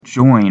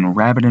Join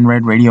Rabbit and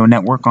Red Radio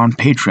Network on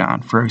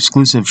Patreon for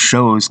exclusive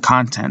shows,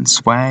 content,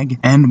 swag,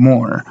 and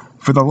more.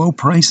 For the low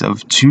price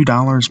of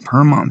 $2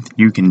 per month,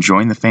 you can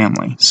join the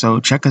family. So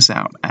check us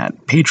out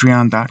at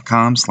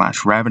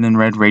patreon.com/Rabbit and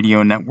Red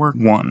Radio Network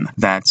 1.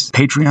 That's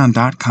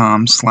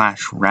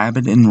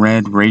patreon.com/Rabbit and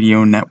Red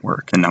Radio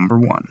Network, the number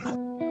 1.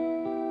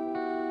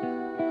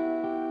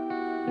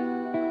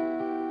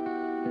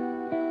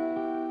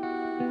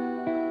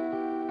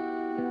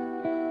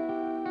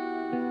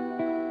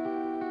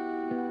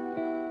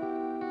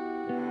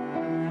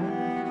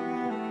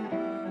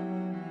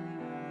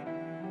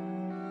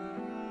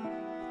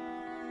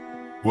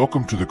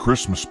 Welcome to the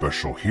Christmas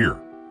special here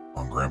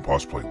on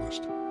Grandpa's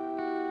Playlist.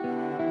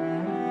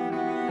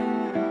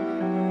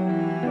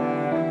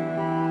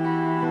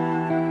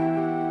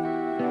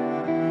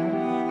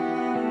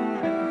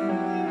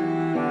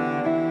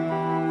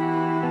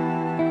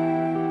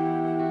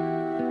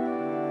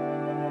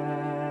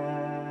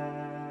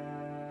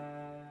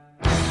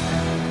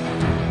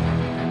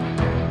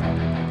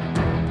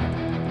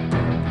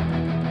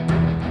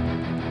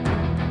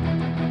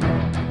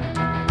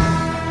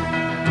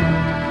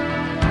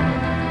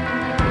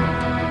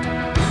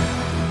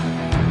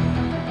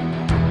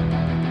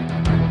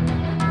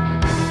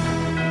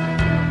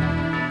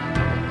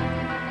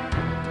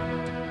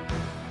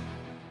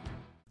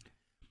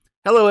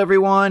 Hello,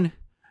 everyone,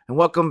 and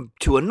welcome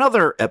to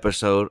another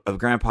episode of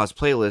Grandpa's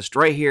Playlist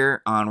right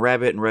here on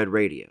Rabbit and Red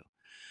Radio.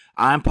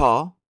 I'm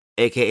Paul,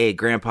 aka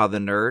Grandpa the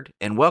Nerd,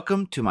 and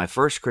welcome to my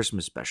first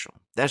Christmas special.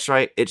 That's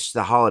right, it's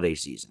the holiday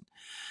season.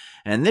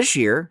 And this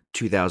year,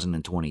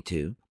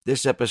 2022,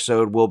 this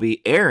episode will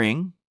be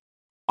airing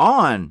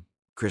on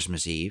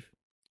Christmas Eve,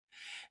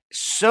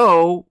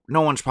 so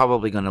no one's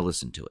probably going to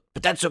listen to it.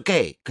 But that's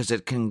okay, because you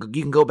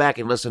can go back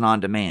and listen on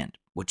demand,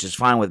 which is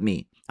fine with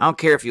me. I don't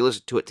care if you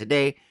listen to it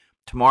today,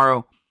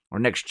 tomorrow, or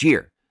next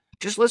year.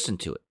 Just listen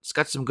to it. It's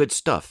got some good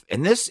stuff.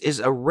 And this is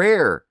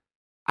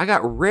I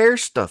got rare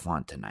stuff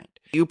on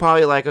tonight. You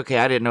probably like, okay,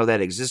 I didn't know that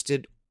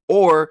existed.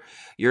 Or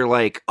you're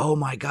like, oh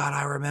my God,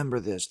 I remember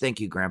this. Thank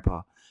you,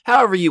 Grandpa.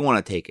 However you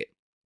want to take it.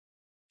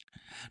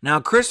 Now,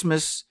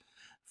 Christmas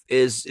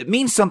it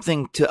means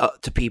something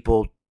to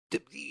people.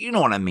 You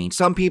know what I mean?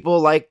 Some people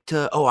like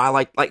to,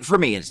 like for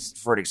me,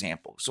 for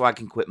example, so I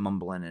can quit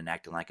mumbling and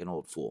acting like an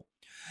old fool.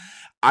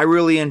 I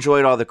really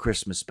enjoyed all the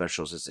Christmas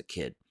specials as a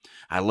kid.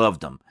 I loved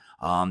them.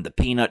 The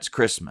Peanuts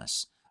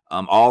Christmas,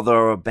 all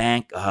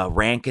the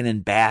Rankin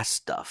and Bass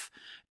stuff,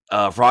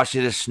 Frosty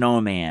the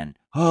Snowman.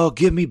 Oh,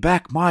 give me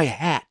back my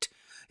hat.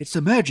 It's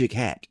a magic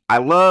hat. I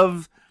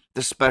love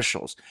the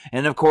specials.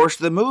 And, of course,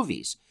 the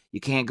movies. You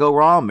can't go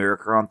wrong.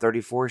 Miracle on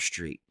 34th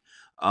Street.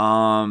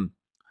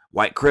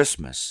 White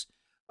Christmas.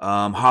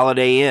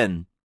 Holiday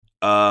Inn.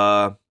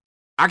 I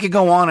could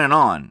go on and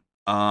on.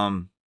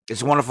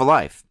 It's a Wonderful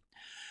Life.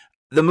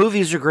 The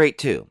movies are great,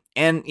 too.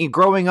 And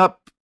growing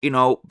up,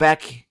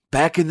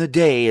 back in the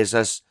day, as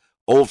us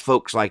old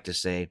folks like to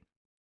say,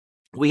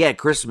 we had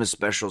Christmas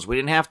specials. We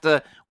didn't have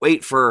to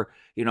wait for,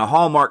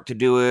 Hallmark to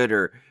do it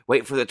or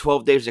wait for the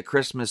 12 Days of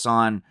Christmas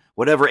on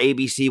whatever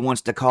ABC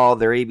wants to call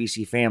their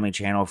ABC Family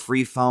Channel,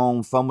 Free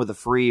Phone, Fun with a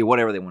Free, or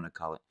whatever they want to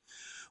call it.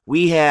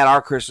 We had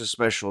our Christmas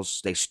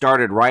specials. They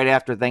started right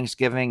after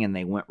Thanksgiving, and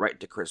they went right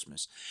to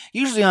Christmas.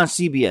 Usually on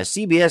CBS.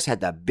 CBS had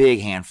that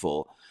big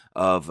handful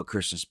of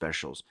Christmas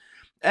specials.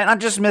 And I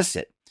just miss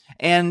it.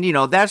 And,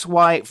 that's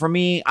why, for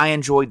me, I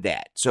enjoyed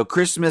that. So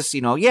Christmas,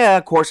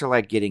 of course I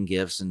like getting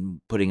gifts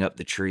and putting up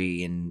the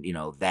tree and,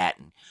 that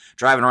and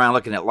driving around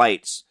looking at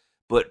lights.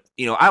 But,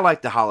 I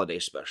like the holiday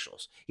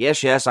specials.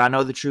 Yes, I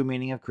know the true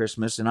meaning of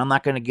Christmas, and I'm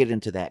not going to get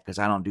into that because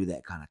I don't do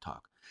that kind of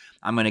talk.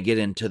 I'm going to get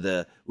into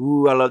I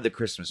love the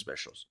Christmas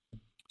specials.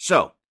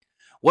 So,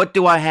 what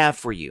do I have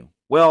for you?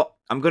 Well,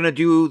 I'm going to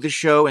do the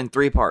show in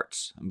 3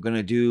 parts. I'm going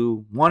to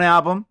do one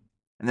album.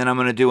 And then I'm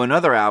going to do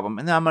another album,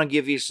 and then I'm going to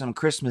give you some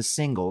Christmas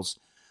singles,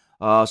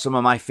 some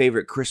of my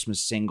favorite Christmas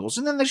singles,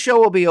 and then the show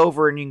will be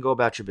over, and you can go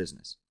about your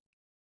business.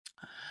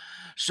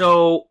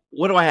 So,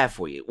 what do I have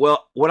for you?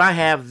 Well, what I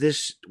have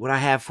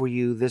for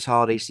you this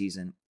holiday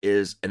season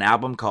is an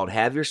album called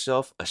Have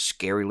Yourself a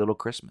Scary Little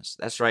Christmas.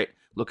 That's right.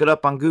 Look it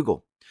up on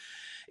Google.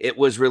 It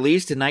was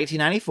released in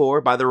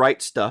 1994 by The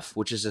Right Stuff,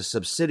 which is a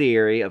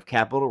subsidiary of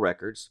Capitol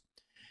Records.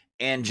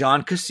 And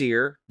John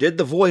Kassir did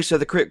the voice of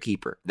the Crypt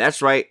Keeper.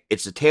 That's right,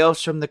 it's a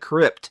Tales from the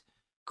Crypt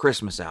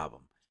Christmas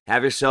album.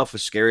 Have Yourself a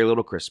Scary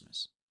Little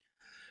Christmas.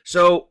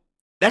 So,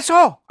 that's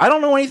all. I don't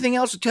know anything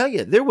else to tell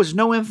you. There was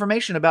no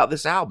information about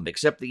this album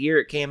except the year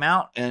it came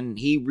out, and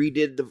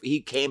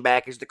he came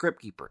back as the Crypt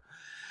Keeper.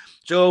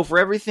 So, for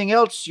everything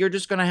else, you're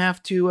just going to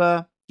have to,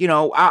 I'll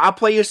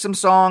play you some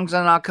songs,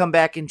 and I'll come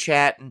back and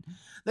chat, and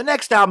the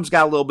next album's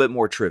got a little bit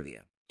more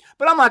trivia.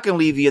 But I'm not going to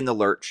leave you in the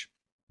lurch.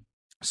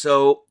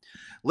 So,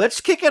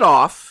 let's kick it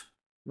off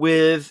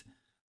with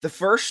the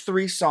first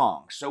 3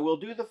 songs. So we'll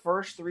do the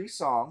first 3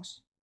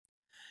 songs,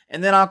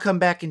 and then I'll come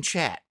back and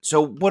chat.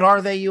 So what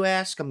are they, you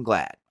ask? I'm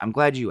glad. I'm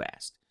glad you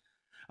asked.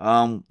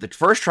 The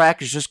first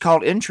track is just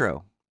called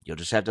Intro. You'll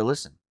just have to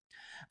listen.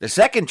 The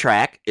second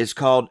track is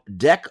called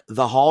Deck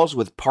the Halls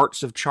with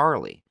Parts of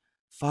Charlie.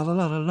 Fa la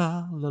la la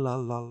la la la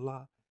la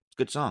la. It's a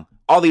good song.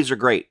 All these are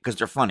great because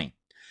they're funny.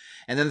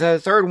 And then the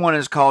third one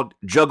is called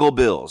Juggle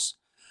Bills.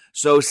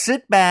 So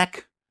sit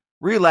back,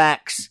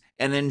 relax,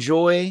 and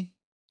enjoy.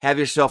 Have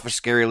yourself a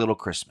scary little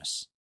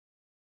Christmas.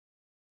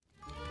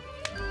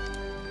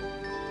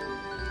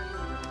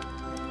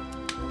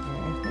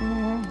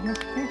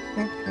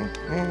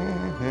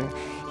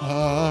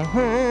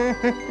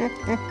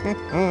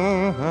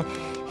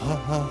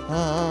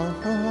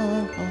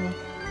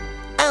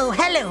 Oh,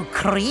 hello,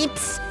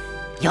 creeps.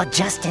 You're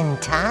just in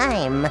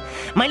time.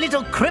 My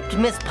little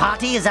Cryptmas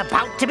party is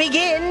about to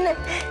begin.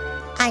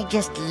 I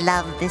just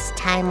love this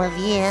time of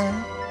year.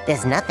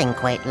 There's nothing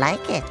quite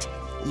like it.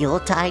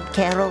 Yuletide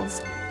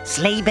carols,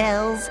 sleigh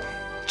bells,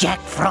 Jack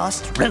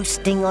Frost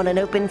roasting on an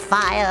open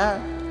fire.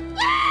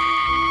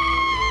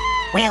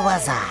 Where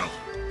was I?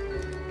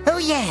 Oh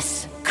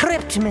yes,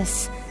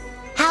 Cryptmas.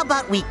 How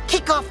about we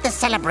kick off the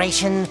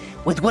celebration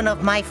with one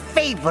of my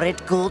favorite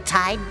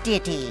Yuletide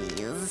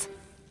ditties?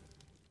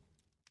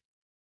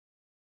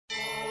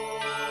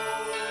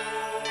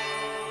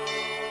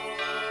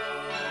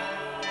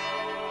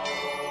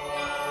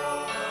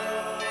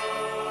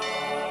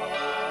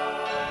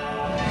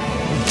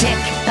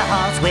 Deck the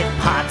halls with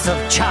parts of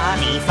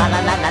Charlie, fa la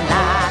la la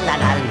la la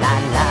la la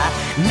la.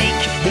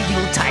 Make the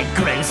Yuletide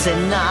grow so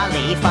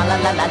gnarly, fa la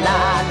la la la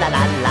la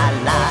la la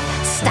la.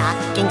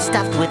 Stocking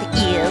stuffed with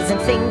ears and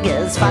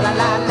fingers, fa la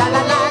la la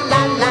la la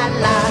la la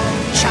la.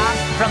 Chant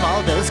from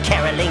all those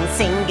caroling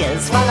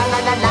singers, fa la la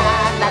la la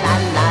la la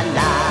la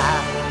la.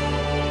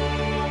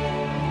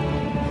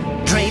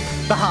 Drape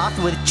the hearth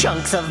with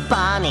chunks of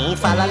Barney,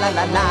 fa la la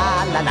la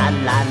la la la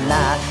la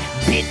la.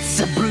 Bits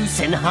of Bruce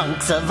and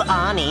hunks of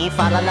Arnie,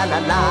 fa la la la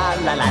la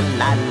la la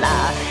la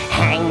la.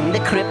 Hang the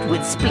crypt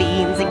with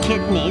spleens and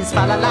kidneys,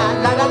 fa la la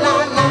la la la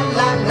la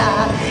la la.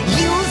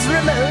 Use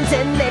Ramones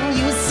and then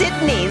use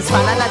Sydney's, fa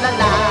la la la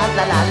la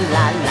la la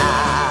la la.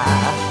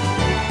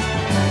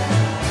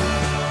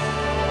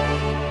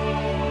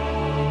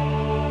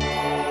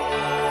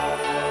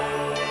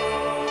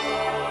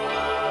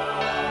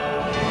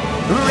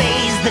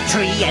 Raise the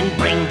tree and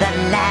bring the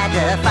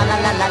ladder, fa la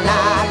la la la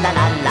la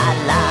la la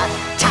la.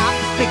 Top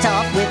it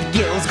off with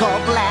Gil's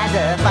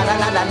gallbladder, fa la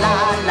la la la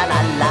la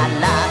la la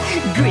la.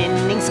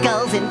 Grinning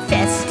skulls in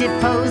festive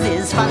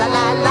poses, fa la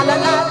la la la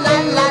la la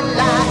la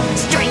la.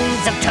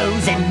 Strings of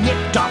toes and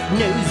nipped off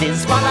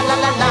noses, fa la la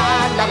la la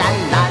la la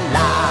la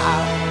la.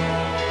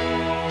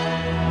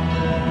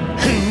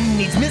 Who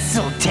needs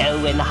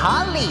mistletoe and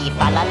holly,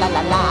 fa la la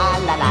la la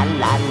la la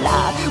la la.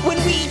 When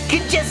we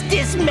could just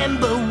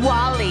dismember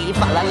Wally,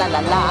 fa la la la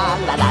la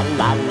la la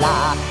la la.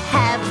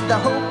 Have the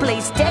whole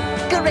place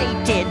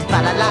decorated, fa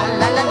la la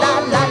la la la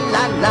la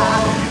la la.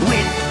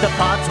 With the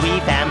parts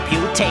we've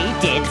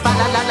amputated, fa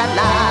la la la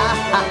la.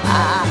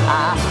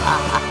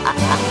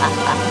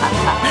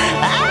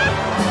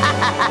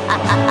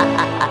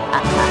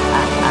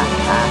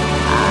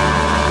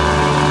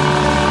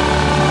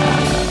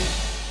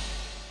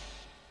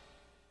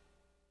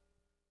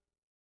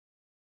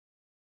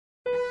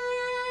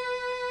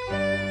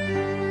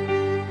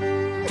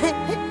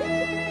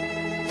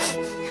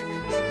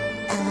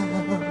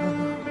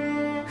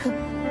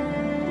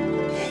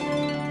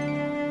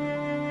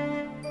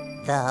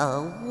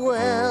 The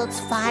world's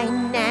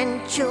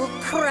financial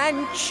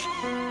crunch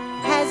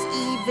has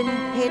even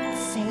hit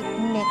St.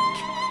 Nick.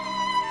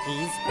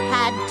 He's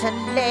had to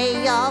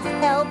lay off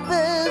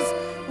helpers,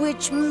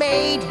 which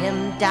made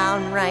him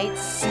downright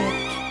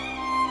sick.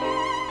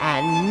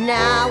 And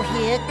now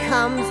here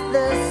comes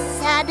the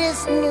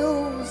saddest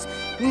news,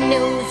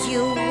 news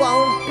you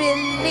won't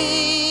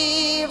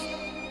believe.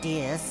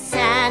 Dear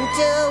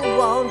Santa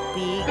won't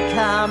be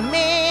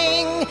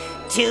coming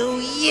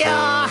to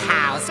your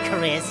house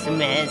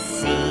Christmas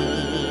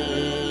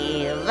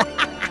Eve.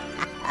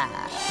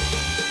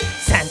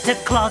 Santa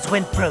Claus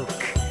went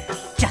broke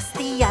just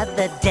the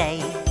other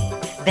day.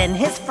 Then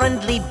his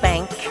friendly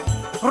bank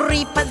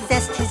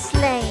repossessed his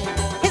sleigh.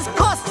 His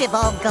costs have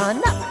all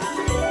gone up,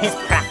 his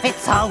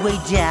profits are way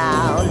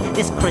down.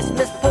 This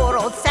Christmas poor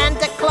old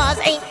Santa Claus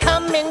ain't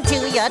coming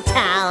to your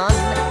town.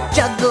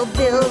 Juggle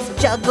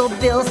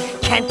bills,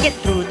 can't get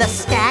through the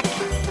stack.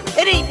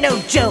 It ain't no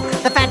joke,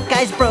 the fat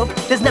guy's broke,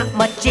 there's not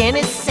much in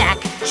his sack.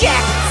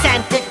 Jack,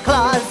 Santa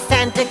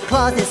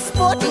Claus is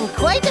sporting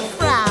quite a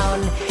frown.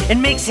 It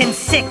makes him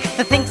sick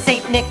to think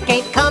St. Nick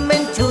ain't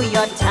coming to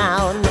your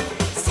town.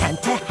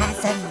 Santa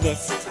has a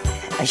list,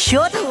 a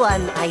shorter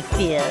one, I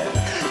fear.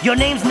 Your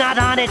name's not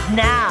on it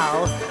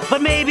now,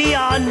 but maybe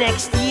on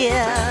next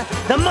year.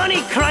 The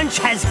money crunch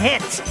has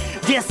hit,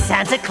 dear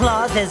Santa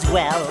Claus as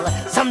well.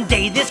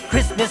 Someday this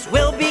Christmas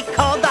will be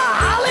called the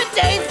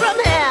holidays from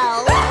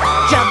hell.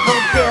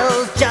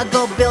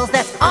 Juggle bills,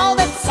 that's all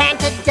that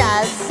Santa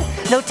does.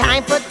 No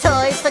time for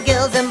toys for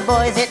girls and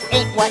boys, it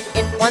ain't what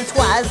it once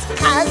was.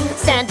 'Cause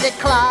Santa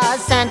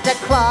Claus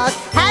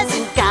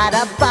hasn't got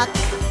a buck.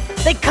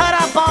 They cut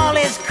up all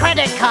his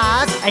credit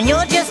cards, and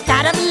you're just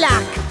out of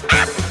luck.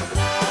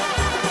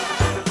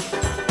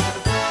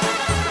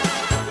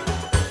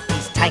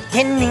 He's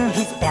tightening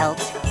his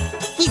belt,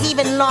 he's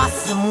even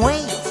lost some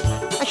weight.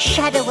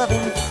 shadow of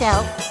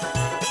himself.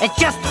 It's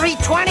just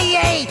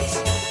 3:28.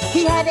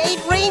 He had 8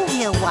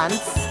 reindeer once,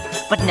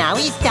 but now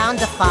he's down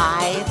to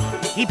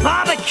 5. He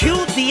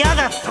barbecued the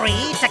other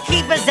 3 to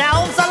keep his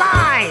elves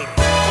alive.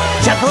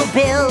 Juggle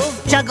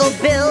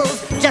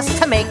bills,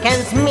 just to make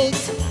ends meet.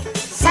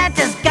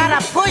 Santa's got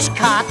a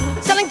pushcart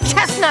selling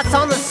chestnuts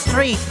on the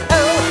street.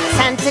 Oh,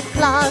 Santa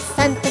Claus,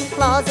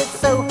 it's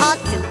so hard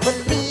to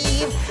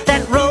believe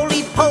that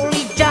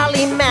roly-poly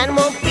jolly man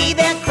won't be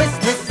there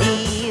Christmas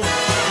Eve.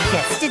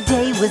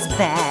 Yesterday was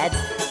bad,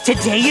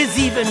 today is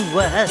even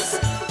worse.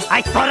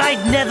 I thought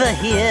I'd never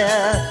hear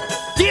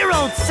dear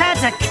old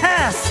Santa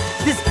curse.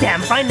 This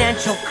damn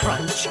financial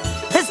crunch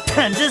has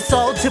turned us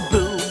all to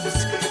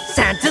boobs.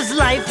 Santa's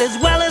life as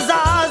well as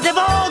ours have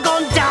all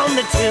gone down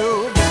the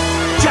tube.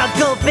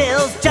 Juggle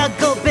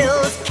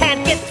bills,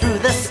 can't get through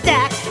the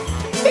stack.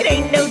 It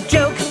ain't no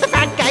joke, the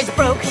fat guy's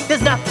broke,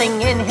 there's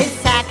nothing in his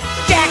sack.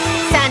 Jack,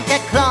 Santa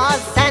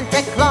Claus,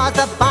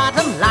 the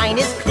bottom line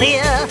is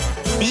clear.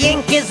 The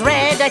ink is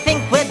red, I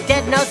think we're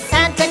dead, no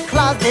Santa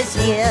Claus this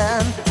year.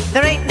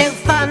 There ain't no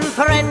fun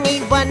for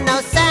anyone,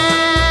 no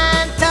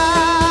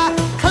Santa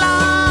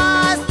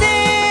Claus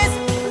this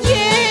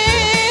year.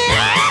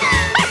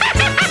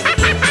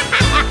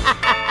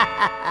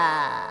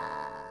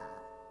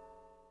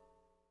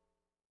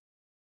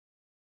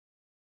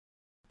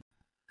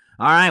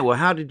 All right, well,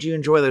 how did you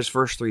enjoy those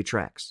first 3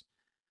 tracks?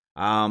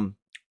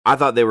 I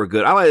thought they were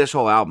good. I like this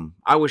whole album.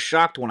 I was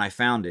shocked when I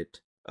found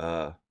it.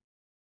 I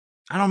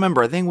don't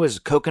remember. I think it was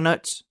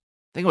Coconuts.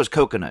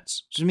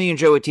 So me and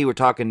Joey T were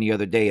talking the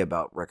other day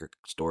about record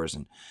stores,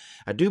 and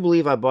I do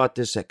believe I bought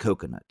this at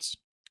Coconuts.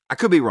 I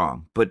could be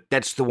wrong, but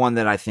that's the one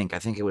that I think. I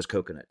think it was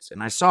Coconuts.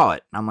 And I saw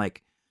it, and I'm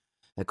like,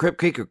 a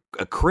Crypt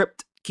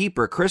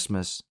Keeper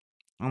Christmas.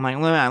 I'm like,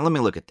 let me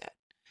look at that.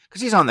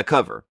 Because he's on the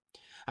cover.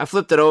 I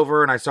flipped it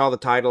over, and I saw the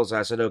titles.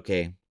 I said,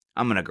 okay,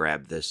 I'm going to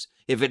grab this.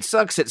 If it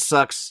sucks, it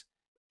sucks.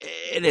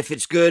 And if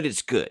it's good,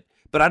 it's good.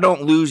 But I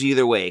don't lose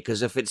either way,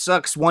 because if it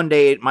sucks one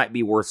day, it might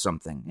be worth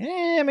something.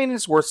 I mean,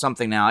 it's worth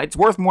something now. It's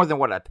worth more than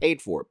what I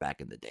paid for it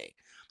back in the day.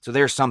 So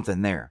there's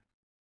something there.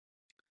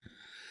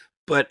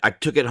 But I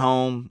took it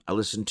home. I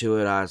listened to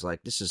it. I was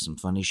like, this is some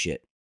funny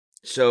shit.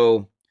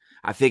 So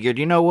I figured,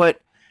 you know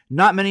what?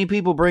 Not many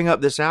people bring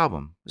up this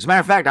album. As a matter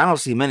of fact, I don't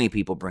see many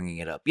people bringing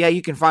it up. Yeah,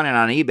 you can find it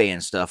on eBay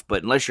and stuff,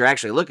 but unless you're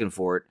actually looking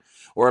for it,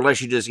 or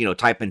unless you just,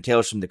 type in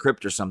Tales from the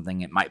Crypt or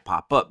something, it might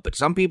pop up. But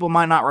some people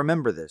might not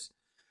remember this.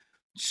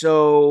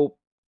 So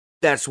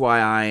that's why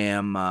I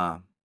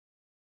am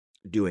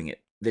doing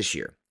it this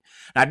year.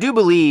 And I do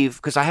believe,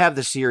 because I have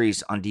the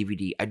series on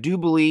DVD, I do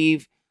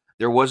believe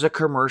there was a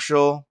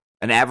commercial,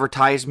 an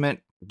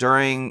advertisement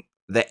during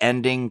the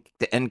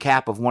end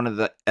cap of one of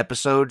the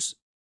episodes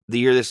the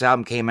year this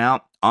album came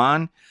out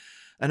on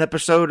an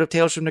episode of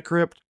Tales from the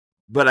Crypt,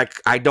 but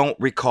I don't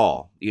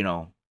recall,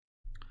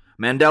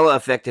 Mandela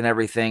effect and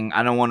everything.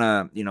 I don't want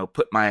to,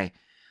 put my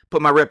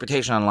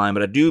reputation online,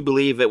 but I do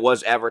believe it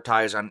was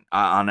advertised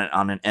on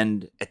an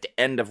end at the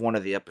end of one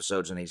of the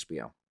episodes on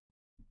HBO.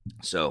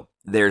 So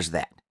there's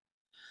that.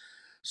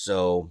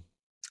 So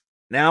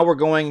now we're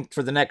going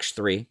for the next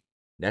 3.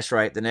 That's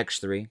right, the next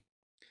 3.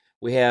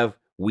 We have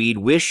We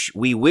Wish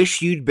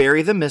You'd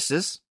Bury the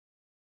Missus,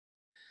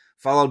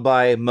 followed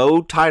by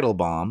Mo Title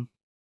Bomb,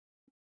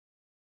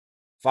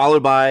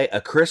 followed by A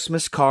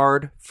Christmas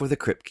Card for the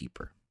Crypt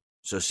Keeper.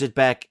 So sit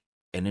back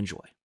and enjoy.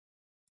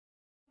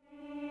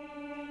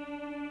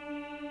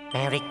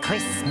 Merry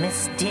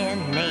Christmas, dear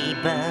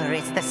neighbor,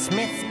 it's the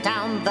Smiths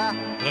down the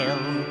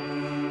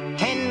hill.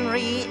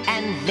 Henry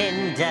and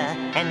Linda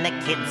and the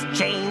kids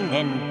Jane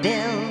and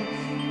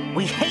Bill.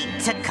 We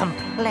hate to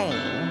complain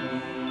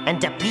and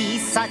to be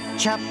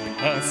such a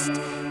pest,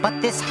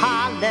 but this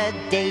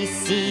holiday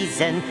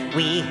season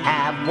we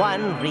have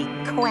one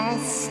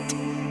request.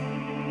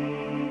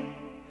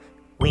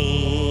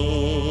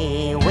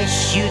 We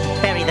wish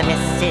you'd bury the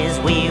missus.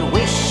 We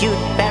wish you'd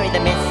bury the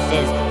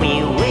missus.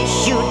 We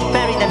wish you'd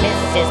bury the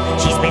missus.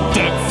 She's been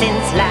dead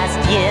since last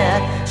year.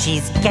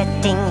 She's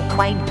getting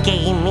quite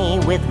gamey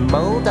with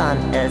mold on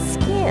her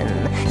skin.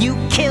 You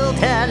killed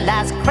her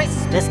last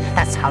Christmas,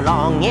 that's how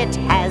long it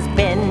has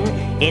been.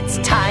 It's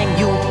time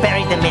you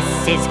bury the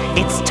missus.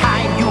 It's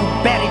time you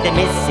bury the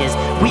missus.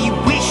 We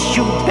wish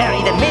you'd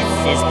bury the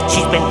missus.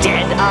 She's been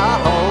dead a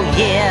whole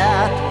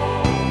year.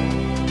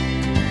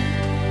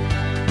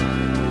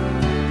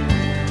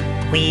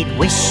 We'd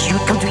wish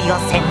you'd come to your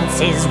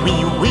senses. We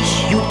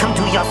wish you'd come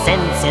to your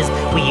senses.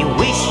 We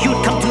wish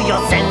you'd come to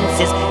your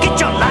senses. Get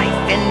your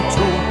life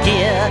into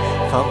gear.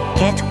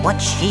 Forget what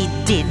she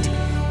did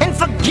and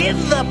forgive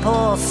the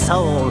poor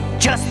soul.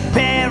 Just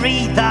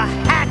bury the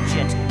hatchet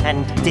hatchet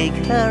and dig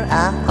her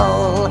a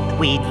hole.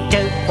 We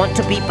don't want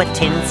to be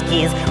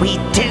Batinskis. We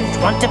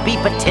don't want to be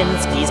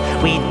Batinskis.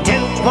 We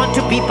don't want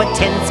to be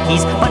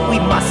Batinskis, but we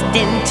must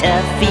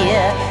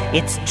interfere.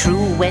 It's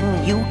true,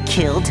 when you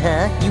killed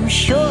her, you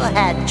sure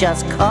had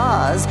just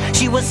cause.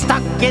 She was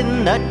stuck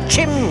in the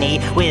chimney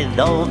with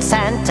old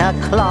Santa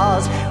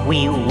Claus.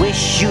 We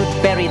wish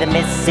you'd bury the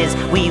missus.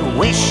 We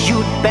wish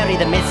you'd bury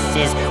the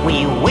missus.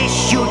 We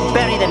wish you'd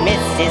bury the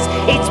missus.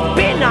 It's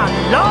been a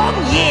long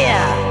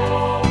year.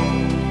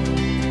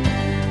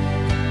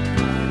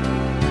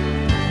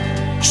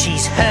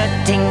 She's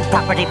hurting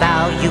property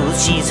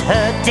values. She's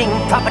hurting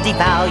property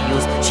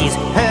values. She's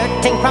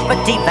hurting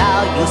property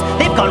values.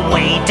 They've gone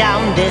way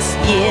down this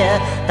year.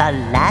 The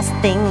last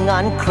thing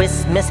on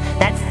Christmas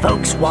that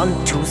folks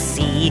want to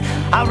see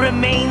are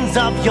remains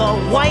of your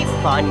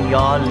wife on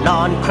your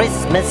lawn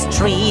Christmas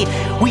tree.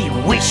 We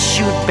wish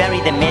you'd bury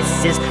the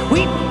missus.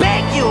 We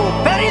beg you,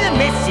 bury the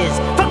missus.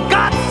 For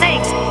God's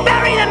sakes,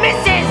 bury the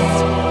missus.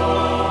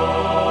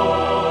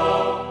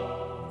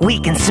 We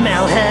can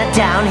smell her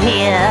down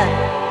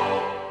here.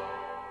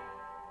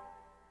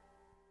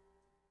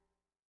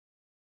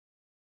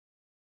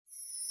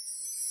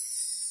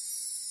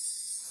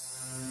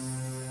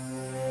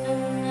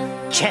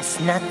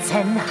 Chestnuts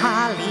and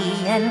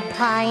holly and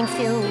pine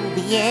fill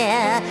the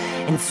air,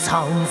 and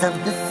songs of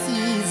the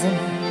season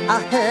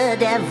are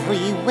heard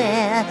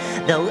everywhere.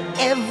 Though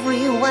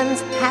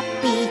everyone's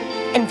happy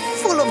and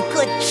full of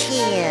good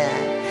cheer,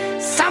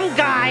 some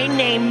guy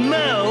named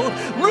Mo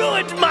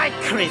ruined my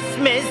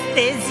Christmas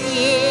this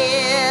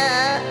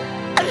year.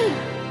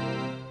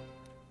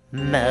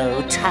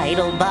 Mo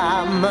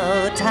Teitelbaum,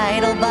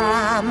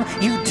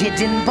 you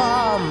didn't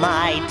bomb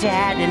my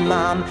dad and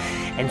mom,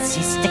 and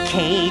Sister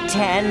Kate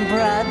and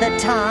Brother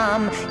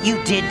Tom.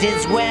 You did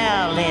as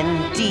well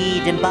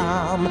indeed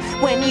embalm.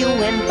 When you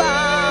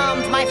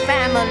embalmed my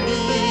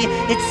family,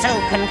 it so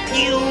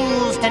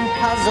confused and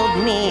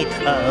puzzled me.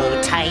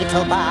 Oh,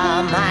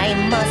 Teitelbaum, I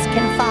must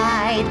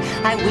confide,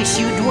 I wish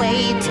you'd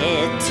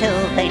waited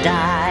till they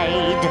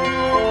died.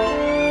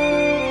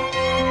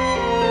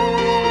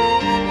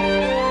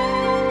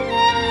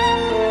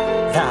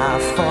 The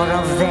four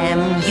of them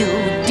you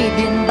did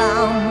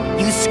embalm.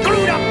 You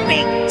screwed up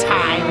big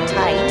time,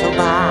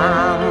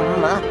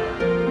 Teitelbaum.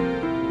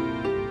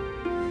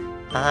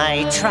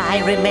 I try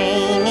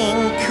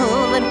remaining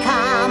cool and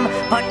calm,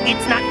 but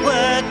it's not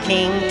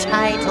working,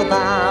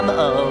 Teitelbaum.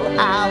 Oh,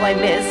 how I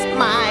miss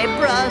my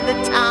brother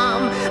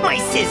Tom, my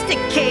sister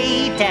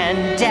Kate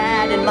and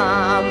Dad and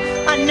Mom.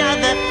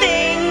 Another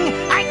thing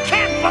I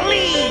can't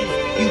believe,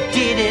 you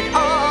did it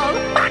all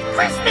on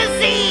Christmas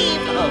Eve.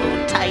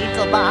 Oh,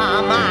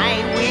 Teitelbaum,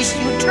 I wish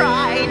you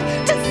tried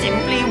to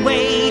simply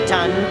wait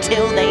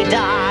until they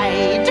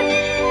died.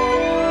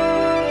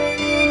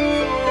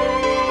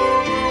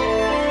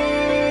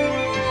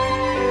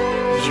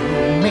 You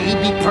may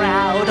be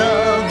proud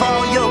of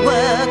all your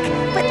work,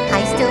 but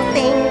I still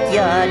think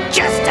you're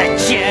just a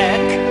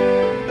jerk.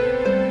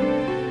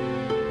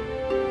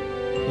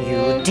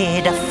 You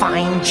did a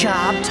fine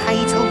job,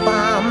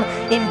 Teitelbaum,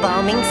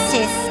 embalming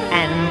Sis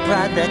and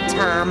Brother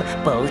Tom.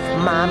 Both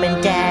Mom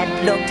and Dad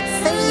looked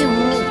so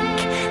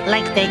unique,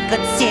 like they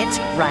could sit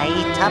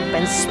right up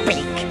and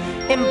speak.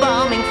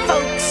 Embalming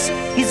folks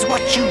is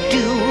what you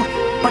do,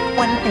 but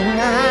one thing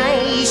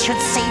I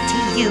should say to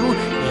you,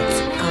 it's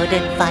good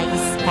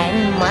advice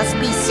and must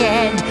be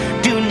said.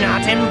 Do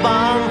not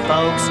embalm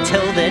folks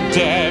till they're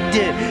dead.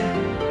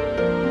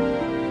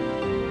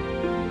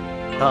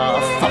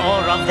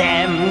 Four of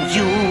them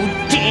you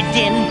did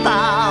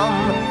embalm.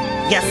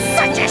 You're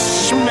such a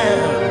schmo,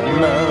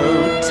 Mo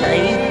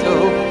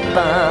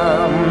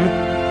Teitelbaum.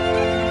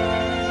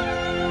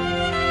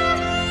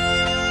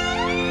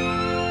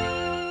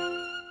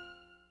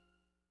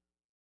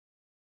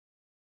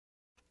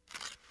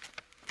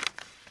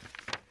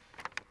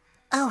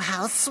 Oh,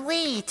 how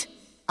sweet!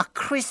 A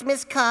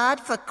Christmas card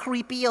for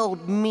creepy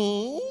old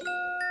me?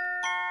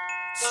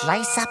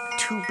 Slice up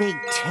 2 big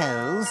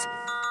toes,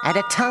 add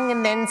a tongue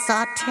and then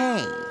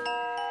saute.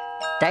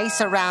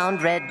 Dice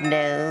around red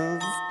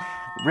nose,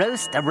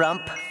 roast a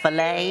rump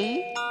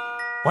fillet.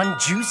 One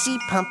juicy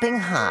pumping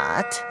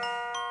heart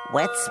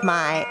whets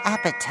my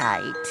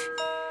appetite.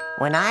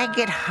 When I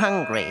get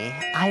hungry,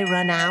 I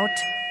run out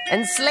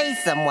and slay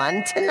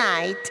someone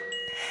tonight.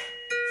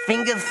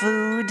 Finger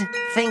food,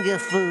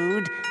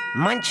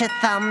 munch a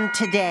thumb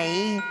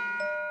today.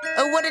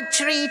 Oh, what a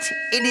treat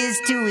it is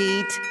to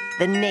eat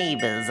the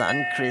neighbors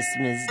on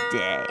Christmas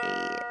Day.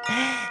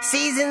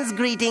 Season's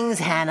greetings,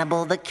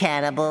 Hannibal the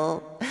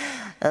cannibal.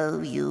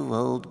 Oh, you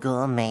old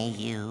gourmet,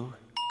 you.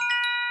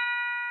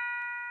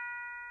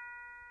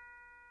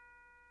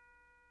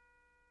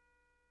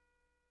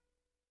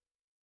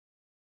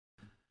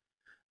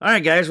 All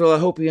right, guys. Well, I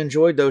hope you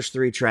enjoyed those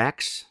 3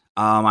 tracks.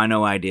 I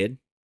know I did.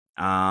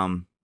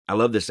 I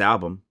love this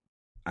album.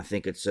 I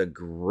think it's a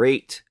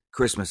great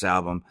Christmas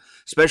album,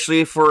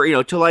 especially for,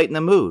 to lighten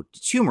the mood.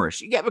 It's humorous.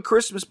 You have a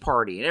Christmas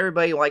party and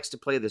everybody likes to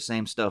play the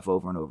same stuff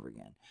over and over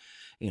again.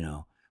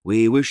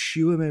 We wish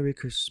you a Merry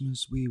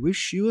Christmas. We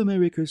wish you a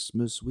Merry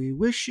Christmas. We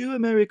wish you a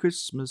Merry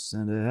Christmas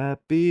and a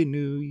Happy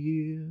New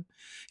Year.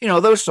 You know,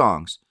 those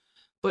songs.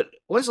 But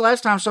when's the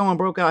last time someone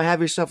broke out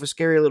Have Yourself a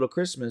Scary Little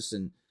Christmas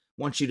and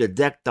wants you to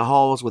deck the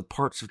halls with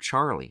parts of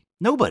Charlie?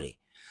 Nobody.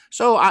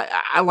 So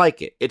I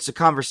like it. It's a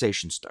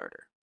conversation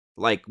starter.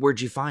 Like, where'd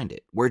you find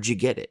it? Where'd you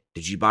get it?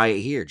 Did you buy it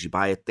here? Did you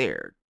buy it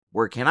there?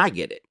 Where can I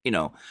get it? You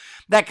know,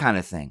 that kind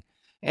of thing.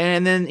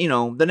 And then, you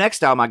know, the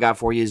next album I got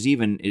for you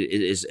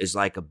is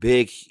like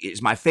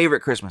it's my favorite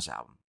Christmas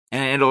album.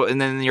 And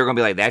then you're going to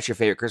be like, that's your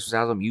favorite Christmas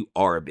album? You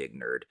are a big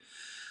nerd.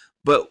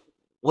 But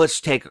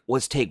let's take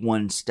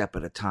one step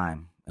at a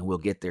time and we'll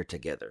get there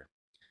together.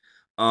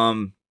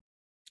 So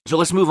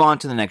let's move on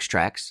to the next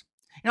tracks.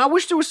 You know, I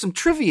wish there was some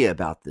trivia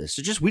about this.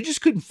 We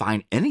just couldn't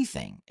find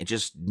anything. It's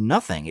just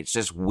nothing. It's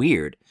just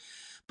weird.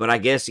 But I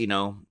guess, you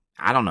know,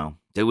 I don't know.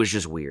 It was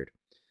just weird.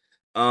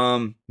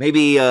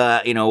 Maybe,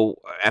 you know,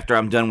 after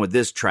I'm done with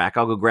this track,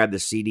 I'll go grab the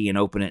CD and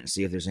open it and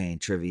see if there's any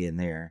trivia in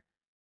there.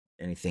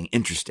 Anything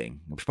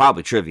interesting. There's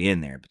probably trivia in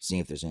there, but see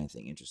if there's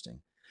anything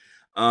interesting.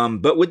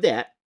 But with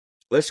that,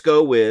 let's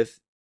go with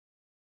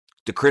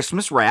the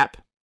Christmas rap.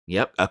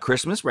 Yep, a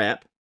Christmas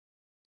rap.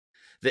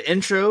 The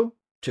intro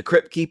to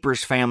Crypt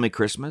Keeper's Family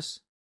Christmas.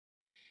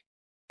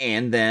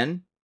 And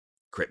then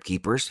Crypt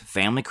Keeper's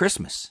Family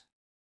Christmas.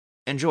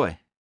 Enjoy.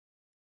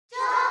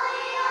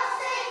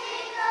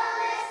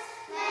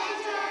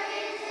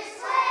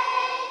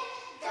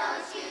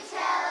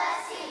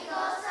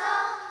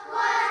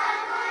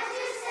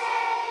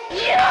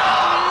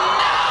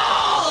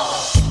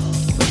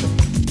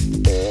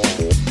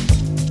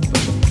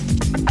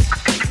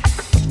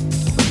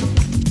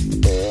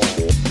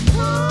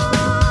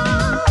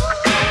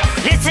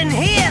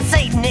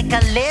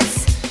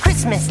 Nicholas,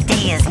 Christmas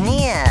Day is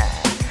near.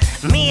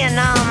 Me and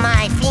all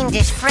my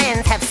fiendish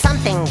friends have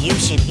something you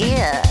should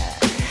hear.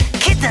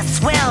 Kids are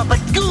swell, but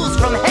ghouls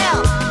from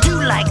hell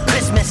do like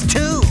Christmas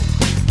too.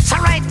 So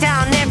write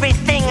down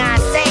everything I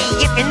say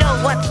if you know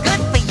what's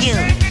good for you.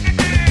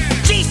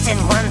 Jason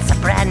wants a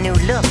brand new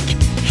look,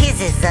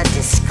 his is a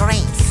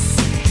disgrace.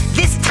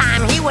 This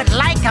time he would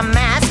like a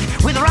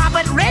mask with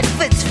Robert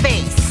Redford's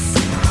face.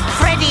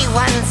 Freddy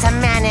wants a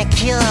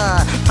manicure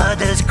for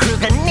those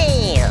Kruger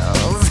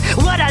nails.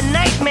 What a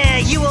nightmare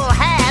you will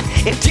have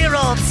if dear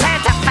old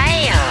Santa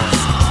fails.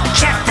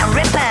 Jack the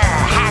Ripper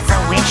has a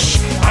wish,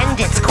 and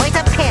it's quite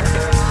a pip.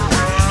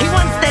 He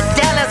wants the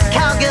Dallas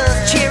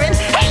Cowgirls cheering,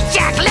 "Hey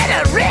Jack, let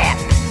her rip!"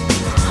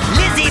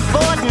 Lizzie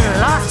Borden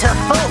lost her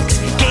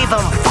folks, gave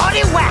them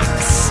 40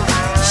 whacks.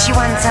 She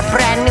wants a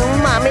brand new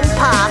mom and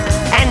pop,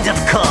 and of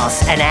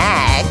course an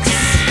axe.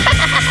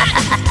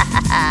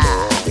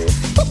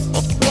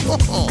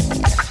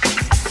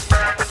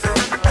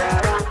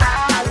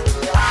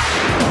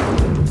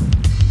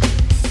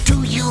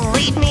 Do you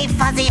read me,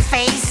 fuzzy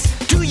face?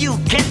 Do you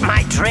get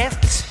my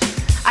drift?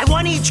 I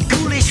want each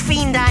ghoulish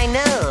fiend I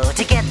know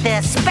to get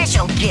their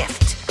special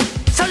gift.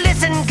 So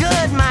listen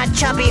good, my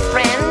chubby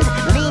friend,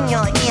 lean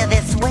your ear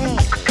this way,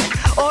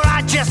 or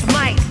I just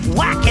might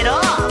whack it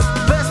off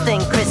first thing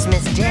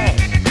Christmas Day.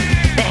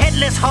 The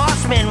Headless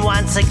Horseman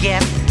wants a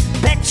gift,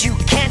 bet you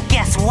can't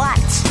guess what.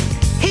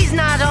 He's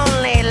not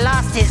only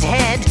lost his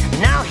head,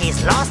 now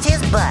he's lost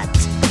his butt.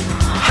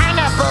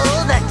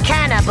 Hannibal the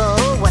cannibal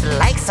would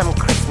like some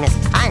Christmas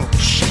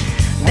punch.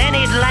 Then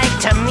he'd like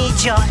to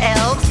meet your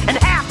elves and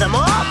have them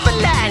all for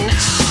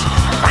lunch.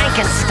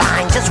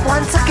 Frankenstein just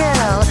wants a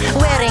girl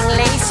wearing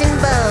lace and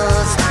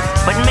bows,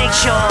 but make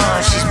sure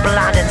she's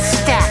blonde and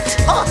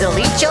stacked or they'll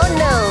eat your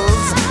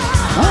nose.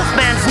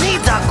 Wolfman's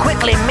needs are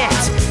quickly met.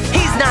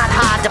 He's not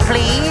hard to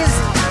please.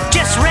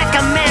 Just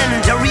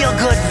recommend a real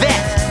good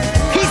vet.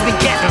 He's been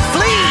getting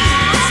fleas.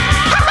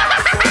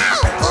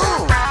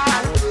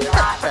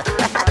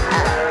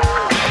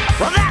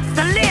 Well, that's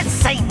the list,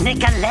 St.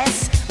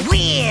 Nicholas,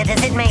 weird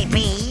as it may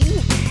be.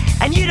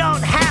 And you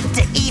don't have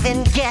to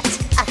even get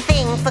a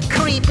thing for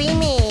creepy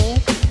me.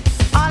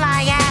 All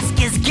I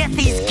ask is get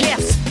these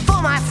gifts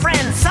for my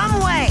friends some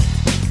way,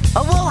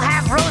 or we'll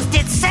have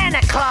roasted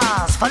Santa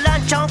Claus for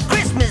lunch on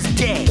Christmas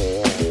Day.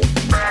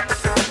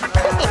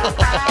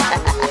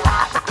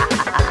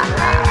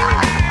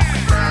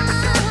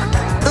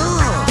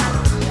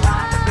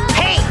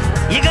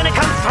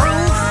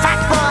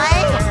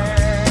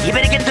 You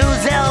better get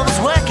those elves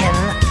working,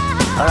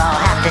 or I'll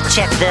have to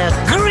check their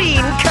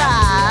green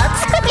cards.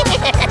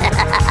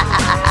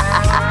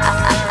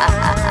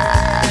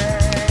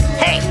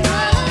 Hey,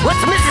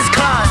 what's Mrs.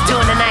 Claus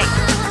doing tonight?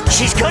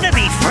 She's gonna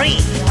be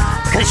free,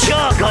 'cause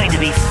you're going to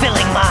be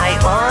filling my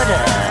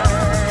order.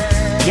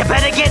 You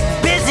better get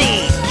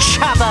busy,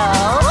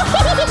 chubbo.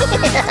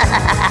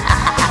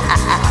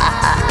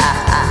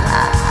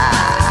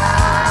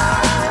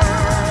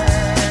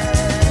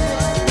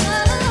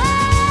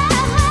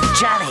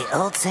 Jolly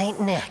old Saint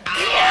Nick.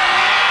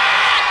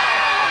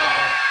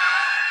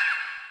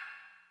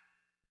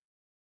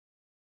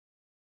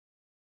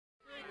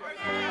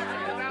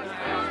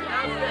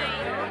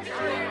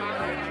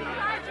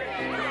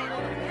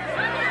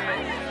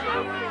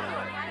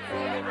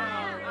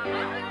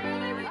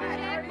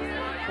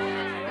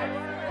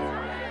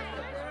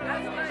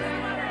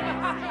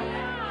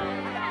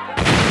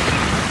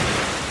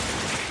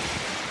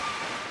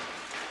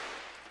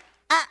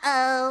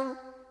 Uh-oh.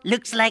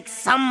 Looks like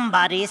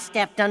somebody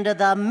stepped under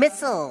the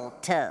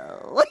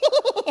mistletoe.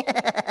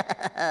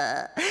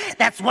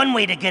 That's one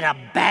way to get a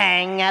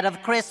bang out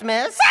of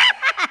Christmas.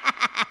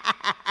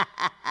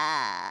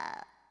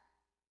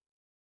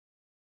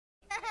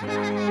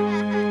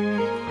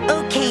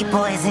 Okay,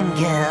 boys and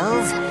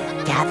girls,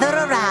 gather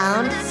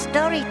around,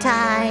 story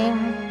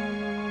time.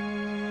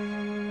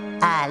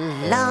 A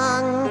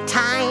long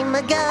time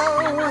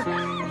ago,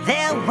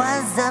 there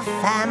was a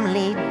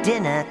family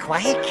dinner.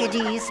 Quiet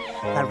kiddies,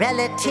 the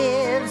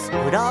relatives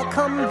would all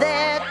come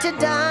there to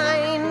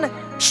dine.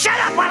 Shut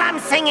up while I'm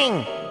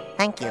singing!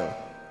 Thank you.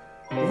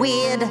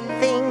 Weird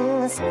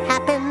things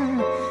happen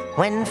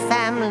when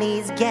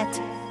families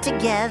get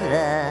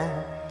together,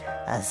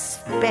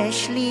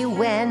 especially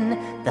when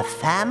the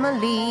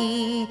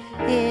family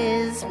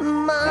is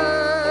mine.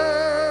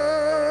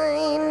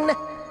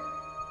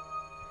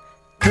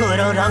 Good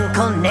old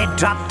Uncle Ned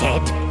dropped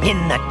dead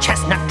in the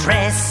chestnut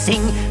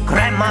dressing.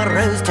 Grandma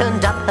Rose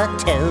turned up her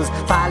toes,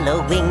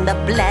 following the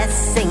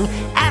blessing.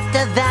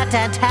 After that,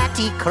 Aunt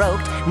Hattie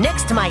croaked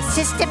next to my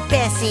sister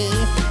Bessie.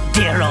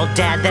 Dear old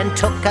Dad then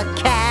took a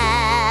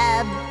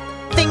cab.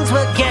 Things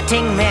were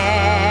getting messy.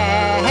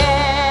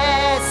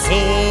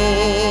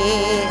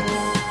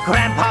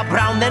 Grandpa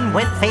Brown then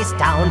went face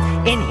down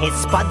in his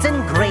spuds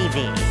and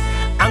gravy.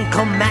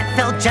 Uncle Matt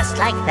fell just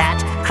like that,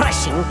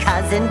 crushing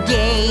Cousin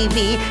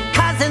Davy.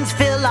 Cousins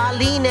Phil,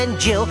 Arlene, and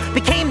Jill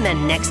became the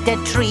next dead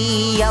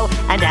trio.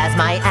 And as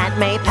my Aunt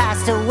May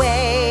passed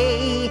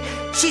away,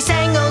 she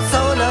sang "Oh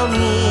Solo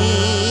Mio."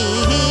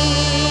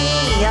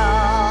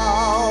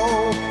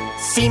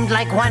 Seemed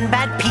like one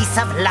bad piece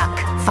of luck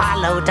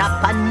followed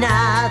up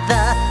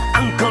another.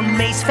 Uncle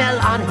Mace fell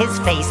on his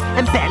face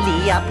and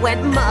belly up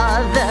went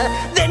Mother.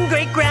 Then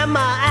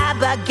Great-Grandma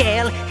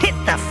Abigail hit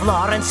the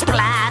floor and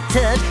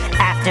splattered.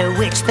 After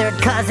which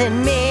third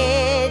cousin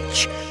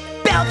Mitch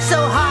belt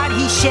so hard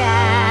he shattered.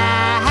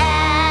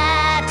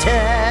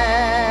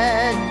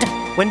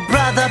 When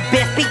Brother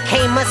Biff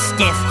became a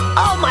stiff,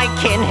 all my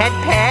kin had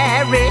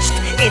perished.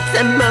 It's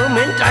a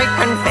moment, I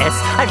confess,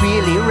 I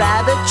really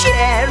rather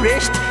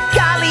cherished.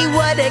 Golly,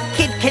 what a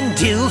kid can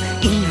do,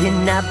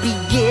 even a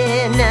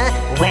beginner,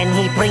 when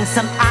he brings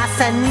some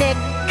arsenic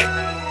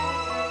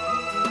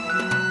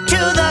to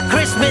the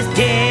Christmas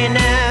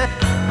dinner.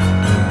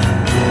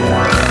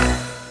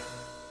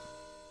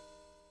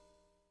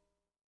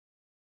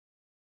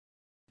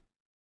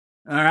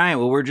 All right,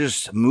 well, we're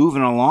just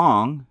moving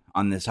along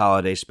on this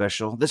holiday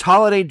special, this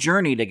holiday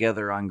journey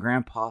together on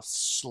Grandpa's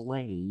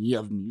sleigh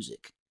of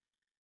music.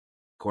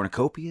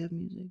 Cornucopia of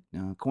music?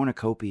 No,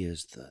 cornucopia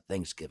is the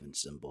Thanksgiving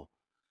symbol.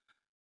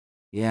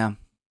 Yeah,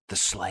 the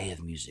sleigh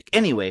of music.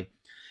 Anyway,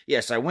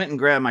 yes, I went and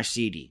grabbed my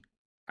CD.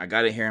 I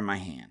got it here in my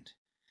hand.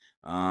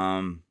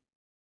 And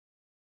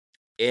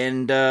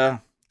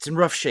it's in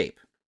rough shape.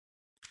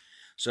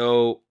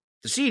 So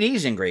the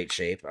CD's in great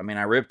shape. I mean,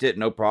 I ripped it,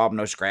 no problem,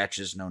 no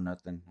scratches, no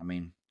nothing. I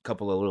mean, a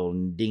couple of little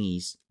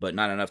dingies, but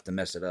not enough to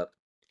mess it up.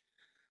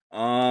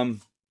 And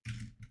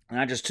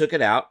I just took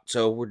it out,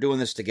 so we're doing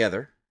this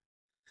together.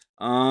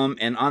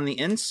 And on the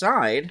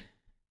inside,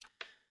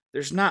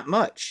 there's not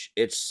much.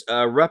 It's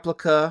a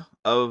replica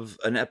of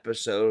an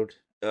episode.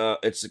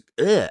 It's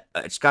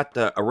got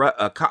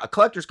a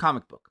collector's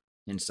comic book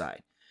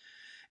inside.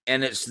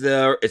 And it's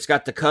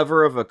got the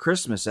cover of a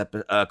Christmas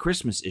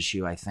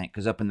issue, I think,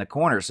 because up in the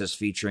corner it says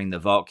featuring the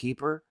Vault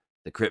Keeper,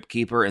 the Crypt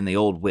Keeper, and the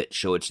Old Witch.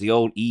 So it's the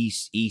old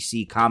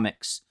EC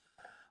Comics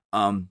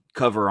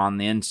cover on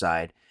the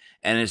inside,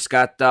 and it's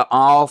got the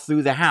All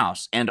Through the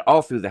House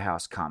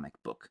comic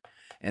book,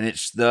 and it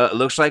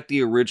looks like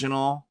the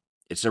original.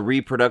 It's a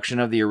reproduction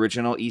of the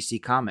original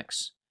EC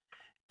Comics,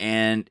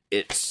 and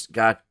it's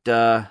got.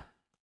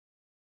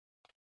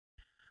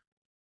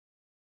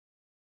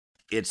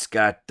 It's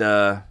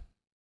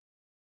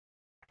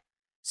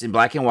in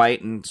black and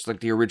white, and it's like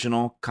the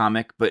original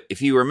comic. But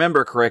if you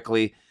remember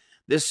correctly,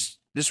 this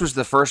was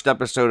the first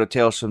episode of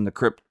Tales from the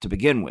Crypt to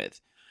begin with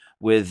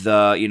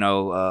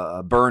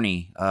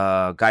Bernie,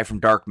 guy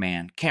from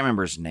Darkman. Can't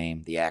remember his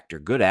name. The actor,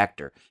 good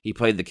actor. He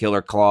played the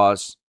Killer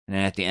Claus, and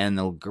then at the end,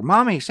 they'll go,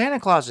 "Mommy, Santa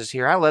Claus is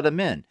here. I let him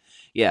in."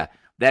 Yeah,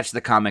 that's the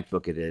comic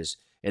book. It is,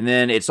 and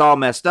then it's all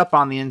messed up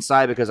on the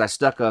inside because I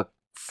stuck a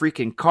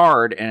freaking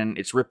card and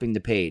it's ripping the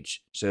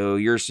page. So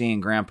you're seeing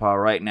Grandpa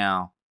right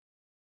now.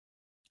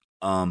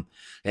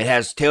 It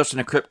has Tales from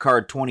the Crypt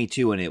card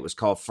 22 in it. It was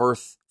called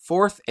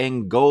Fourth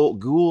and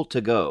Ghoul to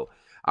Go.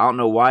 I don't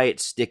know why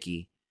it's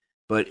sticky,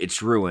 but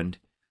it's ruined.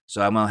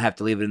 So I'm going to have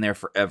to leave it in there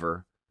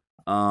forever.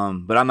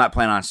 But I'm not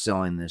planning on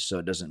selling this, so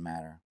it doesn't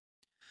matter.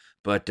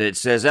 But it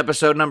says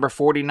episode number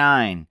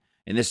 49.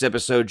 In this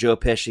episode, Joe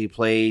Pesci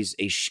plays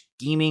a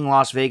scheming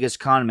Las Vegas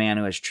con man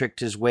who has tricked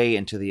his way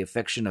into the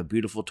affection of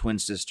beautiful twin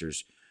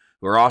sisters,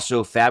 who are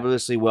also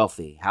fabulously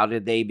wealthy. How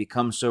did they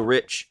become so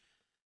rich?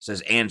 It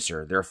says,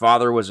 answer. Their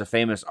father was a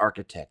famous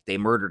architect. They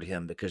murdered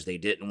him because they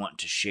didn't want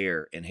to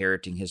share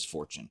inheriting his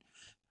fortune.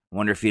 I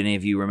wonder if any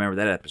of you remember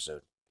that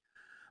episode.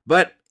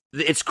 But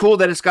it's cool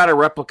that it's got a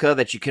replica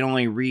that you can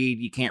only read.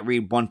 You can't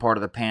read one part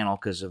of the panel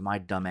because of my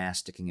dumbass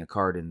sticking a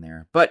card in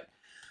there. But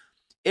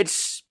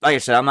it's, like I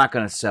said, I'm not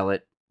going to sell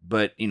it.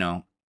 But,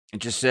 it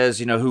just says,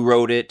 who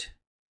wrote it.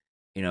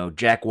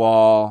 Jack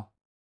Wall,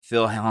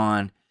 Phil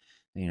Hahn,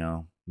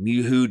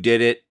 who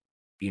did it.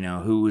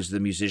 Who was the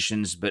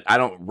musicians. But I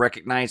don't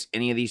recognize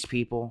any of these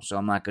people. So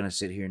I'm not going to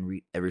sit here and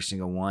read every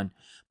single one.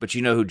 But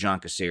you know who John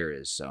Kassir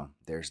is. So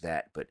there's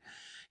that. But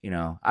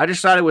I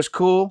just thought it was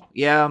cool.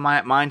 Yeah,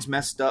 mine's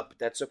messed up. But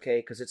that's okay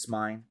because it's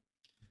mine.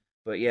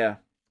 But yeah,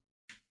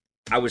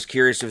 I was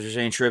curious if there's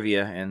any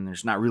trivia, and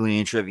there's not really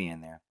any trivia in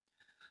there.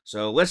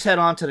 So let's head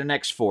on to the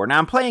next 4. Now,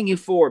 I'm playing you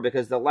 4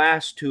 because the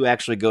last 2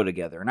 actually go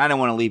together, and I don't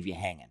want to leave you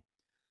hanging.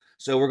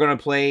 So we're going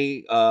to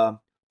play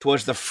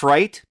Twas the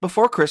Fright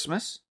Before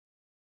Christmas,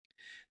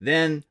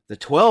 then the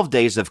 12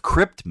 Days of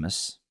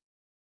Cryptmas,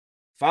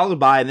 followed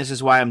by, and this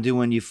is why I'm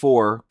doing you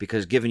 4,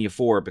 because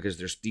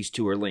there's these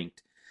 2 are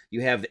linked.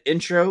 You have the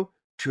intro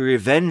to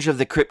Revenge of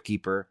the Crypt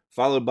Keeper,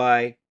 followed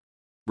by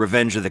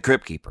Revenge of the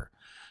Crypt Keeper.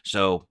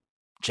 So,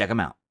 check them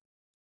out.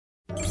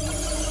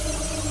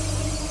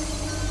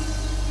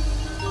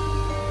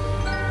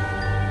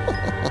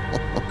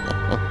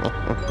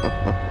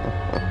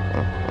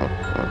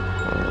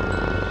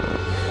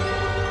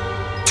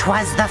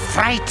 "'Twas the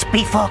fright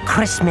before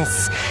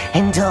Christmas,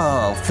 and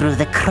all through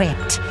the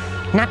crypt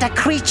not a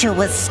creature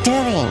was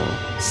stirring,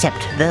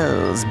 except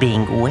those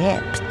being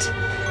whipped.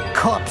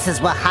 Corpses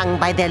were hung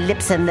by their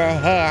lips and their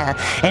hair,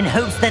 in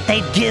hopes that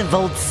they'd give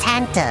old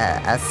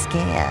Santa a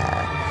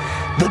scare.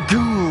 The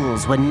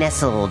ghouls were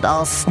nestled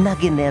all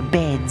snug in their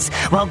beds,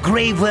 while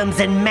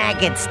graveworms and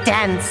maggots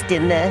danced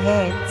in their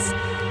heads.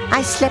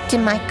 I slept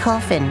in my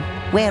coffin,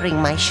 wearing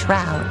my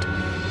shroud,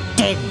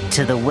 dead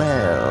to the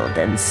world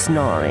and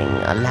snoring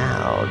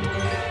aloud.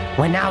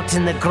 When out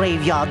in the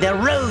graveyard there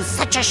rose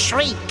such a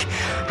shriek,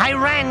 I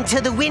ran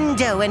to the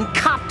window and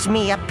copped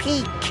me a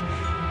peek.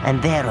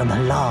 And there on the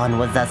lawn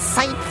was a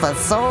sight for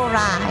sore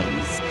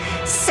eyes.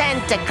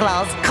 Santa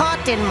Claus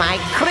caught in my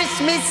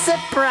Christmas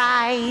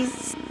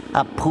surprise.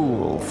 A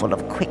pool full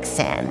of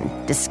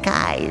quicksand,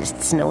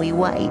 disguised snowy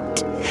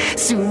white.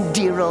 Soon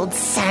dear old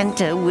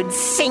Santa would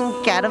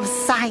sink out of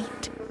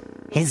sight.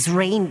 His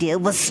reindeer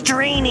was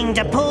straining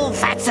to pull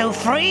Fatso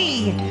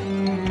free,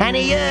 and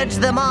he urged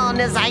them on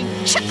as I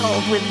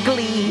chuckled with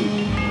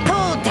glee.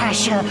 Pull,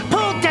 Dasher,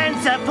 pull,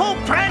 Dancer, pull,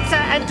 Prancer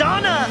and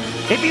Donner.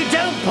 If you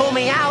don't pull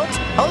me out,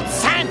 old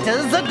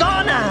Santa's a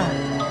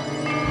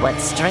goner. What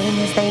strain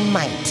as they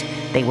might,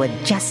 they were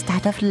just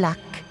out of luck.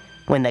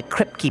 When the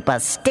Crypt Keeper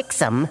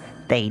sticks 'em,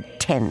 they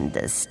tend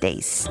to stay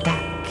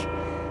stuck.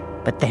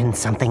 But then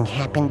something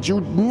happened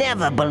you'd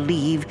never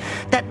believe.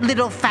 That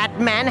little fat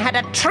man had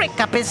a trick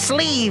up his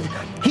sleeve.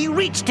 He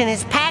reached in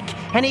his pack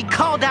and he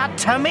called out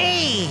to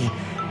me,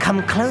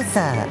 "Come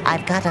closer,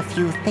 I've got a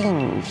few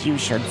things you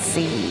should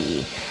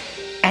see."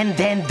 And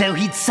then, though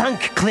he'd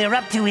sunk clear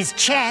up to his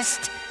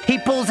chest, he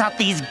pulls out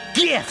these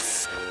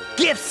gifts.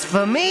 Gifts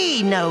for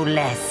me, no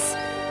less.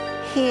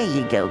 "Here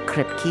you go,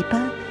 Crypt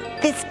Keeper.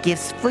 This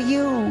gift's for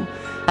you.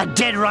 A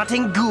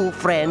dead-rotting ghoul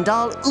friend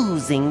all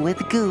oozing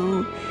with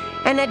goo.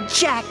 And a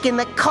jack in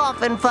the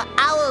coffin for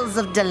hours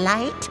of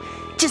delight.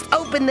 Just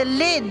open the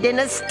lid and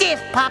a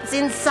stiff pops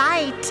in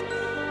sight.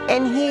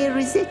 And here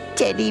is a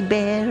teddy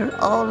bear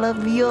all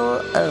of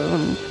your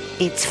own.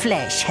 Its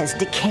flesh has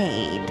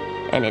decayed,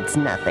 and it's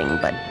nothing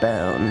but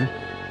bone.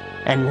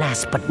 And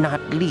last but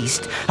not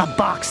least, a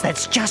box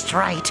that's just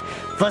right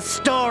for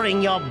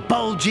storing your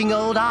bulging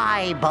old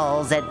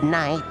eyeballs at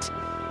night."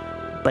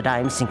 But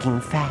I'm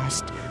sinking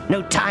fast,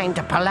 no time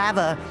to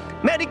palaver.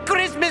 "Merry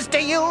Christmas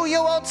to you, you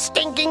old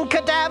stinking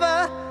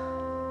cadaver!"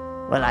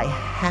 Well, I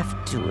have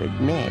to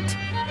admit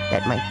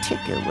that my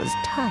ticker was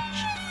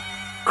touched.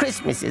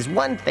 Christmas is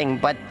one thing,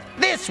 but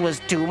this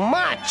was too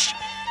much.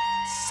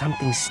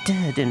 Something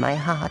stirred in my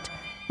heart,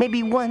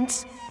 maybe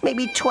once,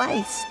 maybe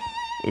twice.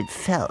 It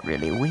felt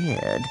really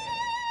weird,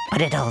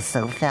 but it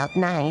also felt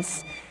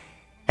nice.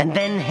 And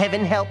then,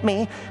 heaven help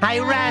me, I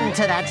ran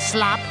to that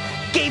slop,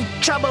 gave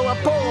Chubbo a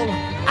pull.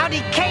 Out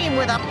he came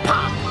with a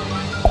pop.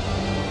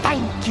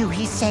 "Thank you,"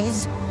 he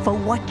says, "for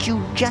what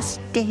you just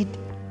did.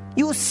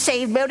 You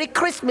saved Merry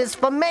Christmas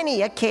for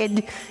many a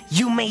kid.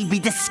 You may be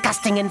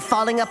disgusting and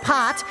falling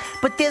apart,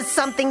 but there's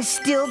something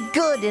still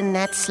good in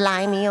that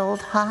slimy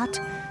old heart."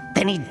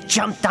 Then he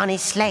jumped on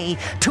his sleigh,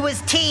 to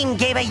his team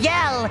gave a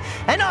yell,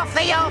 and off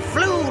they all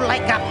flew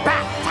like a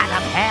bat out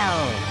of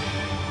hell.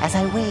 As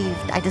I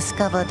waved, I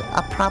discovered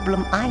a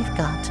problem I've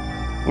got.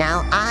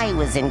 Now I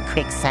was in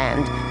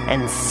quicksand,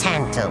 and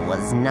Santa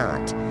was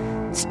not.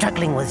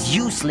 Struggling was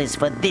useless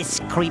for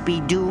this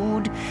creepy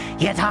dude,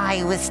 yet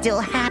I was still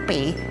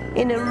happy,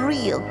 in a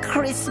real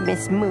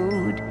Christmas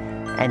mood.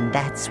 And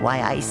that's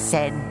why I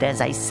said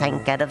as I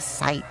sank out of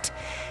sight,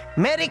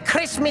 "Merry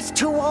Christmas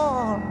to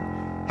all,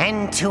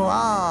 and to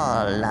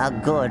all a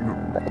good..."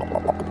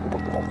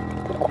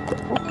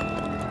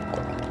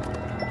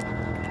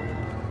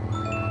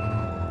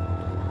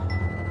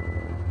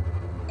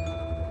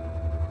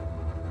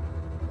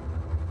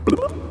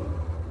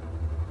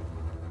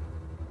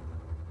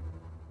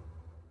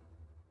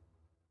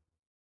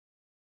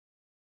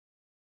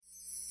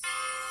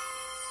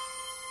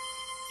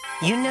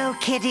 You know,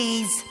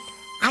 kiddies,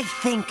 I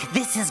think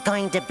this is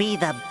going to be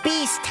the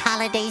best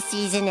holiday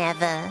season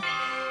ever.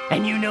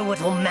 And you know what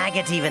will make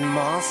it even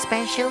more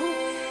special?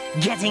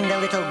 Getting the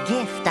little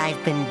gift I've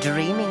been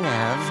dreaming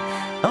of.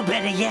 Or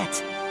better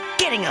yet,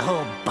 getting a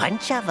whole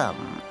bunch of them.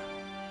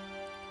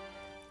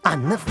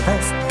 On the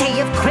first day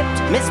of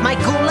Crypt, Miss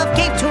Mygulov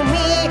gave to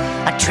me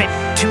a trip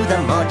to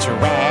the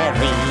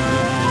mortuary.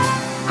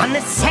 On the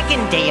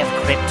second day of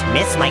Crypt,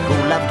 Miss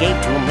Mygulov gave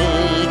to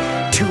me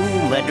 2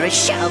 murderous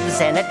shoves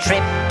and a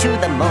trip to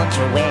the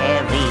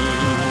mortuary.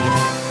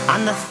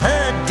 On the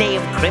third day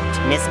of Crypt,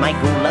 Miss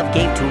Mygulov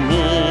gave to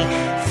me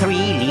 3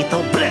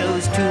 lethal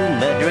blows, 2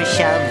 murderous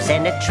shoves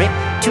and a trip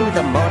to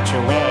the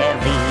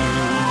mortuary.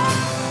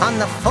 On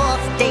the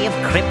fourth day of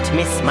Crypt,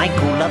 Miss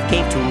Mygulov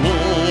gave to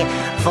me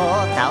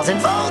 4,000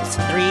 volts,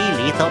 3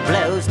 lethal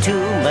blows, 2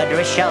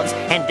 murderous shoves,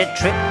 and a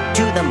trip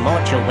to the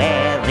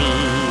mortuary.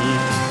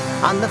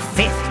 On the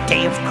 5th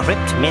day of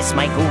Crypt, Miss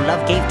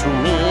Mygulov gave to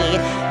me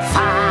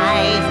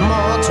 5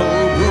 mortal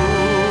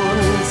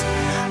wounds,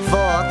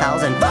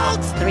 4,000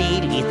 volts,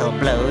 3 lethal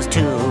blows,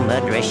 2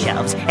 murderous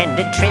shoves, and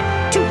a trip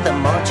to the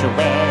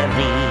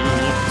mortuary.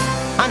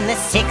 On the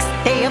 6th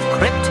day of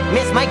Crypt,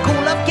 Miss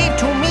Mygulov gave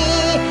to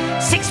me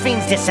 6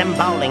 fiends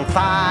disemboweling,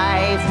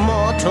 5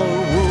 mortal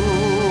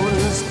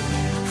wounds,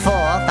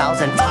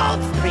 4,000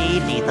 volts, 3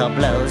 lethal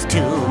blows,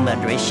 2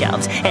 murderous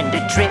shoves, and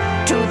a trip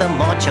to the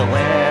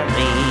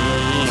mortuary.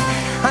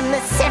 On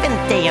the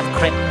 7th day of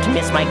Crypt,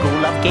 Miss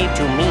Mygulov gave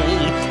to me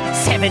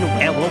 7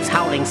 werewolves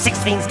howling, 6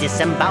 fiends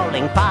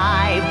disemboweling,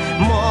 5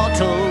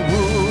 mortal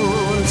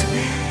wounds,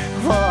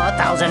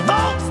 4,000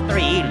 volts,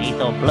 3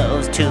 lethal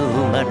blows, 2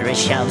 murderous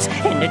shoves,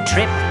 and a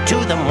trip to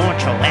the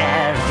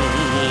mortuary.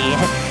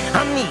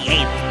 On the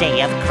 8th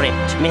day of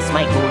Crypt, Miss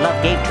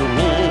Mygulov gave to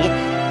me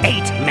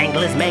 8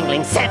 manglers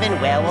mangling,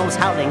 7 werewolves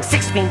howling,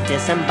 6 fiends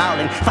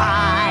disemboweling,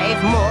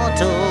 5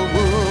 mortal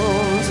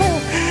wounds,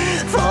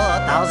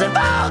 4,000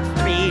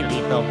 volts, 3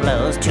 lethal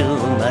blows, 2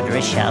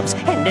 murderous shoves,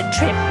 and a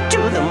trip to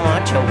the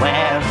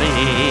mortuary.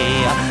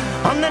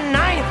 On the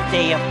 9th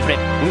day of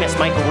Crypt, Miss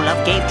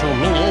Mygulov gave to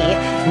me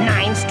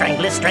 9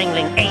 stranglers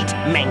strangling, 8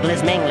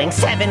 manglers mangling,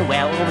 7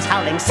 werewolves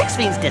howling, 6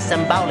 fiends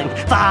disemboweling,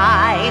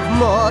 5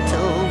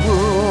 mortal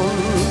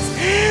wounds,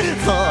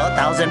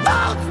 4,000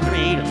 volts,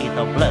 3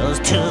 lethal blows,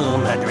 2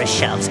 murderous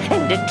shoves,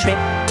 and a trip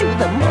to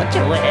the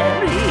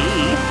mortuary.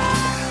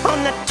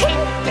 On the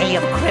 10th day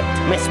of Crypt,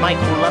 Miss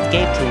Mygulov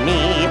gave to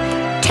me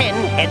 10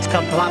 heads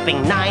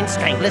kerplopping, 9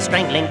 stranglers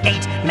strangling,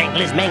 8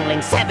 manglers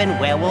mangling, 7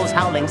 werewolves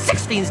howling,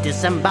 6 fiends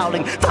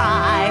disemboweling,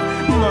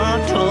 5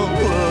 mortal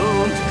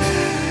wounds,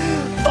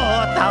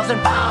 4,000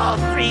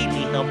 volts, 3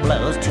 lethal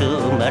blows,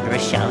 2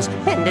 murderous shoves,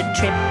 and a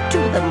trip to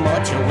the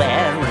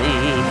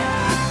mortuary.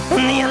 On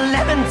the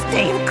 11th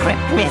day of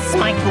Crypt, Miss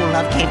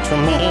Mygulov gave to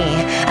me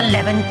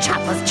 11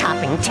 choppers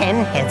chopping,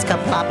 10 heads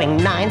kerplopping,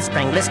 9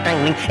 stranglers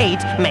strangling, 8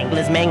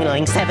 manglers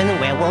mangling, 7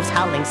 werewolves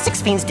howling,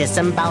 6 fiends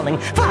disemboweling,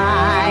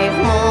 5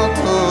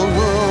 mortal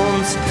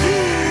wounds,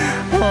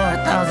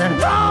 4,000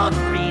 volts,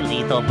 3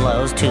 lethal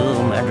blows, 2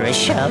 murderous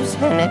shoves,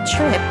 and a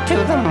trip to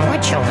the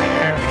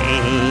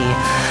mortuary.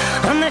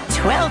 On the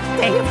 12th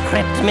day of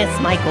Crypt, Miss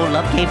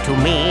Mygulov gave to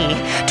me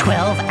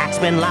 12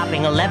 axemen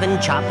lopping,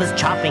 11 choppers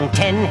chopping,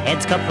 10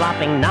 heads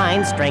kerplopping,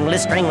 9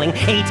 stranglers strangling,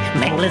 8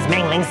 manglers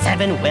mangling,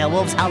 7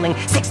 werewolves howling,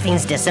 6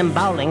 fiends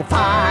disemboweling,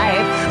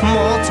 5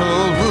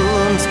 mortal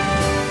wounds,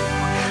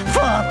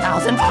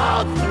 4,000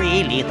 volts,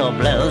 3 lethal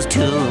blows, 2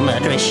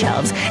 murderous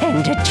shoves,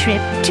 and a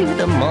trip to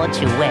the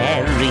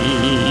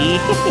mortuary.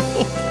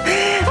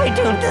 I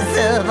don't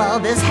deserve all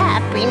this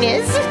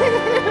happiness.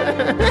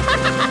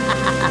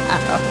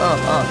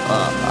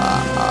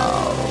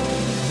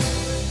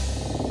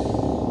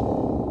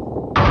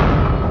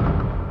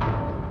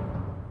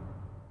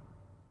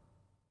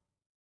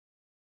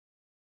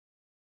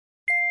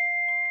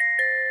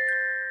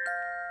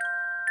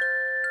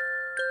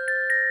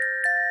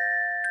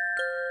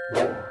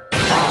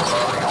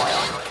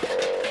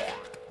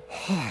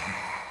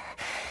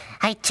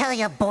 I tell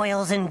you,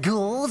 boils and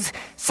ghouls,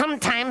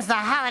 sometimes the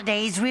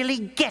holidays really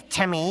get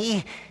to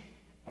me.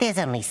 There's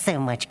only so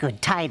much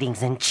good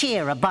tidings and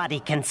cheer a body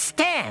can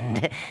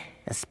stand,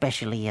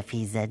 especially if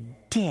he's a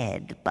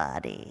dead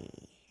body.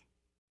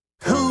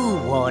 Who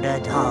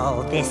ordered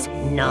all this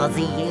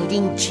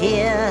nauseating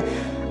cheer?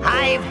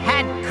 I've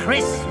had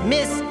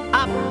Christmas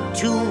up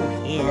to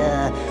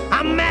here.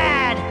 I'm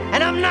mad,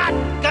 and I'm not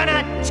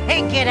gonna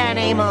take it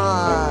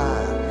anymore.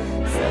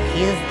 So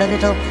here's the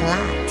little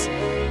plot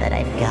that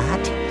I've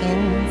got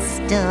in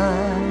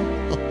store.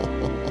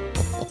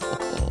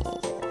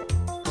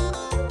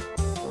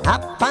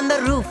 Up on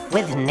the roof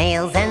with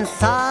nails and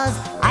saws,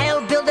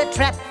 I'll build a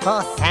trap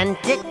for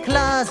Santa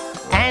Claus.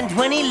 And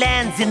when he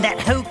lands in that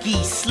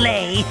hokey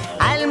sleigh,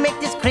 I'll make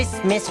this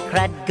Christmas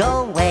crud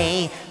go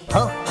away.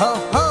 Ho, ho,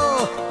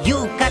 ho,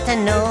 you got to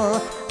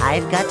know,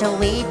 I've got a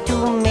way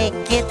to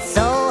make it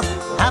so.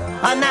 Up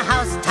on the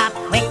housetop,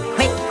 quick,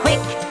 quick,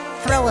 quick,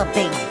 throw a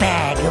big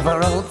bag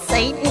over old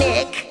Saint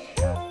Nick.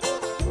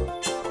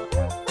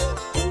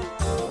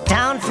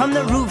 Down from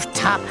the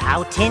rooftop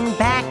out in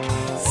back.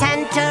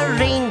 Santa,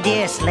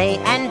 reindeer, sleigh,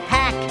 and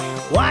pack.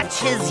 Watch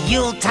his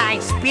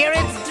Yuletide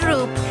spirits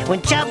droop when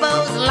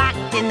Chubbo's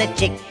locked in the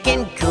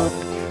chicken coop.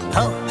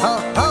 Ho, ho,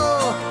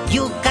 ho,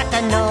 you got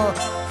to know,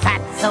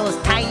 Fatso's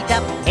tied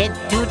up head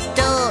to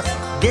toe.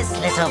 This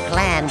little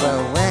plan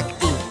will work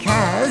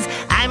because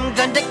I'm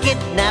going to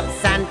kidnap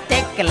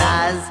Santa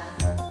Claus.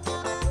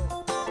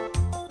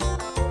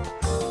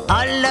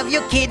 All of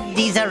you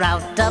kiddies are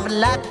out of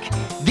luck.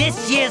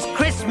 This year's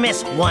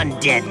Christmas, one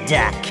dead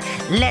duck.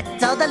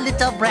 Let all the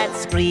little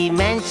brats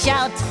scream and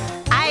shout.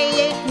 I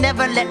ain't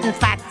never letting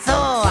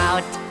Fatso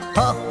out.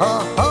 Ho, ho,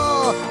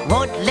 ho,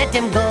 won't let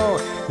him go.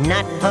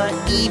 Not for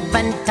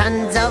even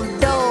tons of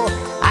dough.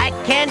 I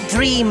can't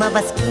dream of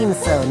a scheme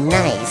so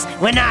nice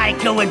when I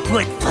go and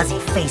put Fuzzy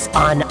Face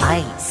on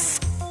ice.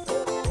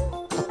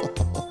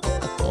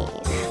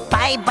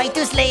 Bye-bye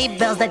to sleigh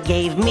bells that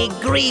gave me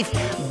grief.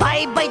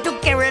 Bye-bye to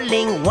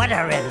caroling, what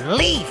a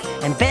relief.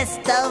 And best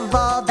of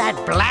all, that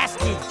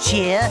blasted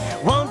cheer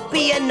won't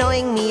be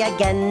annoying me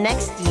again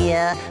next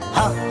year.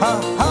 Ho,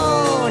 ho,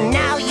 ho,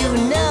 now you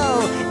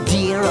know,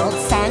 dear old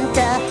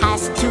Santa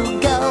has to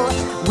go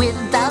with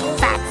the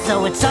fat,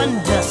 so it's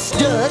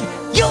understood.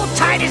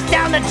 Yuletide is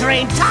down the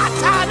drain,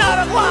 ta-ta, au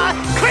revoir,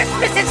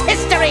 Christmas is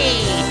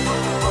history,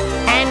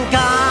 and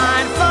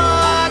gone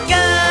for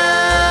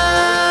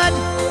good.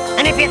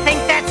 And if you think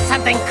that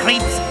something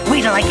creeps,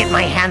 wait till I get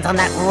my hands on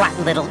that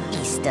rotten little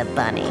Easter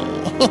bunny.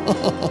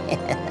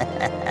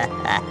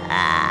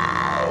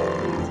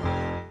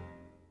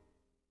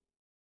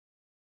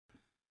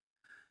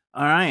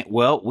 All right,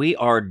 well, we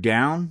are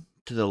down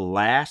to the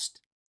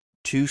last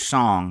two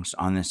songs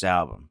on this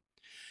album.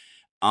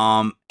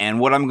 And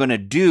what I'm going to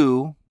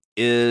do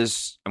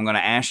is I'm going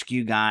to ask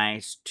you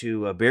guys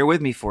to bear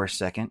with me for a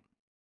second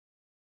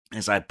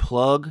as I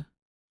plug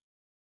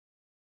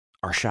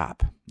our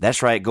shop.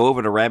 That's right. Go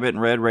over to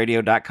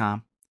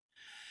rabbitandredradio.com.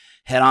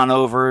 Head on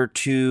over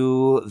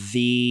to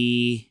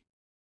the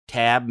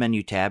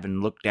menu tab,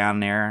 and look down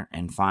there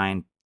and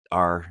find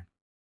our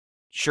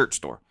shirt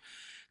store.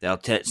 They'll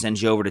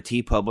send you over to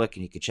TeePublic,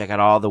 and you can check out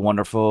all the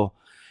wonderful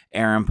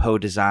Aaron Poe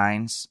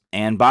designs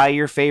and buy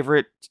your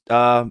favorite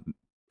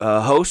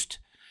host,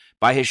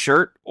 buy his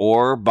shirt,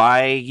 or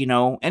buy,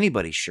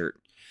 anybody's shirt.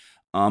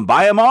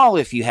 Buy them all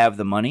if you have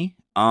the money,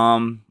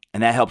 and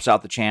that helps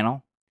out the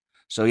channel.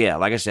 So yeah,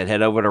 like I said,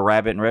 head over to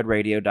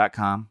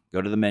rabbitandredradio.com,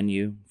 go to the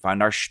menu,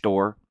 find our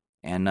store,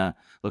 and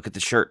look at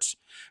the shirts.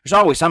 There's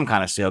always some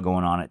kind of sale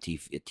going on at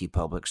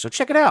TeePublic, so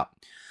check it out.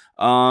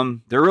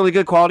 They're really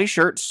good quality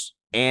shirts,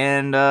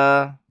 and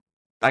like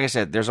I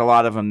said, there's a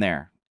lot of them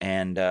there,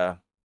 and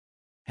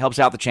helps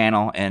out the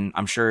channel, and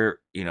I'm sure,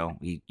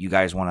 you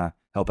guys want to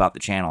help out the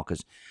channel,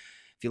 because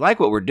if you like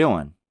what we're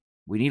doing,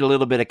 we need a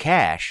little bit of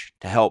cash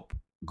to help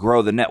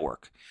grow the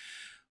network.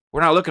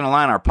 We're not looking to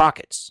line our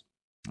pockets.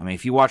 I mean,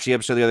 if you watch the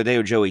episode the other day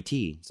with Joey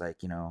T, it's like,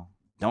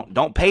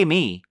 don't pay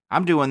me.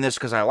 I'm doing this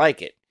because I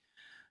like it.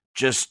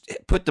 Just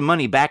put the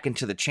money back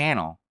into the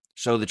channel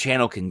so the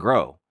channel can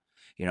grow.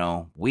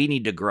 We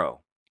need to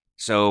grow.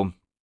 So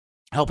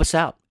help us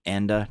out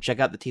and check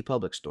out the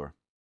TeePublic store,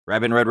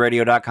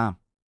 rabbitandredradio.com.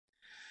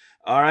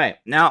 All right,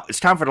 now it's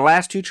time for the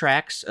last two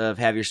tracks of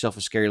Have Yourself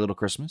a Scary Little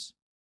Christmas.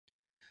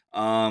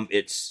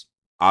 It's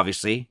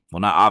obviously, well,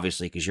 not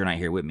obviously because you're not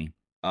here with me.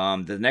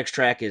 The next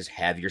track is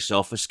Have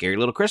Yourself a Scary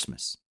Little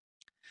Christmas.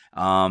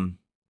 And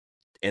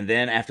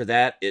then after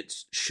that,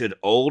 it's Should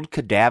Old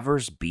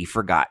Cadavers Be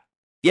Forgot?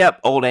 Yep,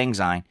 Old Lang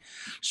Syne.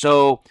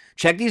 So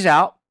check these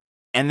out,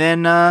 and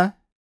then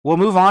we'll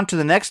move on to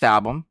the next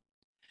album,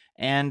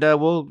 and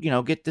we'll,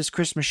 get this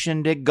Christmas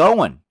shindig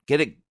going.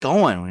 Get it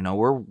going.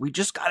 We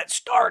just got it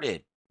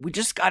started. We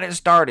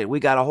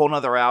got a whole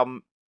nother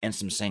album and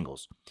some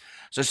singles.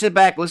 So sit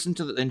back,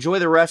 enjoy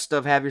the rest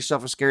of Have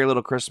Yourself a Scary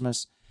Little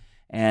Christmas,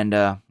 and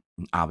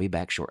I'll be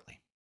back shortly.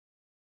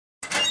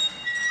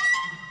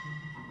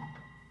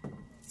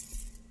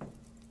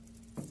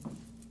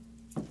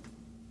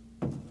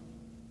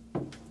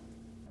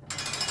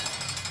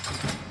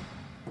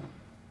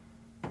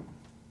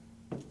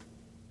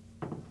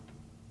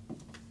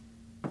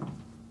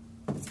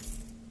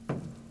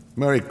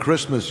 Merry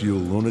Christmas, you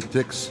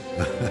lunatics.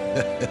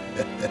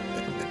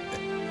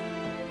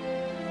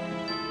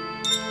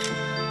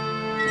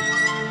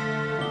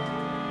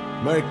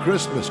 Merry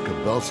Christmas,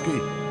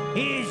 Kabelski.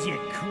 Here's your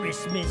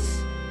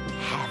Christmas.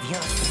 Have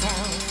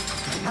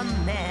yourself a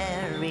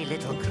merry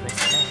little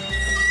Christmas.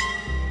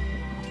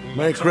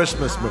 Merry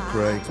Christmas,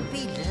 McCrae.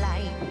 Be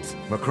light.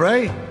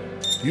 McCrae?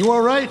 You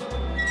all right?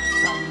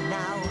 From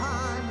now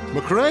on.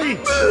 McCrae?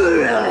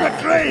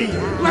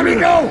 McCrae, let me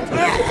go!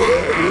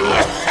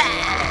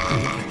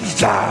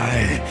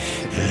 Die.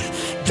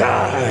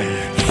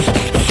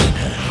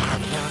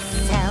 Have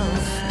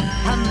yourself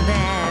a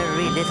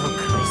merry little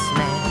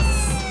Christmas.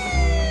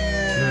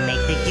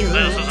 Make the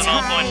This is an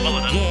all-points Yuletide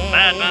bulletin. gay.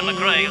 Madman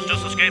McCrae has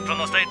just escaped from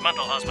the state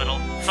mental hospital.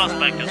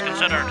 Suspect is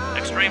considered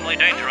extremely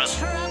dangerous.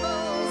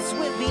 Troubles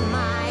will be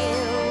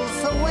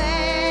miles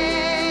away.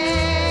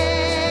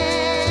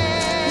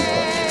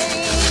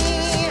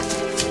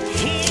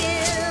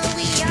 He'll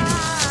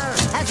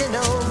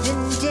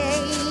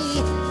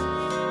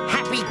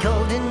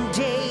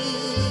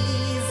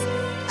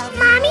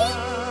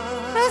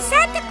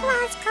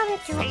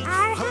to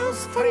our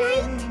house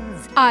tonight?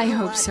 I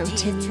hope so,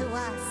 Timmy.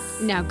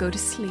 Now go to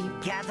sleep.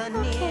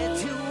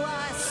 Okay.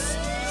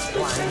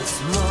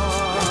 Once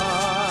more.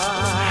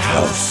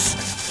 House.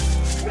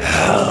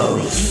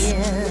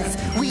 Years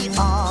we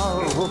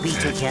all will be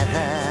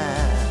together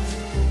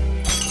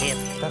if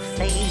the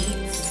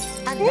fates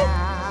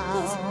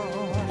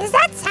allow. Is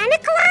that Santa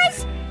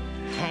Claus?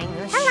 Hang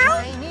a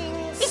Hello? shining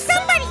Is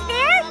somebody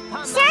there?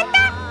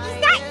 Santa? Is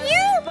that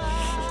you?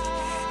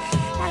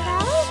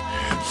 Hello?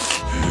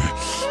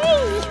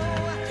 Hey,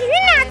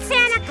 you're not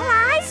Santa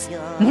Claus.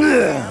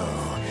 No,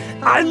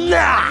 I'm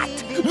not.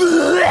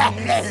 Oh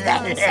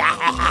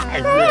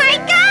my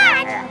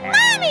God!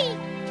 Mommy!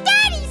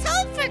 Daddy's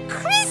home for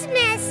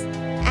Christmas!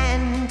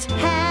 and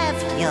have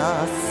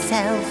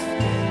yourself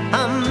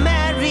a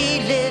merry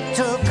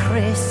little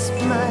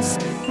Christmas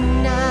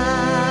now.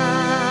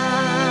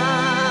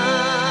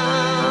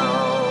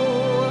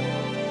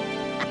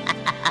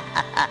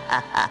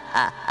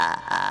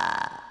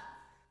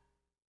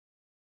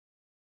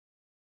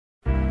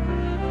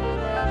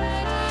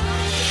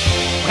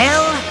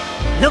 Well,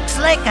 looks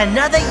like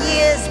another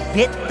year's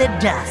bit the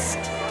dust.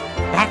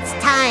 That's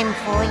time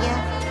for you.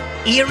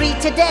 Eerie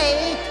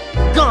today,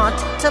 gaunt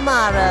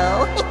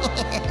tomorrow.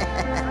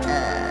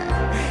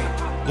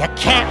 You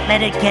can't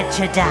let it get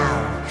you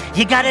down.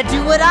 You gotta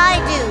do what I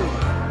do.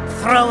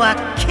 Throw a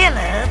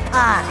killer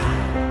party.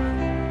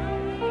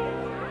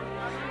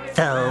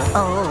 Though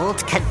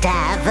old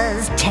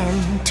cadavers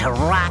tend to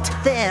rot,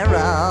 they're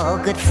all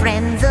good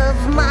friends of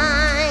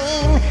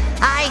mine.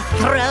 I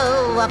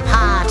throw a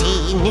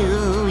party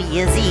New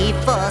Year's Eve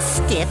for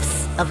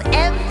stiffs of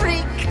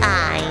every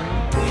kind.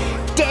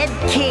 Dead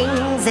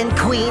kings and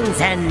queens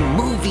and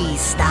movie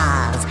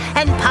stars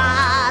and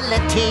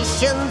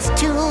politicians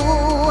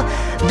too.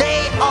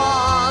 They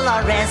all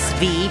are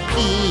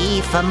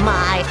SVP for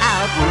my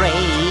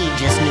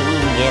outrageous New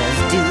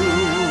Year's do.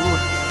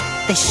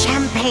 The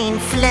champagne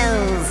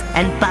flows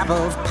and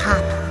bubbles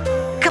pop.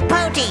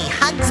 Capote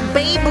hugs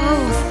Babe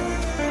Ruth,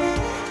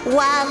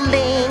 while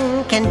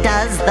Lincoln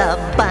does the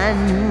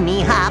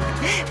bunny hop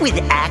with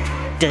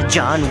actor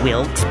John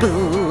Wilkes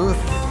Booth.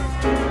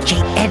 J.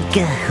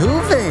 Edgar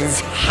Hoover's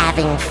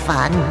having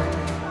fun,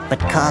 but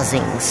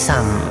causing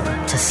some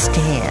to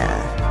stare.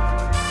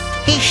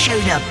 He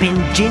showed up in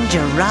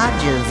Ginger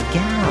Rogers'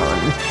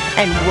 gown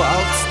and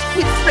waltzed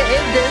with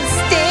Fred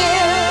Astaire.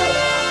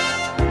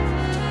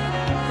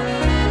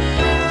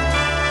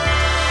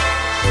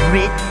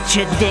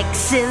 Richard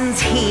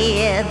Nixon's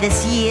here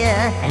this year,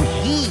 and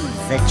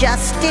he's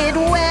adjusted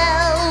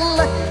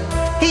well.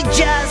 He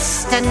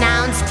just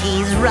announced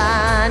he's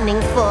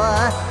running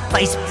for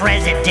Vice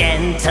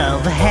President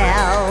of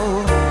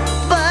Hell.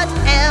 But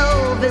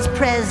Elvis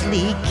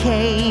Presley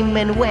came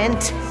and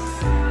went.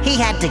 He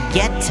had to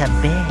get to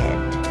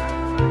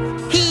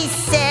bed. He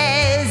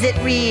says it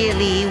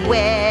really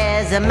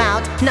wears him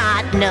out,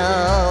 not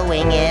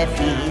knowing if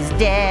he's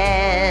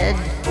dead.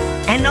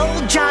 And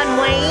old John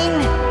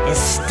Wayne is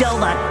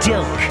still a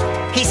duke.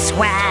 He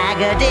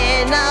swaggered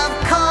in, of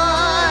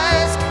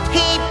course.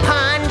 He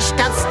punched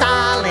up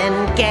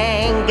Stalin,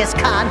 Genghis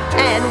Khan,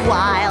 and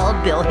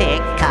Wild Bill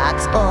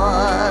Hickok's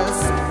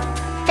horse.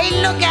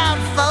 Hey, look out,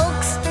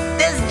 folks!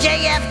 There's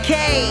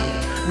JFK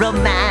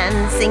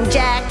romancing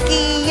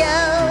Jackie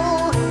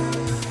O.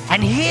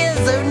 And here's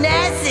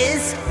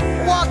Onassis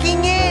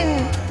walking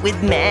in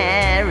with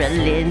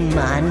Marilyn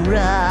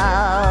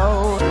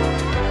Monroe.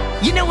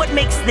 You know what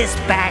makes this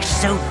bash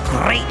so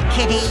great,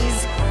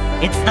 kiddies?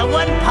 It's the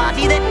one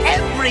party that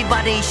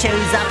everybody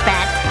shows up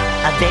at,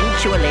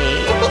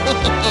 eventually.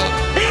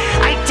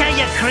 I tell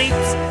you,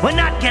 creeps, we're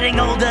not getting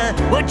older,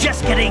 we're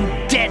just getting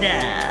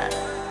deader.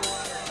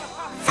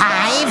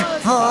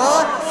 5,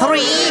 4,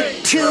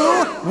 3, 2,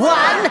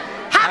 1,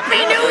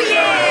 Happy New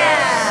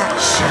Year!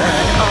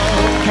 Should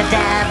old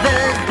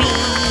cadavers be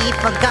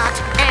forgot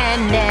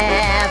and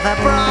never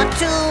brought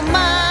to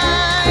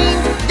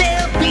mind?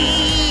 There'll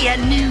be a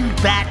new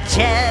batch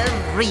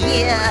every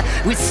year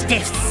with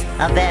stiffs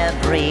of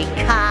every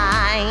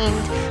kind.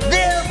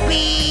 There'll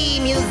be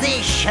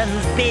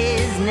musicians,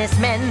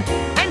 businessmen,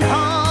 and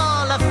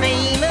Hall of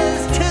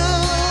Famers too.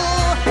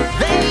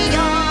 They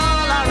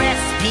all are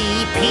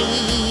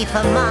SPP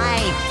for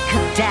my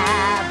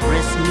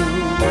cadaverous New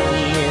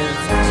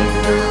Year's do.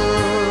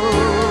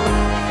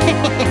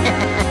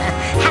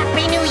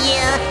 Happy New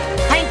Year!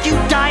 Thank you,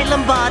 Di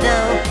Lombardo.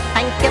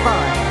 Thank you,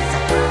 boys.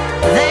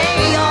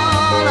 They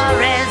all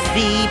are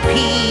SVP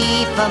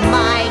for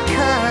my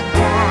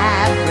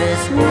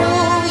cadaverous New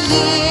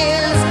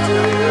Year's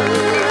do.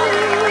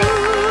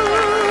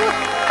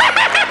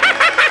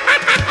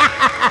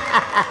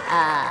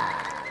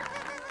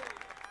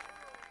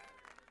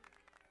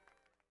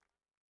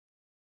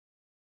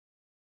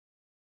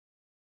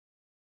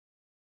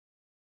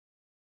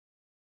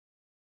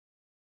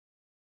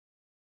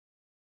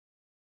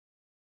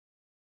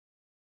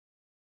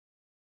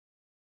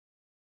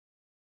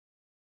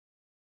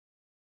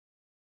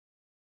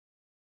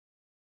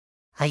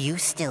 Are you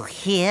still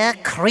here,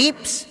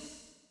 creeps?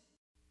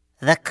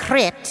 The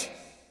crypt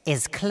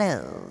is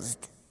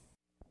closed.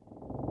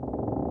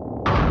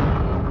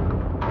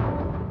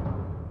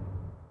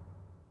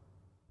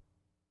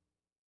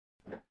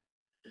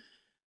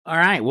 All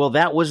right, well,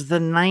 that was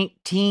the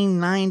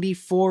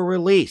 1994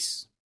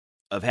 release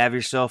of Have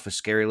Yourself a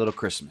Scary Little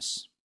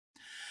Christmas.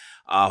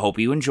 I hope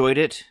you enjoyed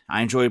it.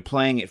 I enjoyed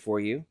playing it for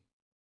you,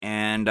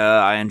 and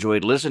I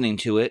enjoyed listening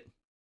to it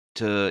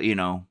to,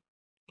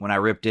 when I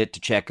ripped it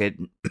to check it.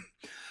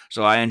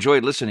 So I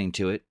enjoyed listening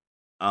to it.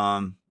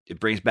 It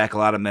brings back a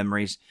lot of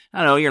memories.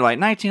 I know you're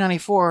like,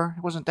 1994,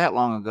 it wasn't that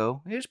long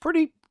ago. It was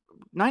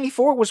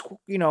 94 was,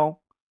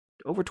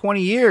 over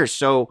 20 years,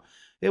 so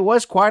it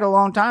was quite a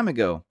long time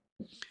ago.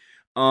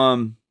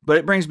 But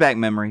it brings back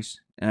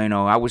memories. And,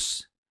 I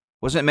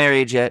wasn't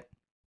married yet.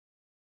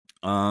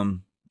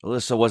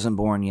 Alyssa wasn't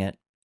born yet.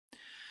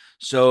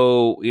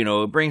 So,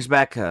 it brings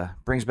back a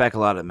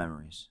lot of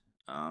memories.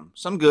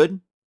 Some good,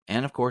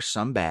 and of course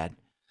some bad.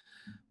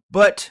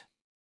 But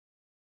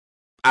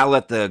I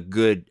let the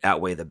good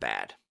outweigh the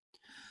bad.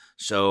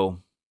 So,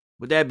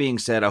 with that being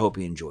said, I hope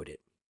you enjoyed it.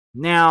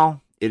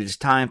 Now, it is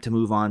time to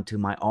move on to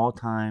my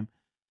all-time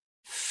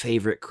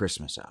favorite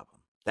Christmas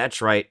album.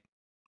 That's right,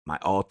 my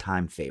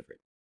all-time favorite.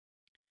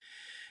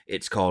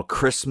 It's called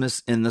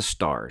Christmas in the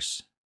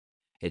Stars.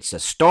 It's a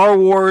Star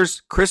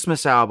Wars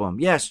Christmas album.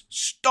 Yes,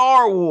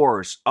 Star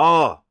Wars.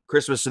 Oh,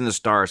 Christmas in the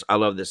Stars. I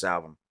love this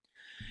album.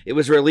 It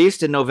was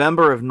released in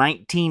November of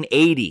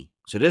 1980,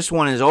 so this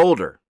one is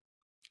older.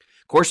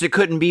 Of course, it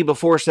couldn't be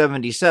before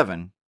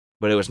 77,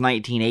 but it was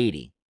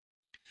 1980.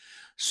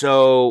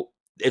 So,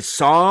 it's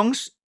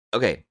songs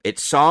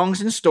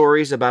and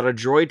stories about a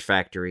droid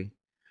factory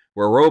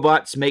where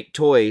robots make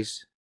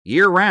toys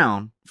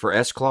year-round for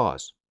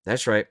S-Claus.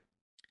 That's right.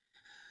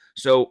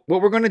 So,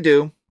 what we're going to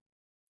do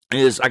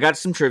is I got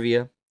some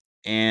trivia,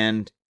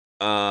 and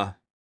then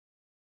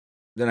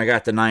I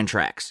got the 9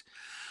 tracks.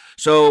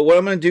 So, what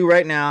I'm going to do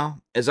right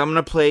now is I'm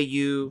going to play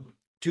you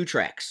 2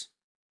 tracks.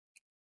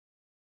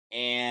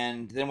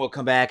 And then we'll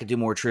come back and do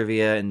more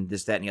trivia and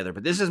this, that, and the other.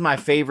 But this is my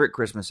favorite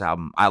Christmas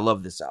album. I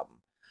love this album.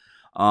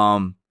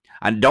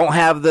 I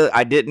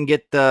didn't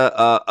get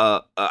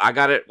I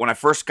got it, when I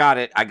first got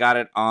it, I got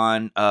it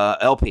on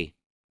LP.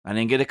 I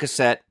didn't get a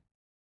cassette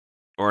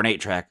or an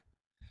 8-track.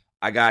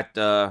 I got,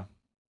 I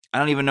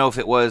don't even know if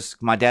it was,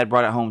 my dad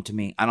brought it home to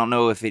me. I don't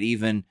know if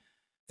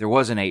there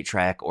was an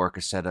 8-track or a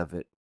cassette of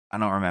it. I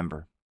don't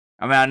remember.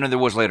 I know there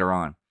was later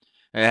on.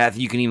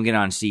 You can even get it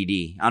on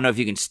CD. I don't know if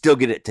you can still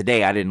get it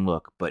today. I didn't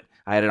look, but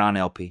I had it on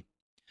LP.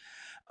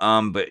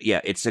 But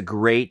yeah, it's a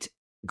great,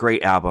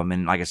 great album.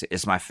 And like I said,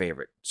 it's my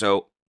favorite.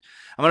 So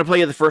I'm going to play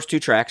you the first 2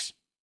 tracks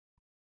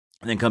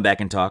and then come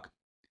back and talk.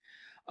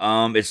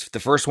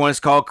 The first one is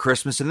called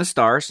Christmas in the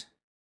Stars.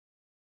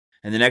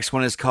 And the next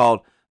one is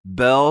called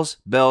Bells,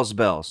 Bells,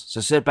 Bells. So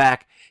sit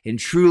back and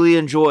truly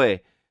enjoy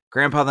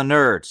Grandpa the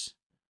Nerd's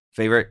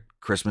favorite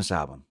Christmas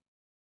album.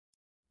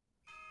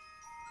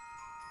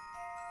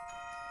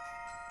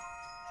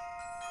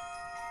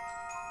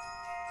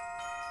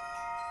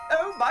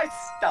 Oh, my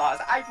stars,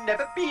 I've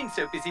never been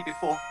so busy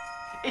before.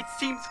 It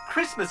seems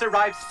Christmas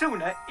arrives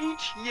sooner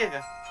each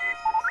year.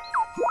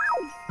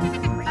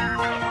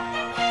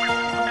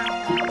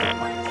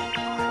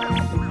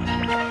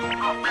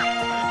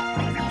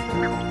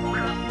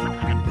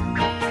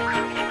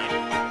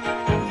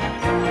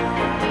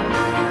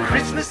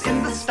 Christmas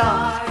in the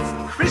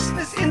stars,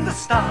 Christmas in the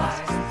stars.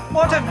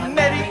 What a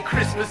merry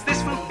Christmas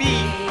this will be.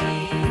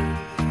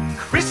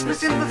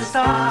 Christmas in the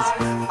stars,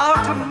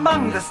 out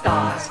among the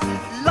stars,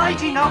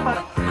 lighting up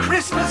a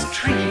Christmas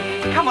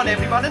tree. Come on,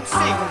 everyone, and sing.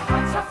 Our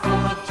hearts are full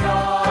of joy,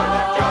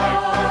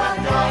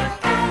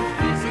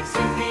 and music's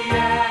in the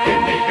air,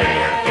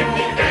 in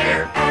the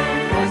air,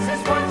 and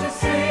voices want to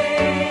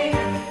sing,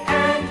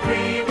 and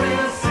we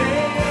will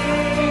sing.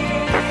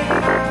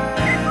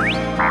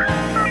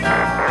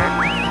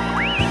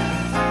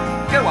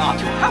 Go,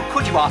 Artu, how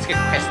could you ask a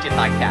question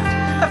like that?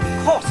 Of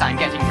course I'm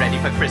getting ready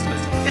for Christmas.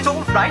 It's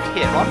all right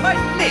here on my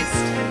list.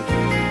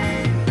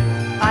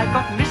 I've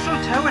got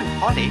mistletoe and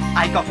holly,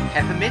 I've got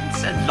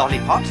peppermints and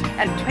lollipops,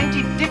 and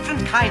 20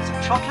 different kinds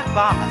of chocolate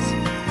bars.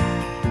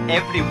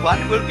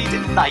 Everyone will be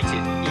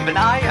delighted. Even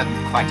I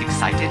am quite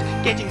excited,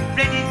 getting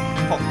ready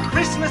for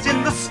Christmas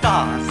in the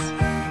stars.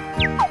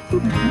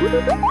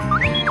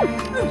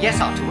 Oh, yes,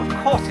 Artu, of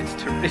course it's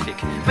terrific,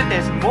 but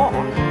there's more.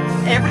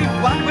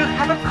 Everyone will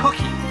have a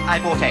cookie. I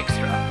bought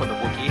extra for the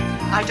Wookiee.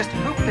 I just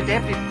hope that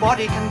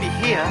everybody can be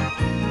here.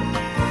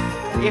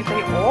 If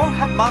they all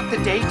have marked the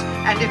date,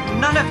 and if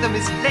none of them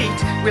is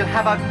late, we'll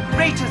have our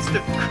greatest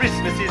of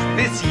Christmases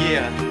this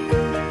year. 2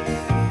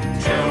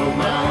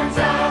 moons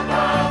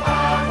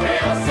above,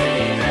 we'll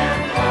see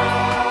them go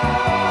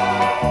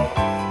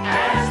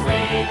as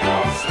we go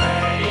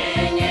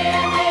sledding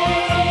in the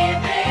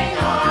evening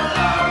on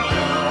the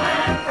blue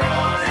and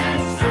frozen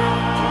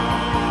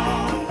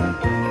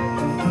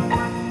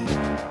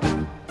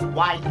snow.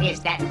 Why is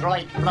that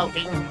droid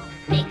floating?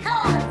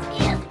 Because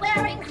he is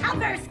wearing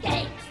hover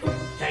skates.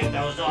 Take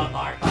those off,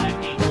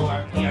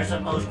 R5D4. You're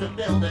supposed to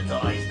build the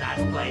toys, not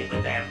play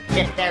with them.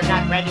 If they're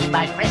not ready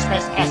by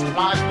Christmas,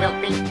 S-Claus will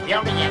be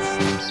furious.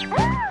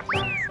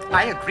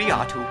 I agree,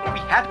 Artu. We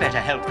had better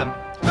help them.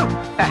 Oh,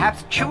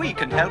 perhaps Chewie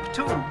can help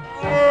too.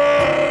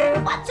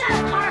 Watch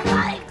out,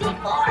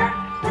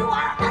 R5D4. You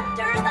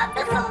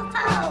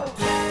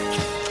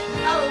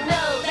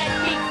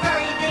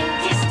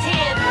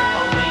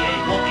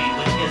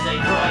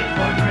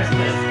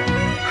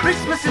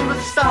Christmas in the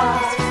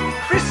stars,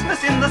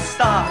 Christmas in the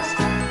stars.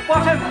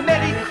 What a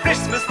merry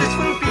Christmas this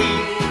will be.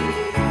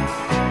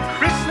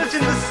 Christmas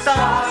in the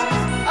stars,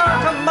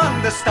 out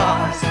among the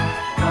stars.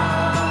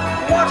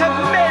 What a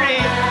merry,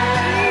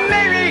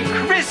 merry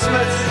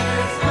Christmas.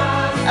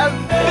 A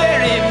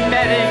very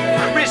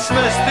merry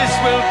Christmas this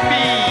will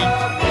be.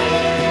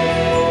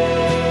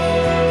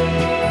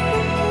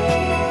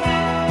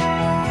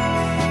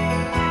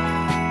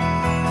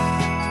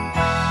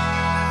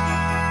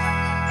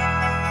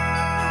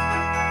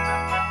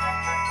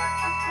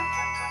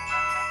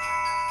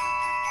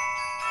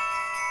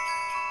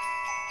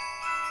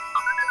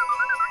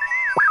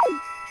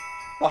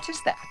 What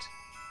is that?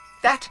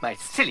 That, my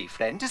silly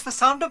friend, is the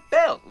sound of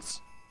bells.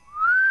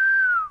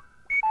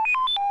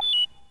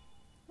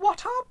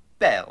 What are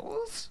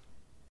bells?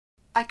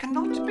 I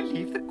cannot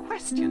believe the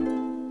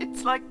question.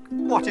 It's like,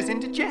 what is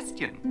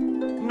indigestion?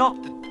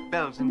 Not that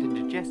bells and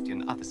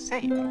indigestion are the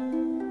same.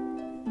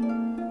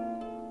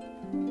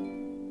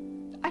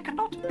 I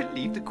cannot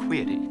believe the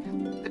query.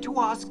 To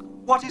ask,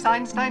 what is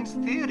Einstein's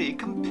theory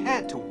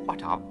compared to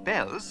what are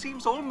bells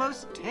seems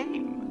almost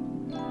tame.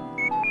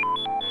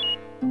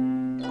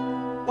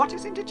 What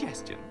is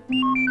indigestion?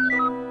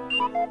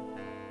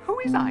 Who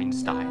is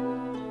Einstein?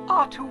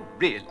 R2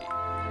 really?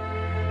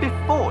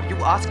 Before you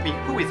ask me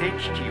who is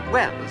H.G.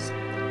 Wells,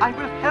 I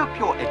will help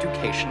your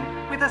education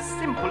with a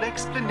simple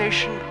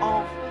explanation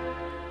of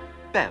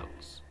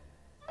bells.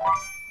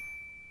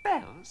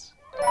 Bells?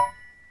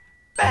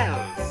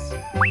 Bells.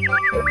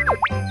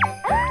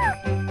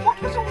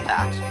 What was all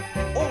that?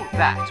 All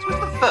that was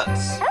the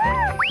verse.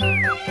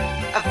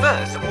 A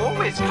verse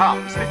always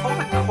comes before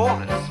the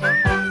chorus.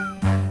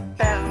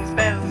 Bells,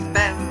 bells,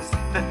 bells,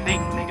 the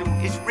thing they do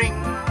is ring.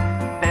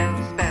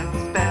 Bells,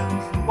 bells,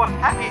 bells, what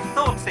happy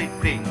thoughts they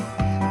bring.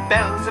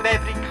 Bells of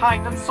every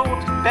kind and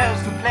sort,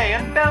 bells to play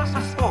and bells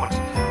for sport,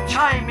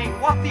 chiming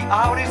what the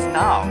hour is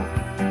now.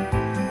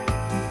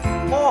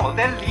 Or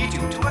they'll lead you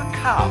to a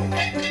cow.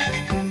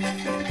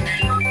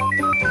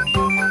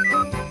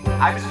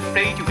 I was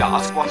afraid you'd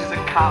ask what is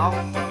a cow.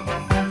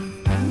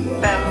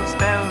 Bells,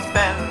 bells,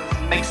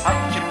 bells, make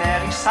such a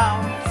merry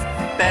sound.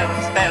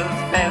 Bells,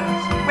 bells,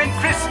 bells, when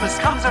Christmas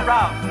comes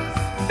around.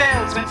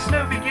 Bells when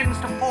snow begins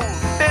to fall.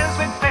 Bells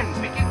when friends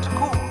begin to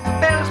call.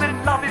 Bells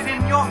when love is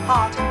in your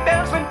heart.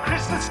 Bells when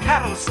Christmas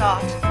carols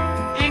start.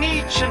 In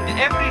each and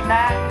every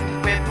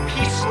land where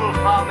peaceful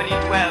harmony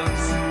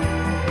dwells,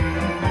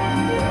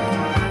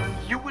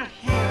 you will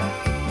hear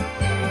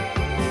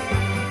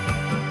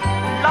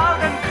loud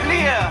and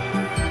clear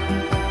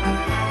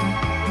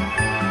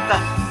the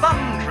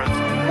thunderous,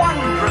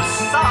 wondrous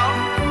sound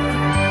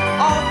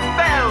of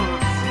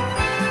bells.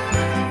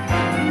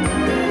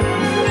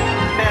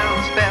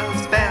 Bells,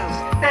 bells, bells,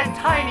 they're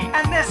tiny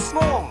and they're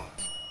small.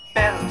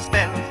 Bells,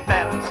 bells,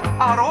 bells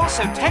are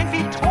also 10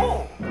 feet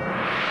tall.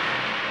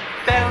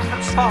 Bells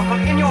that sparkle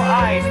in your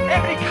eyes,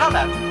 every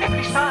color,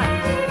 every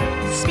size,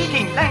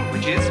 speaking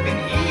languages with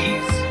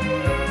ease.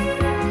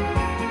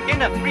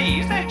 In a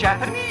breeze, they're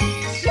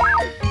Japanese.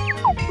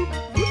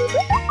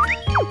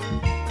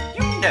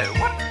 You know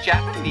what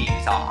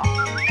Japanese are.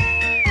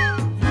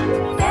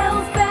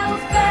 Bells,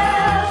 bells,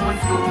 bells, when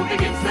school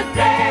begins the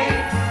day.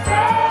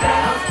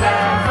 Bells,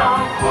 bells,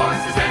 on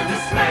horses and a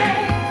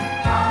sleigh.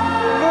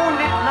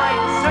 Moonlit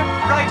nights so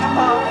bright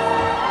above,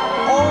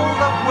 all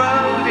the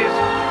world is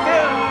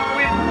filled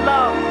with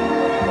love.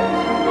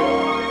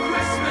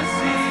 Christmas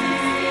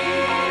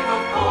Eve,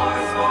 of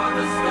course, for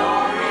the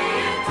story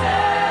it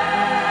tells.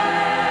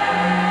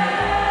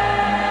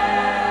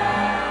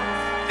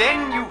 Then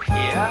you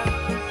hear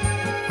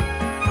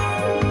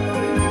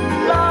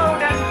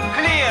loud and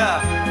clear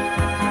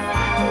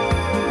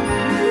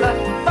the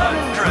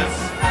thunderous,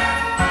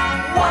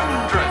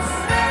 wondrous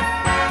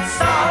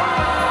sound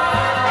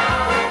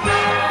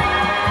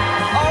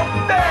of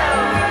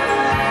bells.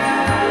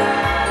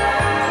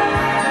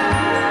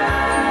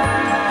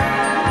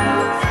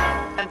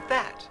 And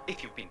that,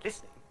 if you've been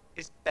listening,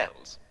 is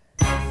bells.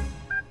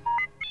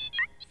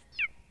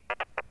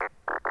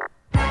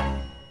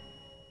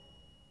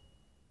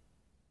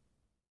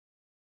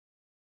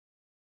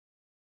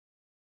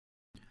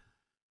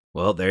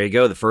 Well, there you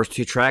go. The first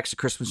two tracks of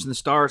Christmas in the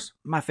Stars,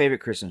 my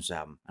favorite Christmas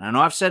album. And I know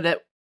I've said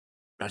that.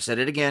 I said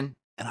it again,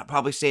 and I'll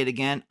probably say it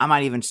again. I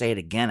might even say it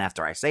again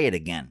after I say it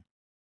again.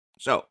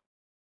 So,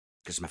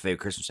 because it's my favorite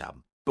Christmas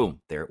album.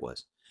 Boom, there it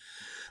was.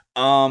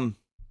 Now,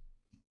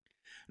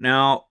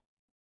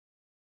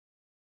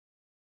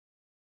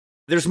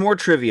 there's more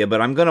trivia, but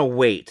I'm going to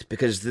wait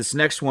because this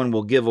next one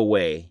will give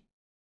away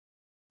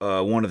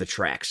one of the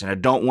tracks. And I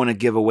don't want to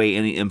give away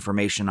any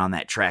information on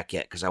that track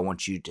yet because I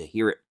want you to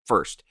hear it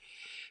first.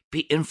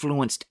 Be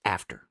influenced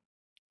after.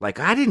 Like,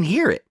 I didn't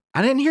hear it.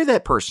 I didn't hear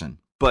that person.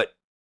 But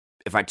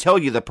if I tell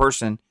you the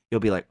person, you'll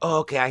be like, oh,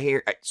 okay, I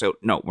hear it. So,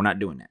 no, we're not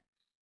doing that.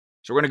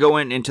 So we're going to go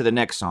into the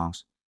next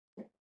songs.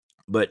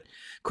 But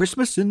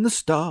Christmas in the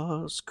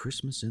Stars,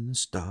 Christmas in the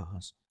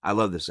Stars. I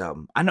love this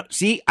album. I know.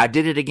 See, I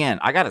did it again.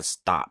 I got to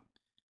stop.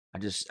 I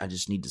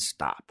just need to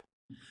stop.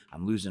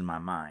 I'm losing my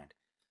mind.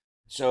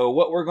 So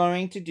what we're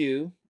going to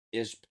do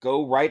is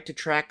go right to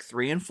track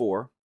 3 and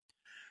 4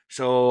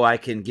 so I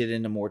can get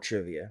into more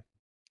trivia.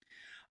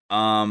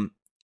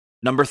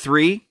 Number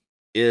 3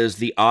 is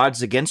the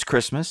odds against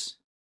Christmas.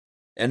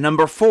 And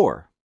number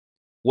 4,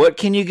 what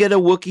can you get a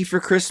Wookiee for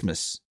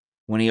Christmas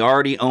when he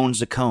already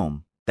owns a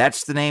comb?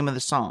 That's the name of the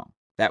song.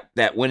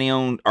 That when he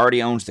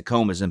already owns the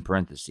comb is in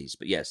parentheses.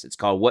 But yes, it's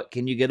called What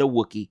Can You Get a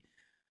Wookiee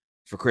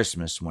for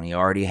Christmas when he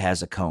already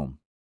has a comb?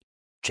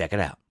 Check it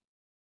out.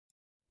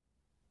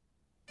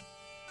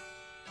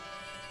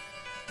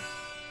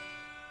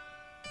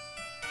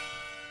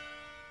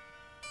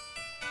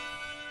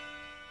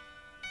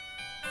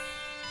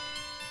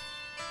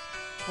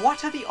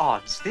 What are the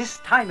odds this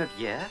time of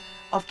year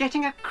of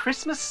getting a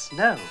Christmas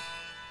snow?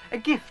 A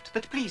gift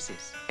that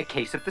pleases, a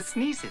case of the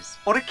sneezes,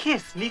 or a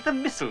kiss 'neath the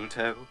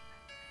mistletoe.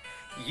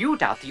 You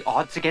doubt the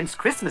odds against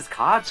Christmas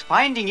cards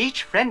finding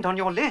each friend on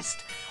your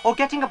list, or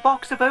getting a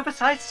box of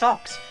oversized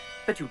socks,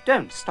 but you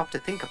don't stop to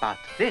think about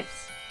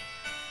this.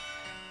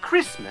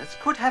 Christmas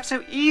could have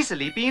so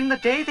easily been the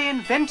day they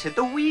invented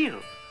the wheel,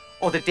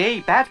 or the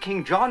day bad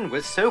King John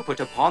was so put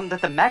upon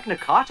that the Magna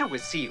Carta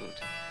was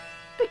sealed.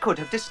 They could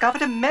have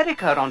discovered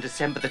America on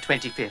December the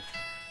 25th,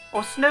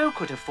 or snow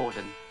could have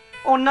fallen,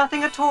 or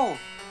nothing at all,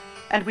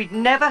 and we'd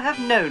never have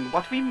known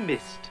what we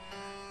missed.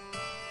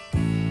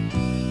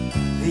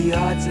 The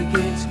odds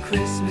against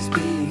Christmas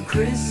being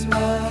Christmas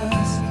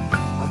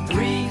are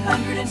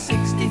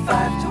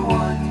 365 to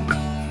 1.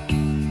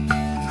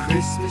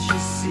 Christmas, you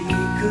see,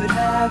 could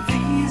have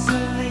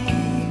easily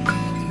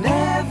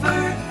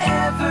never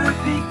ever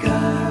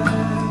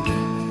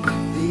begun.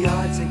 The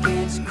odds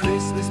against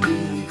Christmas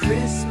being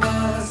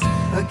Christmas,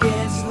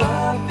 against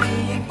love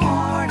being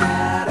born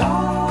at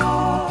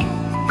all,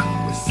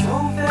 were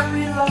so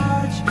very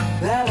large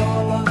that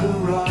all of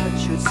the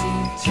odds should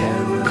seem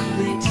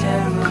terribly,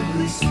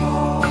 terribly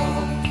small.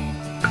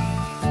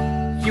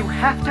 You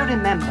have to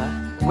remember,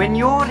 when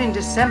you're in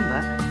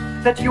December,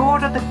 that you're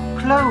at the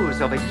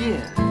close of a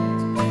year.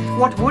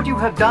 What would you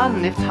have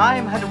done if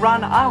time had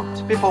run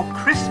out before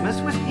Christmas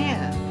was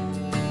here?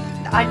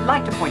 I'd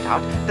like to point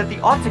out that the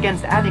odds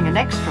against adding an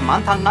extra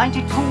month are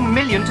 92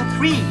 million to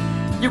 3.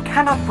 You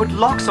cannot put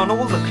locks on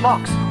all the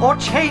clocks or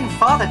chain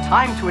Father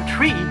Time to a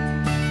tree.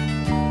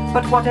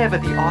 But whatever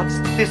the odds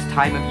this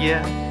time of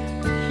year,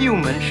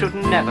 humans should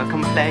never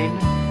complain.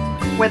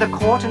 Whether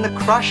caught in the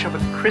crush of a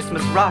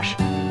Christmas rush,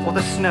 or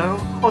the snow,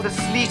 or the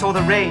sleet, or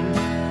the rain,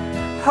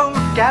 whole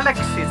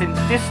galaxies in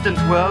distant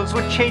worlds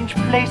would change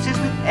places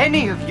with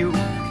any of you,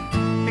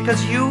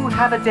 because you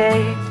have a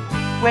day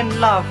when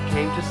love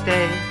came to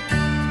stay,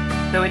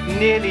 though it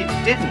nearly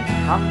didn't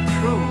come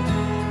true.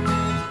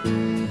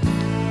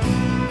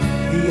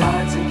 The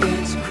odds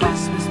against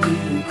Christmas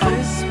being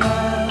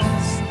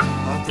Christmas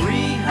are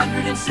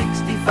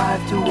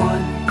 365 to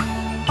 1.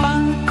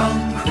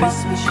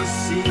 Christmas, you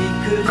see,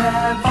 could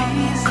have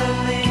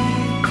easily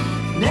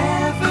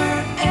never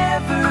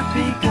ever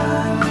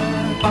begun.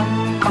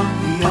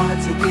 The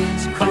odds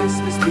against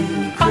Christmas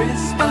being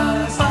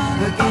Christmas,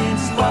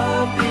 against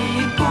love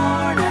being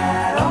born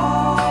at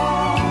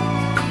all,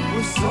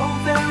 were so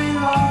very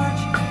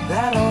large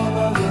that all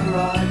of the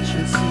odds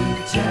should seem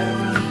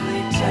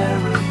terribly,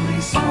 terribly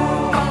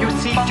small. You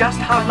see just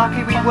how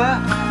lucky we were.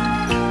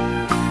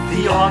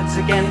 The odds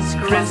against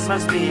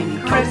Christmas being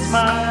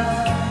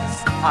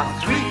Christmas are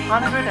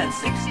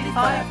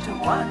 365 to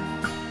 1.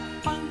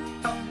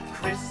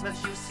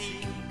 Christmas, you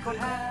see, could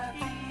have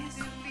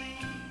easily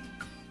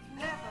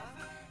never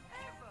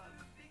ever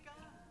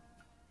begun.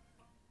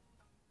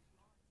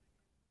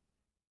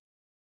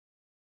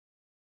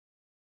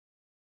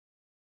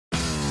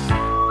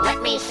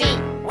 Let me see.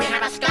 We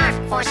have a scarf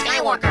for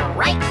Skywalker,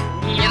 right?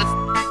 Yes.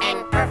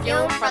 And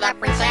perfume for the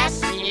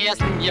princess? Yes,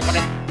 yeah, but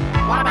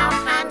What about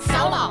Han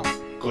Solo?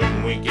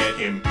 couldn't we get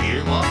him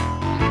earmuffs?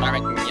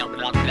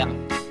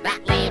 That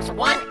leaves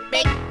one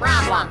big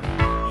problem.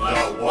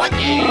 The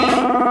Wookiee.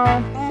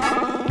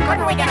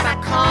 Couldn't we get him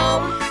a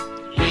comb?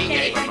 We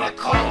gave him a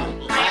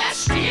comb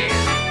last year.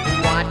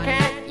 What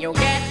can you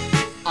get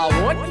a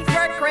Wookiee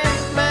for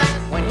Christmas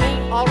when he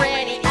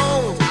already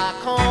owns a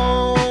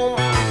comb?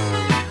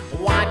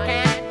 What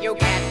can you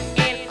get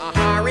in a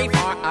hurry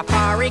for a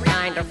furry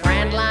kind of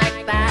friend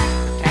like that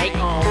to take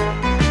home?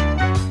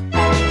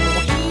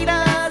 He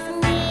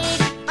doesn't need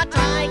a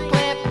tie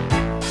clip,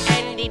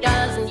 and he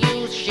doesn't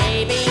use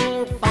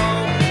shaving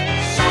foam.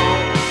 So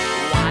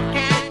what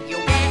can you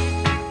get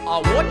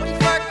a Wookiee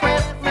for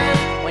Christmas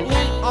when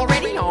he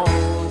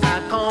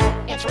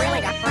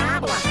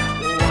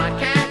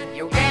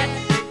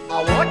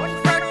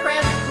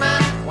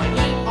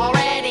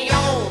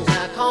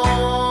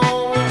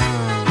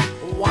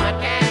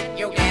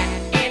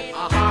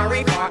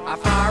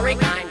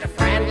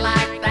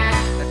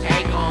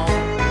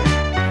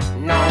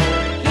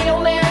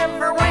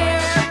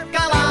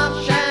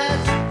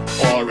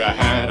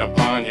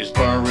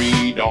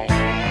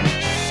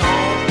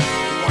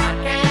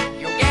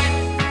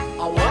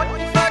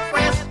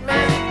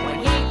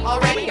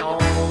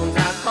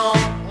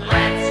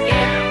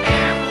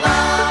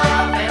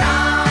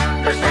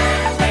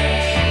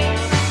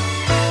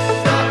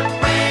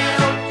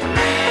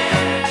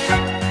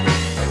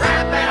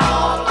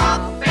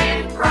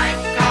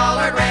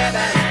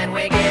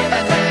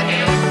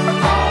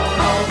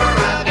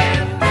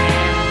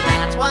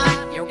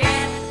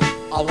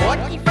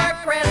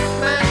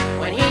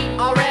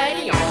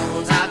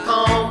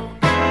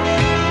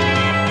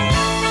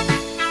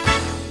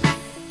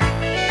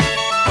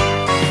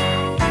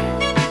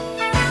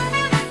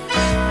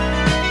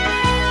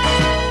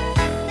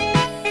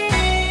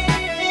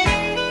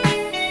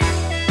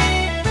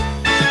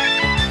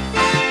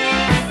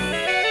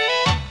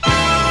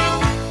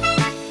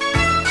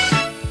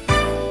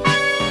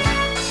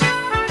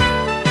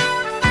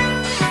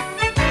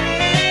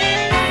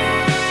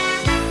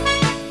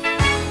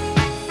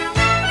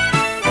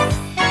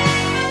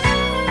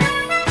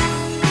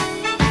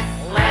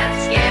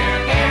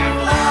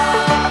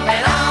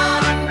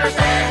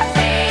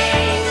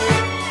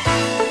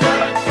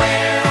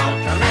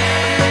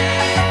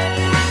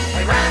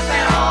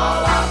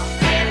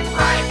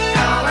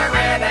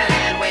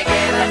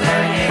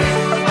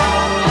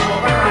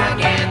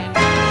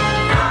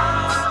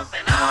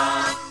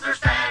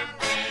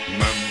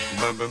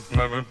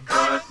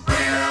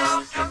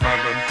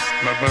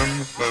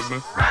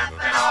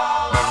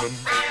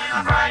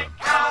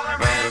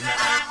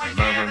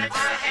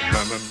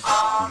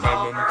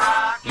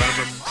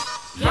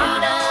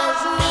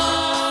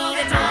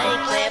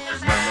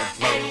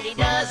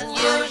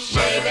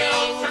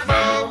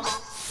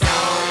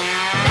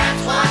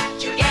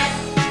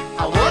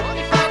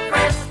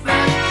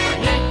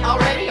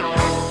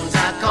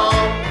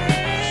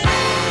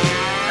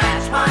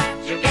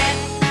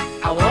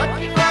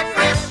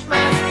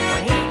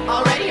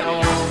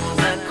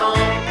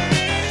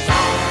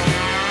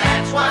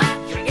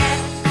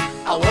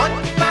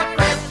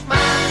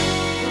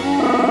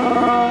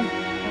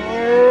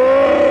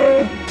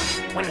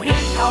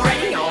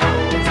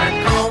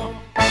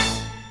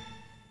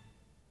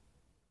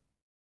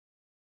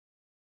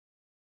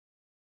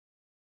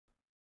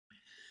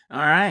All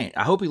right.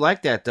 I hope you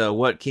like that.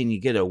 What can you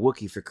get a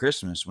Wookiee for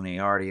Christmas when he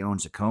already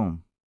owns a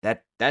comb?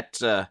 That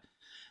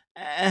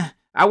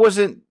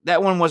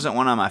one wasn't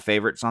one of my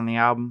favorites on the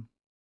album,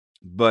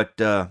 but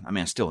I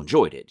mean, I still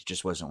enjoyed it. It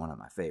just wasn't one of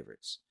my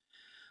favorites.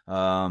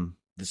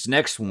 This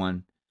next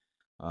one,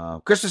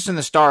 Christmas in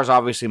the Stars,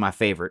 obviously my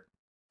favorite.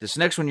 This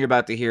next one you're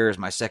about to hear is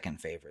my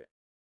second favorite.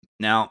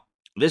 Now,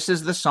 this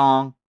is the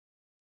song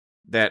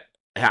that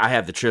I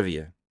have the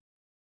trivia.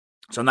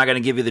 So I'm not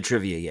going to give you the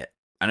trivia yet.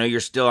 I know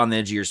you're still on the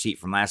edge of your seat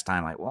from last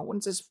time. Like, well,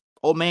 when's this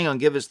old man going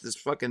to give us this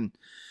fucking...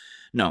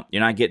 No, you're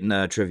not getting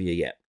the trivia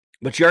yet.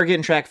 But you are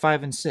getting track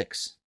 5 and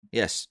 6.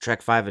 Yes,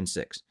 track 5 and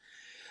 6.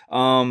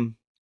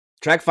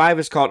 Track 5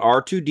 is called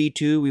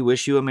R2-D2, We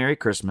Wish You a Merry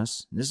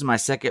Christmas. This is my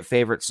second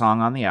favorite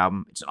song on the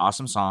album. It's an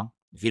awesome song.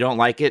 If you don't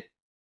like it,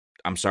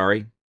 I'm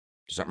sorry.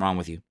 There's something wrong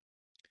with you.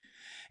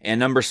 And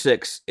number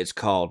 6, it's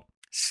called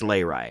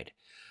Sleigh Ride.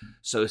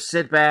 So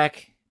sit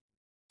back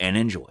and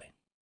enjoy.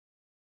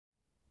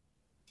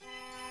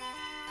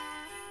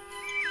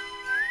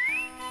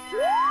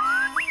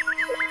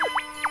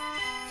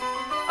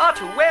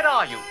 Artu, where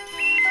are you?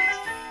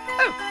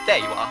 Oh, there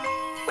you are.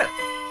 Well,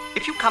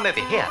 if you come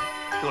over here,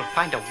 you'll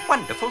find a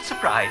wonderful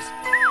surprise.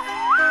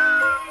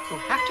 You'll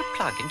have to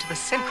plug into the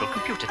central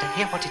computer to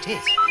hear what it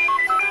is.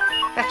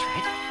 That's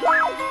right.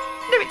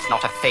 No, it's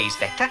not a phase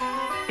vector.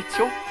 It's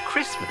your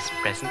Christmas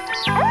present.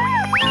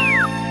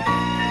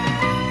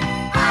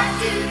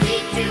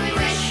 R2-D2, we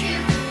wish you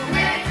a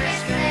Merry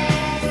Christmas.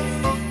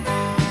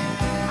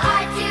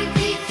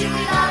 R2-D2,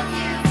 we love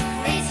you,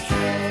 it's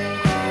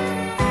true.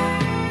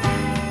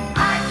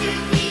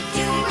 R2-D2,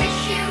 we wish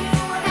you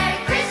a Merry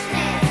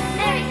Christmas.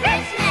 Merry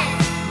Christmas.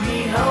 We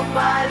hope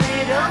our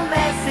little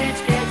message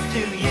gets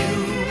to you.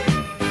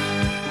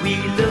 We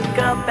look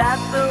up at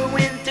the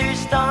winter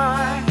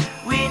star.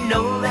 We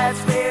know that's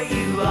where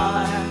you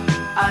are.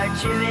 Our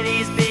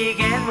chimney's big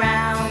and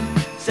round,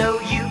 so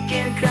you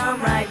can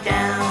come right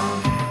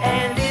down.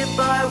 And if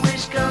our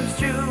wish comes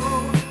true,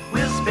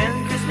 we'll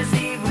spend Christmas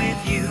Eve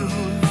with you.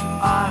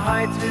 Our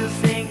hearts will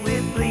sing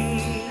with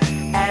glee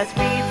as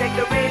we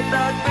decorate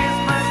the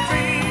Christmas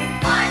tree.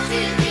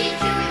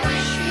 R2-D2, we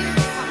wish you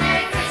a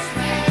Merry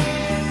Christmas.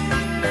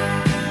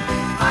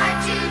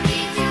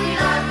 R2-D2, we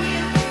love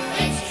you,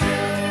 it's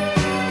true.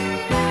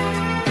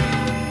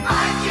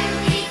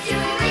 R2-D2,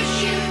 we wish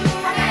you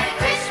a Merry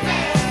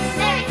Christmas.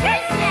 Merry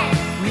Christmas.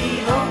 We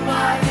hope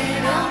our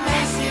little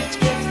message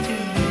gets to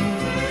you.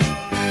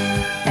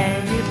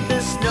 And if the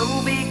snow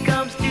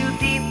becomes too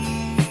deep,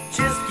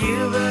 just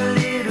give a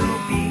little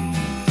beep.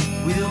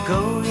 We'll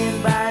go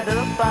in by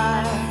the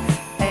fire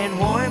and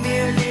warm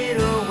your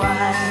little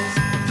eyes.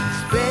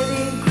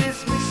 Spreading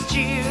Christmas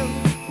cheer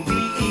will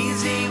be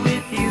easy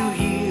with you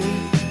here.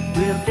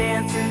 We'll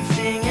dance and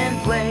sing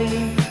and play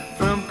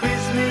from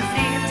Christmas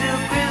Eve till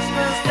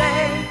Christmas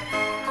Day.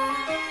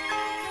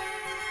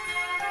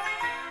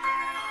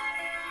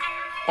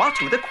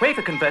 Artu, the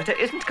Quaver converter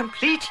isn't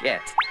complete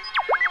yet.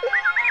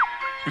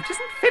 It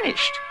isn't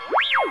finished.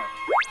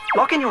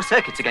 Lock in your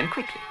circuits again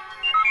quickly.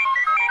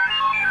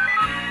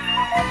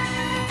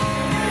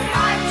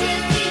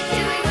 R2-D2,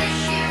 we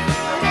wish you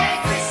a Merry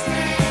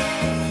Christmas.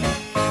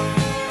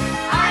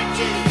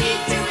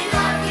 R2-D2, we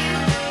love you,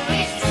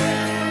 it's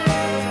true.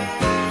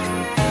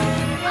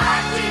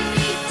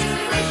 R2-D2,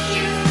 we wish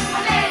you a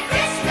Merry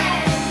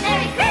Christmas.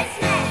 Merry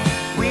Christmas.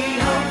 We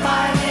hope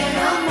our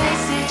little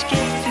message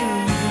gets to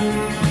you.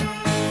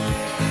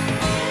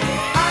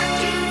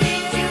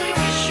 R2-D2, we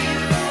wish you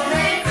a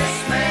Merry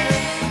Christmas.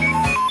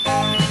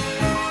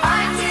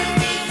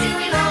 R2-D2,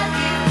 we love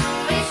you,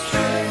 it's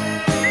true.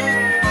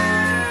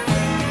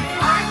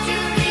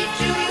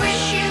 R2-D2, we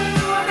wish you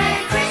a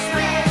Merry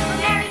Christmas.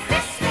 Merry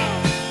Christmas.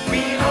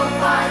 We hope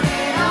our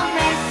little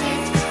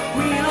message.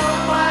 We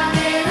hope our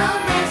little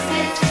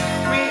message.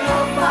 We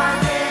hope our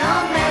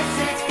little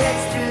message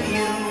gets to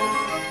you.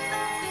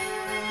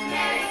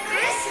 Merry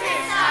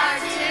Christmas,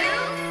 R2.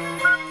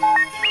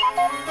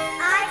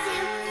 R2,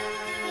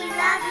 we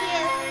love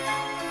you.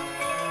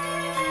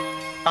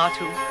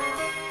 Artu,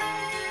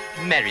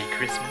 Merry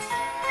Christmas.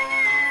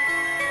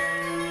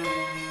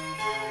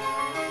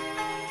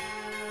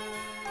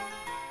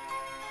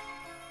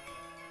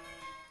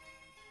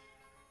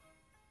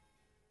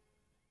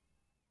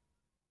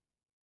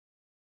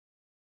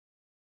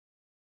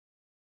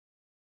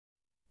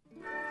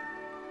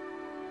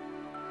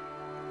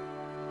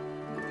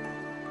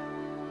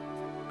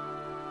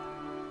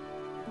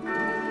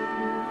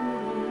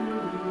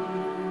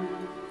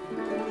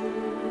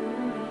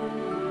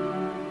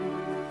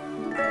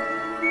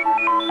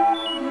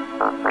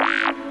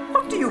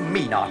 What do you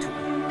mean, Artu?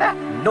 That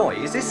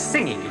noise is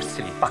singing, you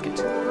silly bucket.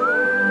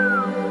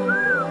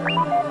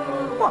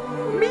 What,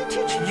 me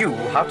teach you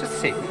how to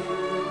sing?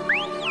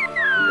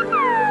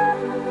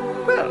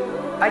 Well,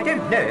 I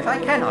don't know if I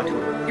can,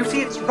 Artu. You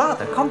see, it's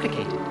rather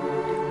complicated.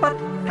 But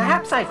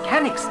perhaps I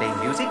can explain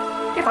music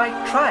if I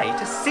try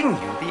to sing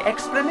you the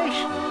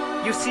explanation.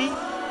 You see,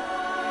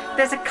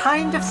 there's a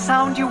kind of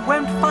sound you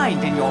won't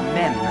find in your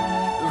mem.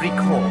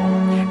 Recall,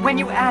 when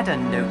you add a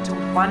note to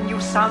one you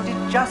sounded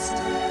just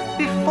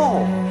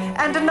before,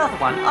 and another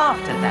one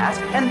after that,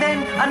 and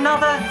then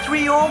another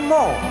 3 or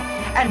more.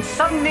 And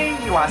suddenly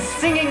you are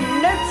singing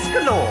notes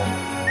galore.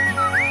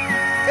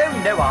 Oh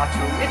no,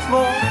 Artu, it's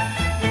more.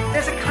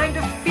 There's a kind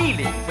of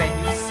feeling when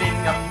you sing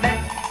a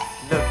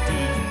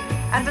melody,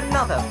 and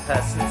another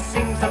person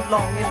sings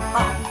along in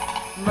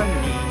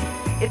harmony.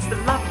 It's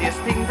the loveliest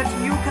thing that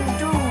you can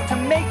do to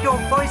make your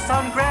voice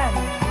sound grand.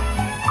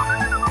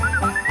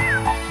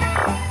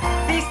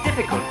 These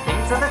difficult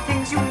things are the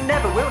things you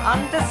never will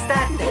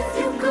understand. If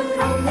you could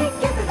only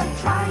give it a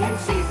try and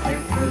see if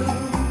they're through,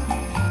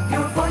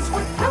 your voice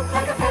would float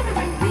like a feather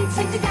and we'd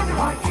sing together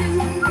or two.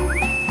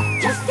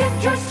 Just get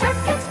your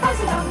circuits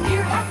buzzing, a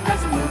mere half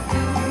dozen will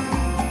do.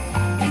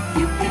 If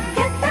you can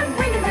get them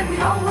ringing, then we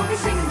all will be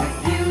singing with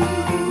you.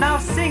 Now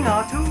sing,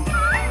 Artu.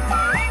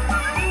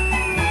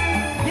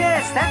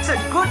 Yes, that's a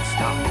good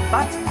start,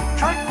 but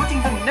try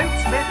putting the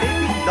notes where they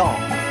belong.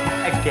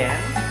 Again.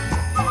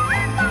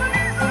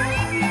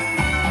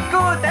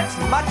 Good, that's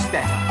much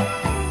better.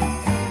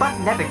 But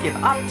never give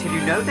up till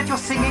you know that you're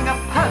singing a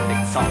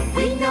perfect song.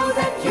 We know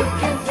that you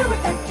can do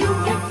it, that you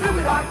get through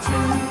it, Artu.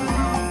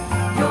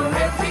 Your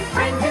every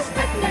friend is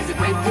betting there's a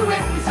great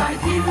duet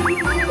beside you.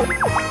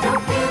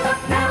 Don't give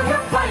up now,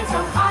 you're flying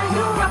so high,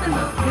 you're up in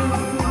the blue.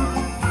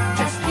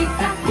 Just keep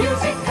that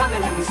music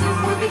coming and we soon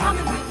will be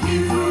humming with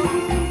you.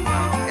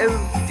 Oh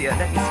dear,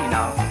 let me see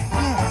now.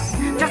 Yes,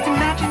 just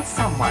imagine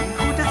someone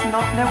who does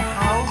not know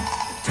how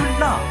to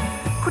laugh.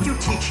 Could you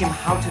teach him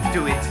how to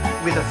do it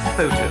with a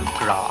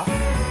photograph?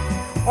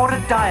 Or a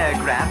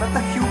diagram of the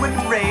human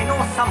brain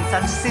or some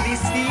such silly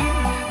scheme?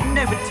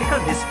 No, but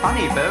tickle his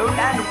funny bone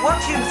and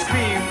watch him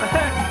scream.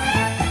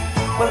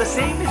 Well, the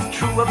same is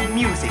true of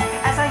music,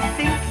 as I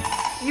think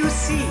you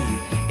see.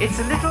 It's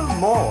a little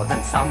more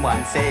than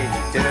someone saying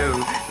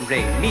do,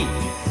 re, mi.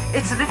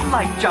 It's a little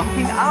like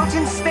jumping out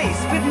in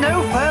space with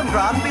no firm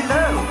ground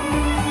below.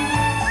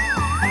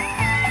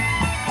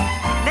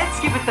 Let's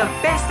give it the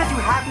best that you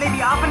have,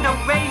 maybe up and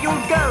away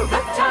you'll go.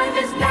 The time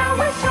is now,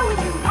 we're showing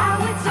you how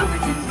it's over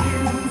to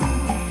you.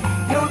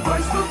 Your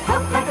voice will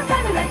float like a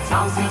feather, let's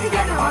all sing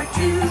together or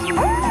two.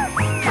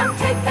 Come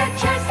take that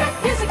chance, that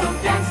musical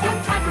dance, no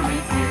time for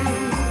review.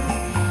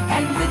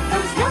 And with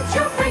those notes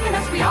you're bringing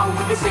us, we all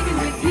will be singing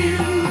with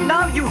you.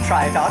 Now you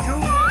try it, Artu.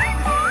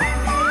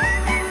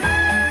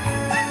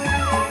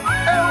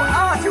 Oh,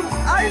 Artu,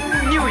 I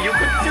knew you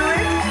could do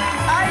it.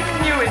 I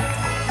knew it.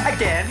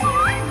 Again.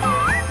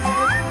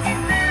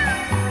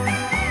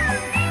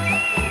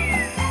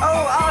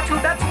 Oh,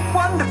 Artu, that's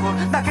wonderful.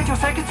 Now get your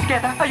circuits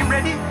together. Are you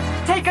ready?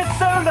 Take a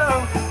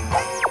solo.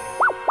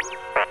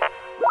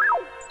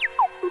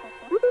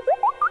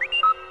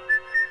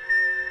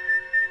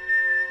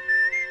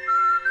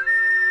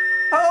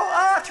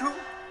 Oh, Artu,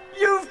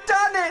 you've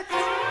done it.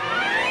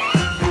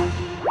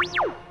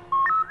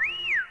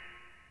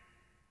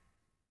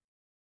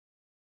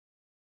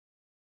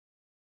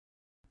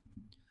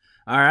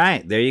 All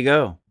right, there you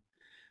go.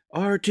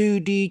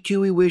 R2D2,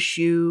 we wish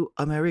you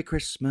a Merry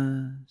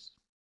Christmas.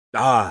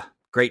 Ah,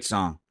 great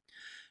song.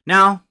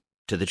 Now,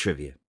 to the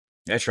trivia.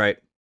 That's right,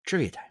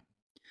 trivia time.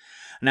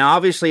 Now,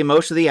 obviously,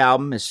 most of the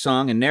album is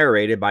sung and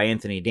narrated by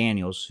Anthony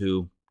Daniels,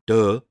 who,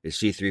 is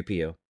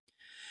C-3PO.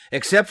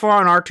 Except for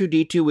on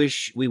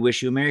R2D2, We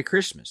Wish You a Merry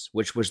Christmas,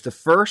 which was the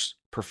first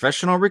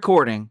professional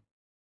recording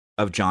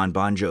of John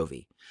Bon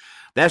Jovi.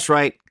 That's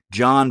right,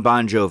 John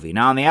Bon Jovi.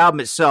 Now, on the album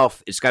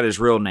itself, it's got his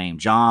real name,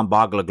 John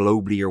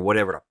Boglaglobly, or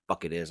whatever the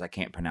fuck it is. I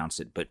can't pronounce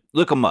it, but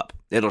look him up.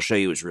 It'll show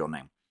you his real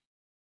name.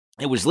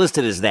 It was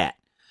listed as that.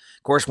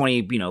 Of course, when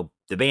he,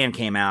 the band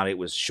came out, it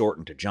was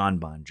shortened to John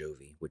Bon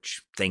Jovi,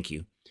 which, thank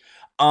you.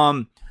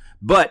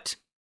 But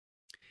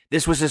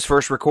this was his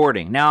first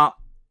recording. Now,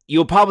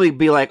 you'll probably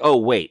be like, oh,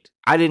 wait,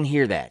 I didn't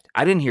hear that.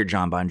 I didn't hear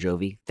John Bon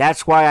Jovi.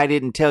 That's why I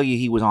didn't tell you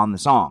he was on the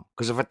song.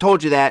 Because if I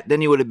told you that,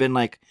 then you would have been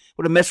like,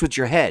 would have messed with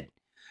your head.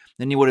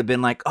 Then you would have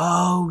been like,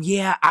 oh,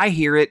 yeah, I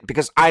hear it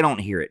because I don't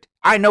hear it.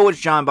 I know it's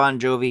John Bon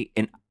Jovi,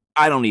 and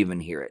I don't even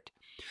hear it.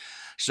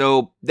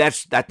 So I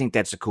think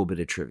that's a cool bit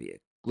of trivia,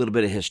 a little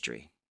bit of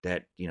history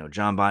that,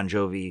 John Bon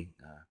Jovi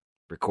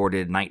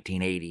recorded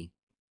 1980,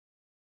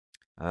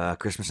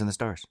 Christmas in the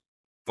Stars.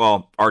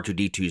 Well,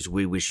 R2D2's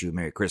We Wish You a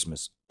Merry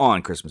Christmas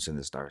on Christmas in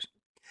the Stars.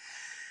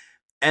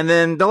 And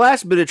then the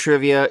last bit of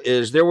trivia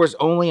is there was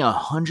only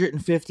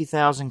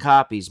 150,000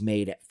 copies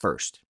made at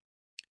first.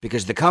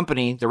 Because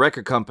the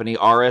record company,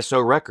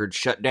 RSO Records,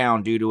 shut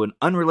down due to an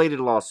unrelated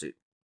lawsuit.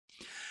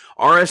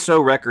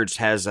 RSO Records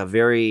has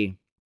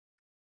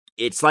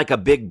it's like a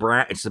big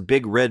brand, it's a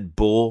big red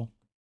bull.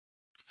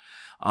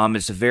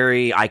 It's a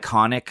very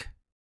iconic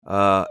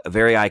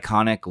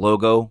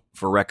logo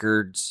for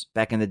records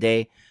back in the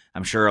day.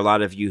 I'm sure a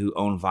lot of you who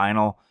own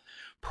vinyl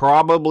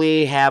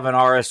probably have an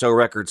RSO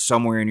record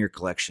somewhere in your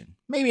collection.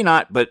 Maybe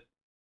not, but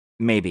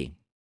maybe.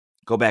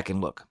 Go back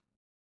and look.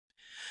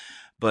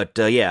 But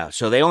yeah,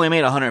 so they only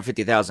made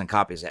 150,000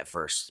 copies at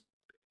first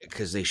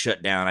because they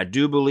shut down. I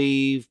do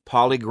believe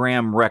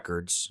Polygram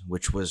Records,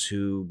 which was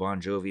who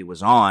Bon Jovi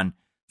was on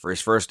for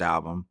his first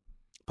album,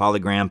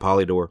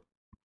 Polydor.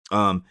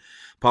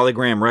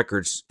 Polygram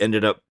Records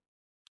ended up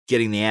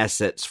getting the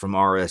assets from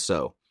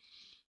RSO.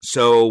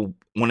 So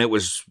when it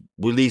was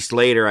released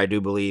later, I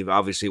do believe,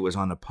 obviously it was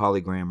on the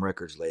Polygram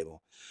Records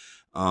label.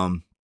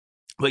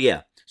 But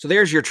yeah, so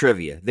there's your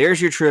trivia.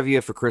 There's your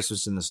trivia for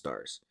Christmas in the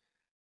Stars.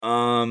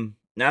 Now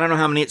I don't know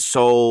how many it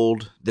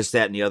sold, this,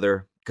 that, and the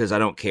other, because I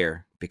don't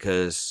care,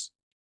 because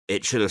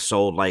it should have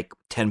sold like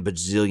 10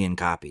 bazillion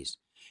copies.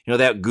 You know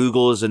that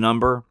Google is a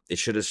number? It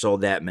should have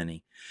sold that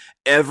many.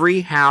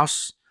 Every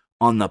house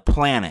on the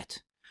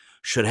planet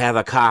should have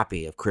a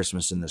copy of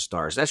Christmas in the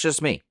Stars. That's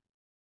just me.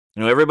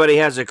 You know, everybody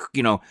has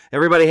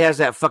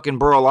that fucking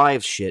Burl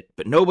Ives shit,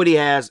 but nobody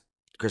has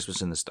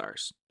Christmas in the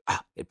Stars.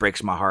 It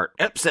breaks my heart.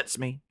 It upsets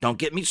me. Don't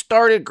get me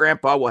started.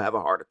 Grandpa will have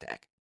a heart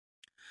attack.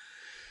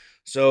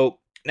 So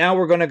now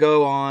we're going to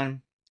go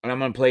on, and I'm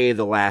going to play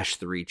the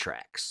last 3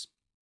 tracks.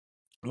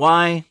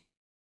 Why?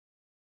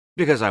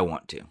 Because I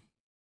want to.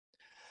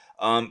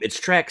 It's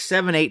track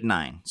 7, 8,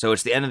 9. So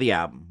it's the end of the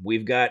album.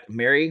 We've got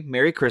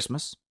Merry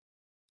Christmas.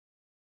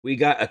 We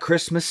got A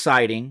Christmas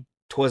Sighting,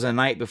 'Twas a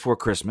Night Before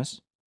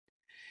Christmas.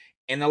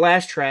 And the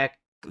last track,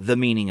 The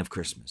Meaning of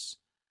Christmas.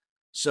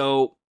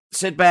 So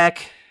sit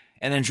back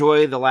and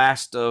enjoy the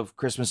last of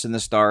Christmas in the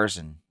Stars,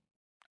 and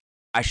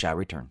I shall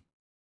return.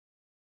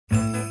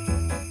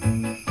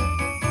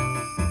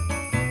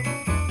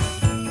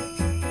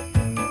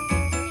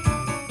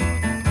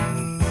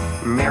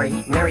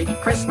 Merry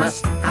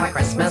Christmas, have a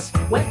Christmas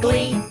with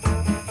glee.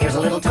 Here's a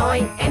little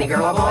toy any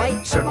girl or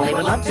boy certainly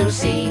would love to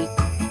see.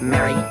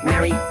 Merry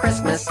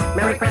Christmas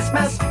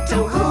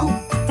to who?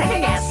 Take a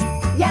guess.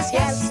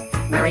 Yes,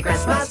 Merry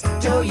Christmas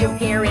to you.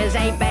 Here is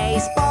a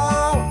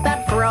baseball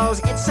that throws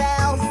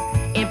itself.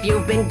 If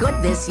you've been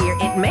good this year,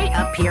 it may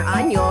appear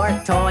on your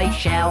toy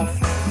shelf.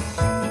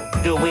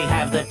 Do we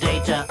have the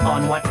data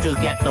on what to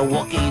get the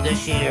Wookiee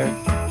this year?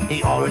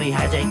 He already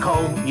has a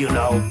comb, you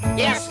know.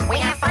 Yes, we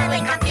have finally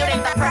computed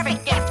the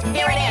perfect gift.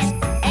 Here it is,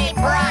 a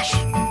brush.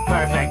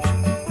 Perfect.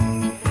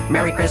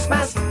 Merry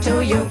Christmas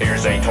to you.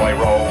 Here's a toy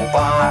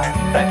robot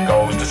that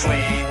goes to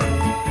sleep.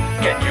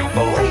 Can you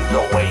believe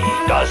the way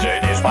he does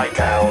it is by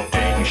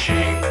counting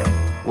sheep?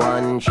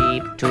 1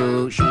 sheep,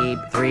 2 sheep,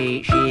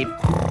 3 sheep.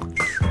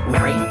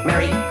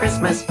 Merry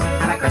Christmas,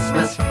 have a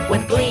Christmas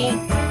with glee.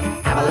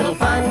 Have a little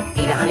fun,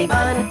 eat a honey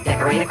bun,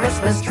 decorate a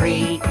Christmas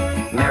tree.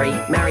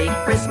 Merry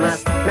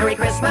Christmas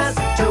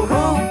to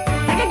who?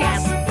 Take a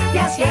guess.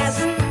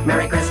 Yes,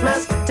 Merry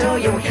Christmas to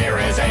you. Here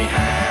is a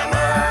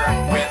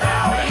hammer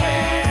without a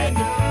head,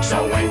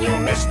 so when you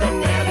miss the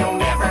nail, you'll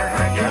never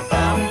hurt your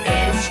thumb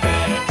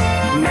instead.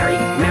 Merry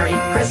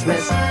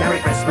Christmas,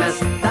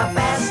 the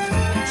best.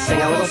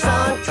 Sing a little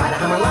song, try to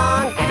hum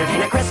along,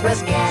 entertain a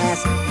Christmas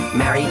guest.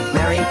 Merry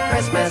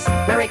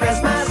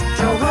Christmas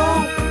to who?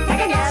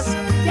 Take a guess.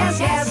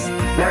 Yes,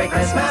 Merry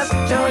Christmas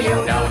to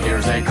you. Now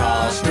here's a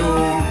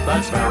costume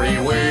that's very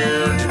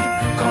weird,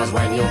 'cause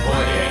when you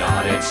put it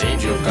on, it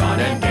seems you've gone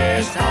and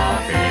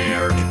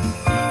disappeared.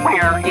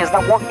 Where is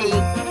the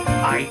Wookiee?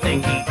 I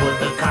think he put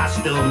the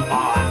costume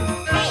on.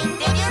 Hey,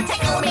 did you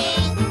tickle me?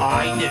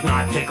 I did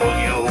not tickle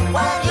you.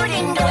 Well, you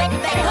didn't do it,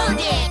 then who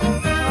did?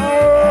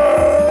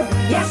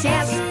 Yes,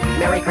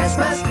 Merry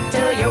Christmas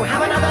to you.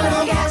 Have another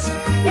little guess.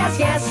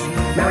 Yes,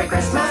 Merry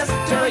Christmas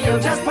to you.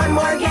 Just one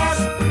more guess.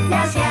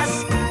 Yes,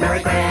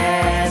 Merry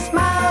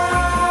Christmas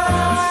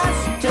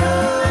to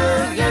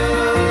you.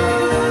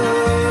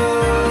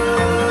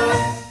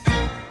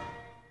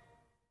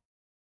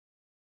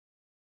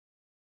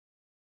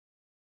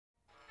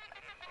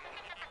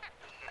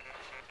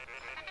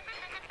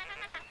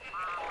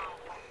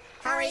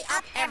 Hurry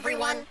up,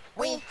 everyone.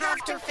 We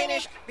have to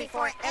finish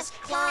before S.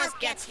 Claus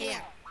gets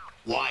here.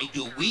 Why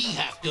do we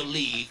have to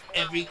leave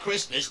every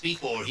Christmas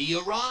before he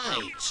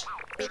arrives?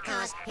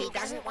 Because he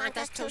doesn't want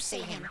us to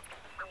see him.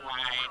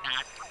 Why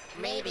not?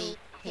 Maybe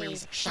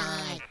he's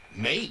shy.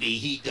 Maybe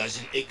he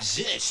doesn't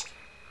exist.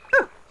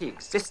 Oh, he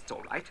exists,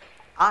 all right.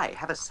 I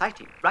have a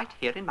sighting right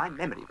here in my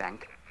memory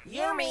bank.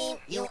 You mean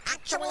you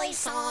actually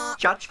saw...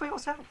 Judge for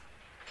yourself.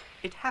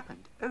 It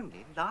happened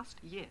only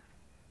last year.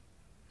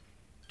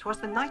 'Twas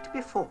the night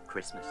before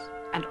Christmas,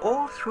 and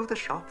all through the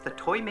shop the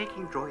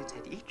toy-making droids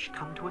had each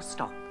come to a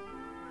stop.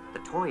 The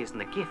toys and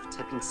the gifts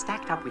had been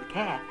stacked up with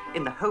care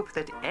in the hope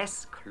that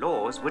S.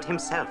 Claus would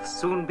himself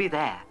soon be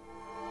there.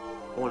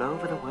 All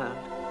over the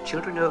world,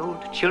 children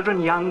old,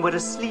 children young were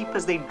asleep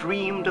as they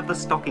dreamed of the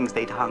stockings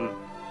they'd hung,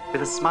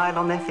 with a smile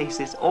on their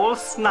faces, all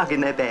snug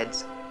in their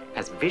beds,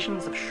 as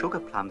visions of sugar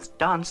plums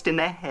danced in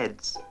their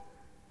heads.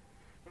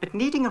 But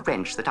needing a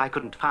wrench that I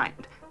couldn't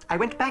find, I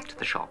went back to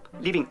the shop,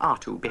 leaving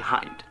R2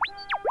 behind.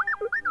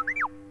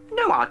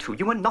 No, R2,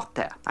 you were not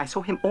there. I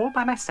saw him all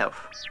by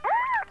myself.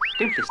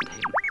 Don't listen to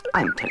him.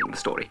 I'm telling the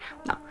story.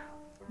 Now,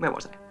 where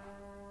was I?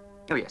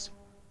 Oh, yes.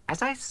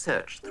 As I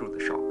searched through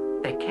the shop,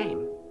 there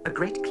came a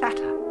great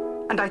clatter.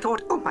 And I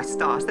thought, oh, my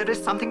stars, there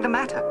is something the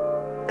matter.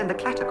 Then the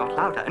clatter got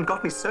louder and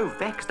got me so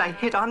vexed I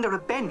hid under a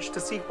bench to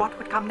see what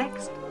would come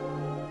next.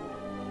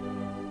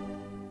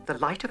 The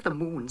light of the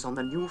moons on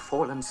the new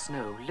fallen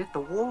snow lit the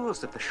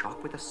walls of the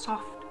shop with a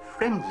soft,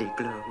 friendly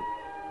glow.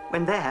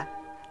 When there,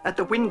 at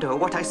the window,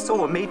 what I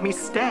saw made me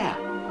stare.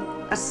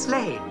 a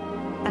sleigh,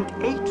 and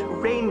 8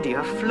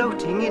 reindeer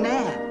floating in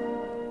air.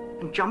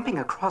 And jumping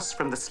across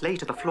from the sleigh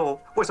to the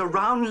floor was a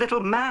round little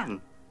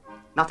man.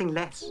 Nothing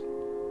less,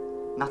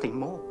 nothing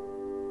more.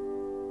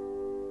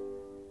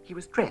 He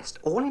was dressed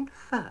all in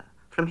fur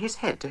from his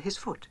head to his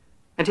foot,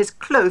 and his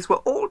clothes were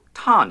all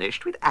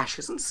tarnished with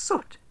ashes and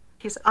soot.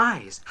 His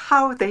eyes,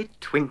 how they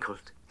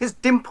twinkled! His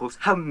dimples,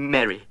 how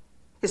merry!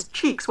 His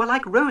cheeks were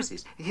like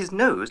roses, his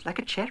nose like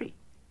a cherry.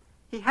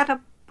 He had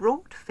a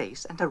broad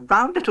face and a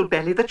round little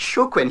belly that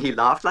shook when he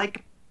laughed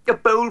like a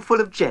bowl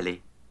full of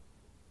jelly.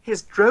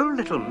 His droll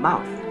little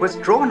mouth was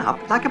drawn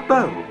up like a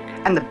bow,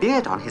 and the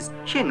beard on his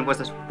chin was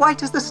as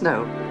white as the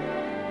snow.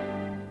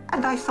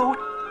 And I thought,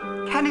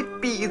 can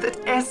it be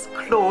that S.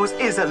 Claus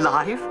is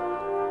alive?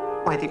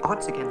 Why, the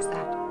odds against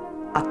that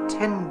are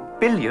 10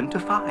 billion to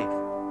 5.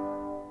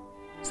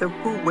 So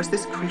who was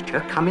this creature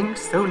coming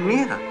so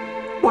near?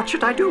 What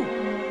should I do?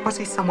 Was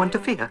he someone to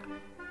fear?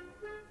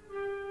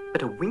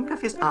 But a wink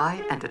of his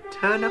eye and a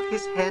turn of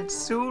his head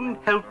soon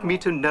helped me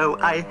to know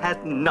I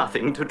had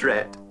nothing to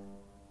dread.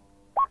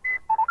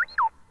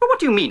 But what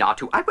do you mean,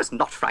 R2? I was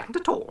not frightened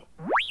at all.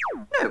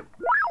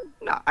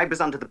 No, I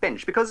was under the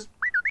bench because,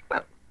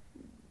 well,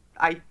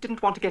 I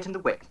didn't want to get in the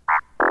way.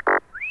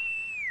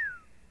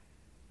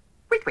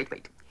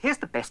 Wait. Here's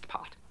the best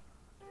part.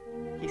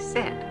 He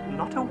said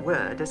not a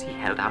word as he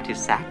held out his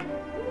sack.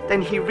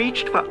 Then he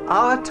reached for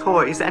our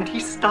toys and he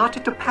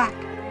started to pack.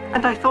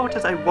 And I thought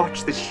as I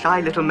watched this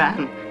shy little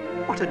man,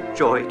 what a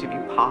joy to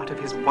be part of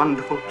his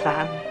wonderful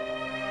plan.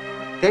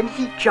 Then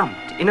he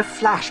jumped in a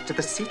flash to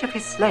the seat of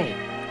his sleigh,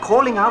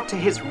 calling out to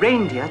his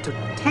reindeer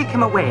to take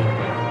him away.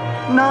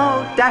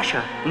 Now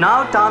Dasher,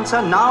 now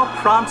Dancer, now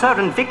Prancer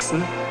and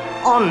Vixen,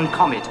 on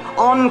Comet,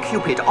 on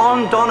Cupid,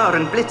 on Donner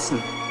and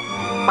Blitzen.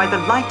 By the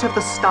light of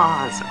the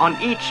stars, on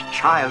each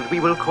child we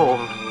will call.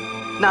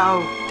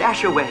 Now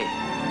dash away,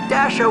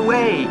 dash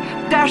away,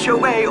 dash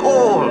away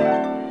all.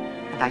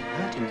 And I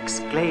heard him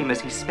exclaim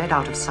as he sped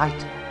out of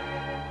sight,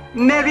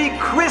 Merry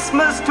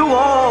Christmas to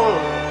all,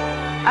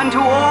 and to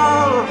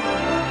all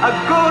a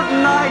good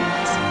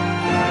night.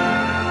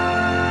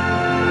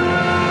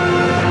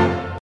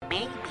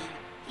 Maybe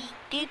he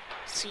did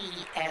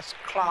see S.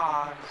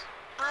 Claus.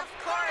 Of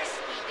course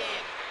he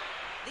did.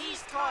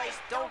 These toys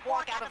don't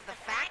walk out of the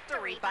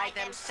factory by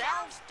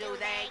themselves, do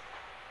they?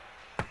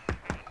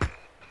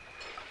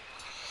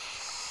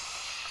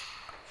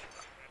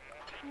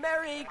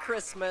 Merry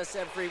Christmas,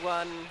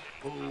 everyone.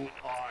 Who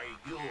are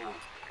you?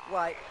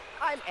 Why,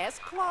 I'm S.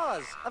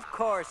 Claus, of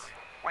course.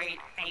 Wait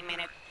a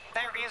minute.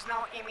 There is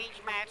no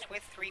image match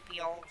with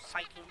 3PO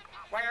Psyche.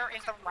 Where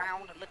is the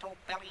round little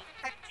belly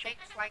that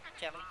shakes like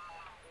jelly?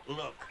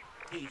 Look,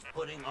 he's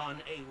putting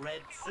on a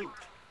red suit.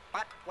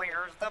 But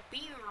where's the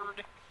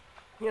beard?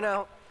 You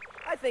know,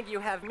 I think you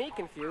have me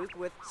confused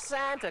with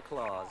Santa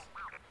Claus.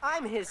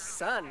 I'm his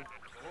son.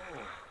 Oh.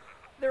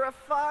 There are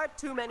far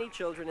too many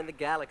children in the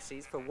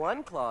galaxies for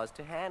one Claus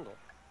to handle.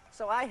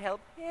 So I help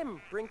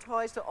him bring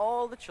toys to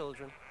all the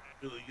children.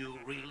 Do you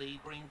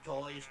really bring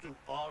toys to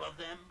all of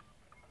them?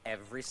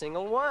 Every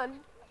single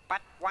one.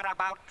 But what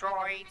about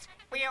droids?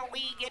 Will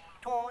we get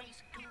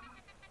toys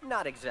too?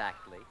 Not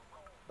exactly.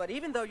 But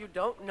even though you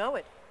don't know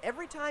it,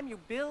 every time you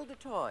build a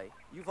toy,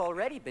 you've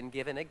already been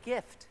given a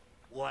gift.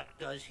 What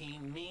does he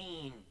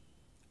mean?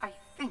 I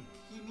think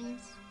he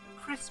means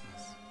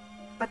Christmas.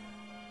 But,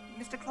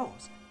 Mr.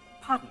 Claus,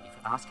 pardon me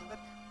for asking, but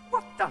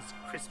what does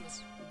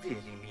Christmas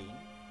really mean?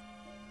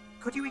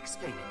 Could you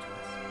explain it to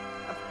us?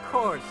 Of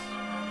course.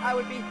 I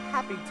would be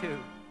happy to.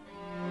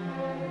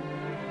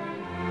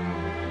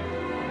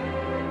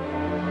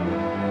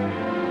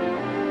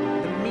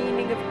 The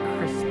meaning of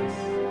Christmas.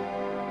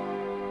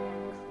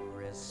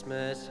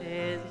 Christmas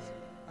is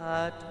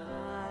a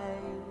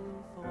time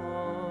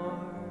for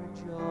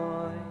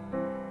joy.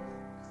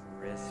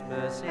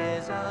 Christmas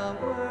is a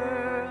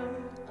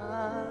world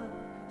of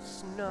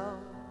snow.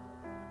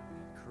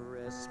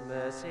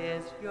 Christmas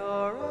is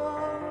your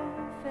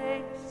own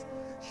face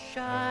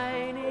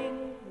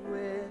shining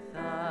with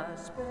a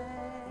special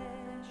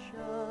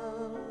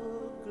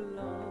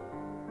glow.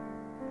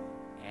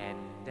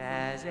 And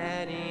as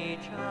any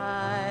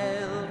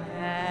child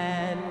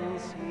can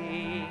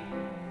see,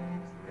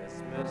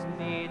 Christmas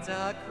needs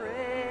a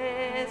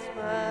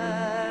Christmas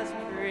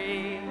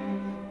tree,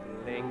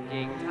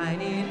 blinking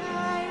tiny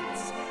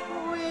lights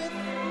with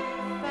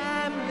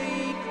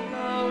family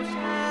close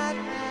at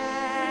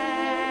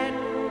hand.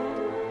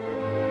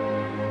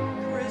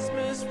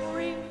 Christmas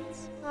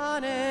wreaths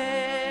on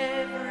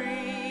every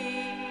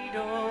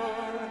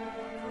door,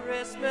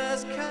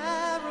 Christmas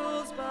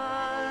carols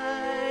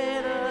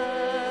by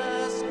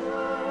the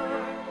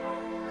score.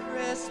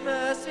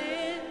 Christmas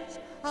is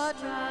a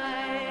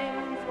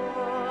time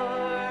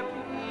for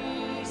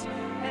peace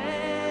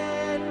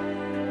and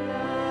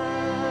love.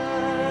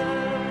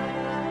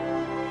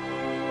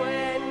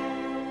 When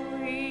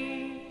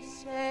we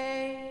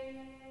say,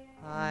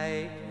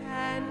 I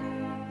can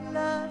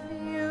love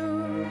you,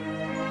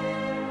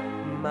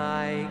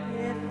 my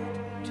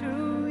gift to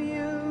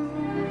you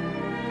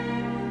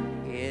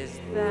is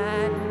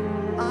that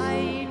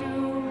I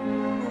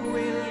do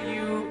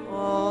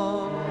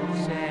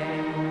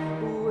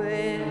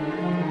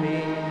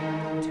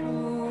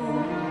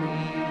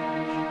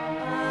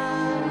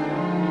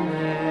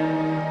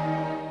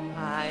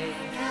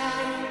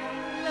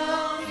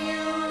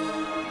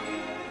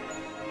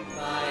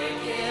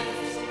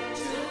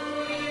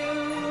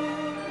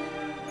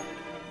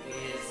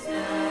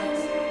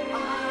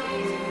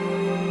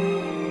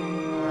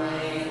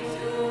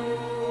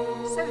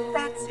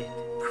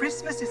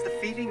Christmas is the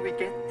feeling we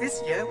get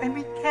this year when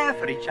we care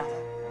for each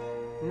other.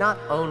 Not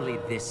only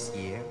this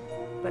year,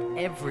 but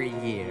every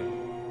year.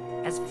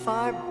 As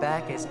far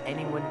back as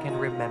anyone can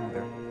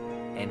remember,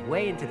 and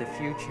way into the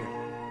future.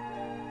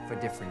 For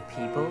different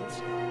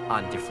peoples,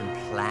 on different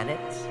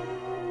planets.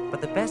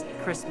 But the best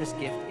Christmas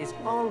gift is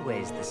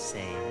always the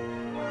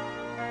same.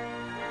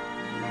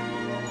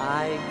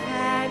 I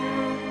can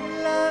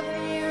love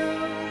you,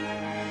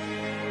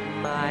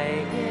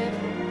 my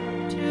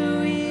gift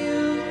to you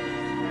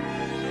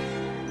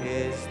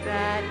is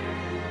that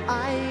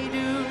I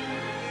do.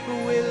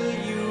 Will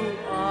you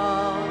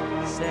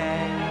all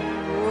say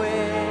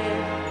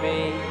with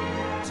me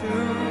to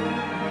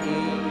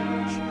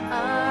each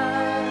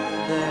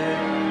other?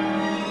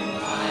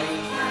 I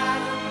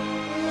can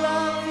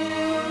love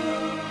you,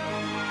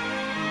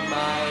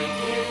 my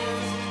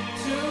gift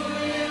to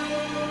you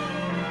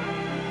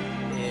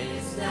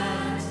is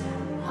that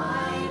I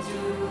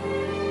do.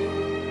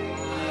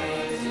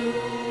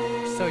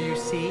 So you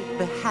see,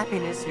 the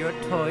happiness your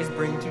toys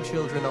bring to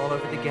children all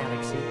over the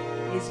galaxy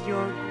is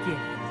your gift.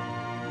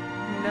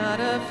 Not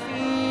a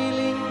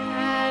feeling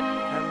can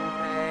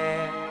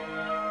compare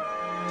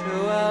to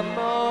a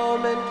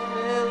moment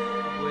filled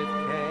with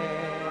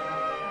care.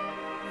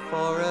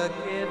 For a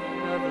gift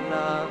of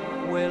love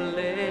will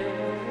live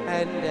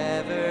and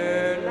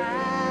ever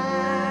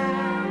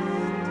last.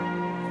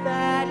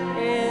 That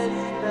is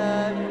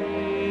the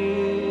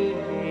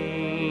meaning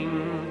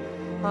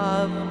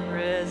of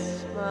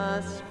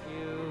Christmas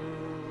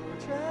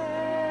future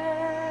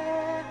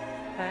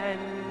and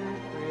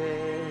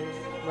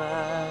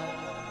Christmas.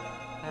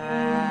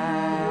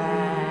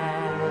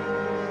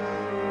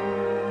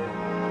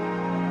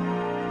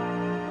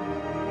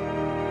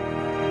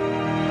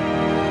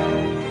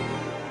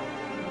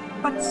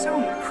 But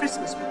soon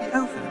Christmas will be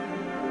over,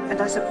 and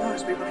I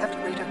suppose we will have to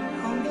wait a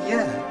whole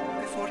year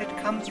before it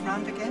comes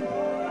round again.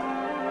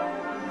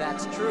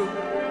 That's true.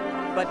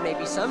 But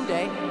maybe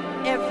someday,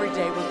 every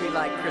day will be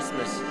like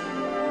Christmas.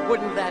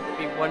 Wouldn't that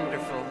be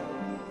wonderful?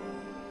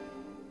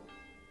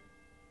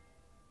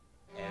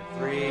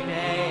 Every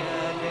day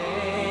a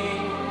day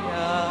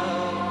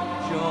of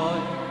joy.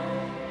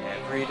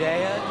 Every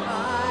day a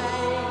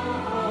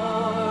time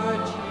for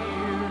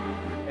cheer.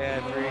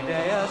 Every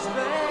day a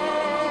special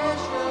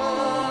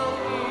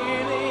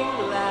feeling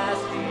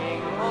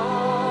lasting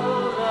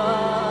all the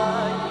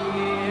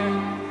year.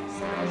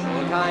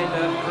 Special kind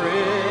of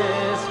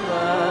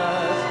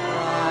Christmas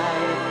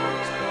pride.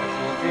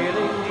 Special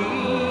feeling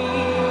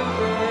deep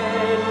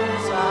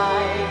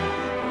inside.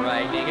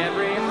 Brightening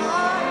every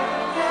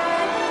heart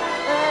and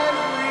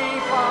every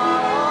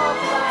far off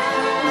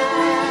land.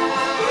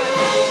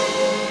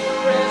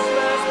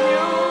 Christmas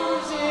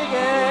music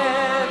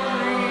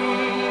everywhere,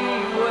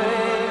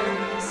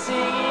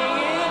 singing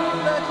in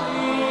the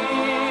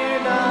clear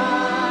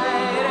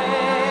night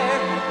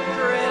air.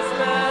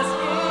 Christmas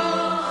is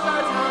a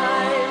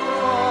time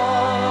for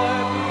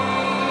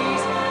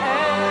peace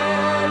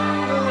and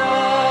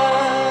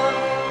love.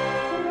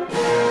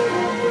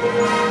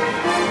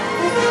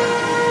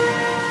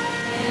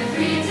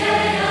 Every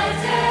day a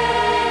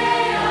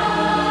day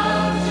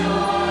of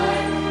joy,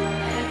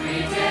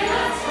 every day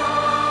a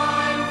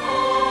time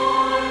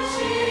for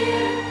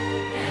cheer,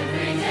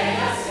 every day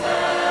a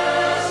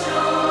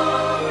special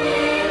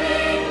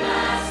feeling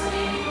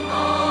lasting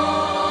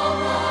all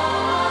the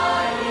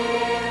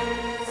year.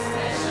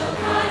 Special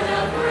kind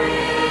of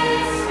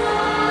Christmas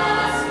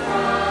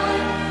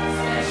pride,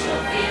 special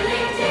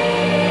feeling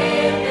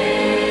deep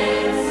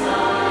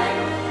inside,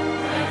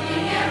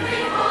 brightening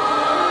every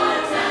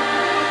heart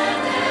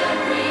and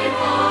every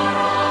far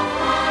off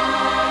land.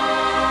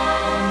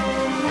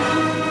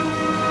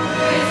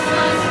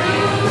 Christmas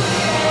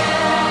music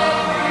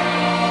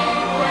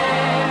everywhere,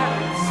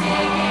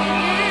 singing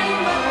in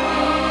the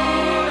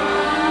clear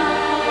night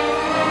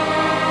air.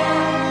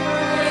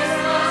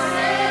 Christmas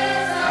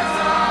is a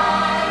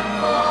time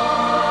for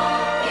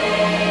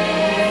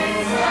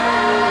peace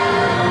and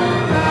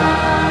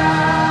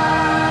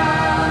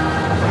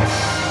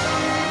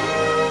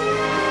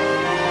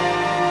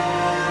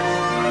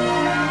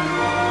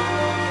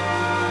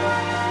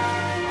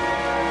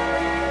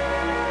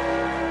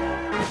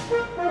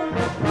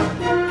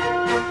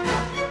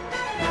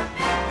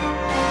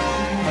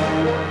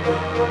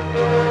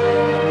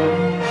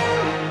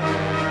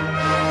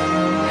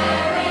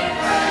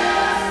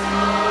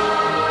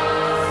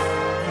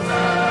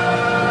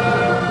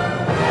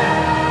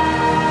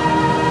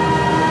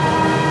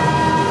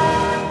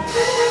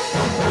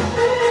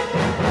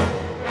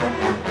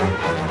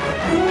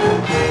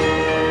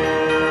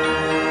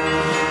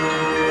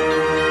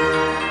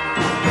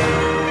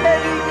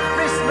Merry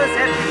Christmas,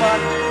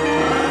 everyone!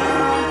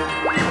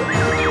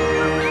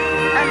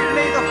 And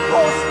may the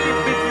Force be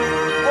with you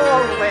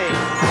always!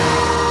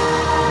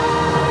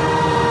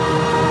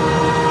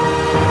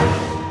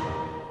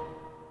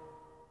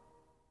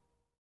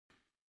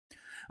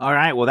 All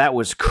right, well, that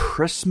was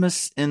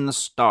Christmas in the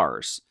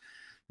Stars.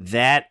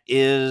 That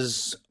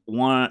is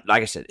one,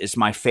 like I said, it's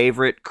my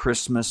favorite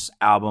Christmas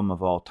album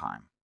of all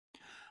time.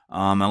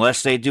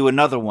 unless they do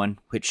another one,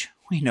 which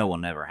we know will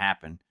never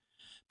happen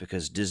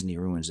because Disney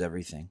ruins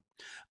everything.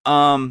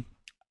 I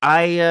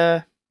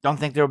don't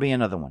think there'll be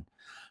another one.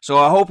 So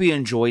I hope you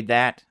enjoyed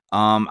that.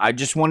 I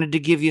just wanted to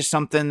give you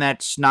something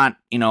that's not,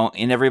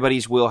 in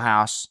everybody's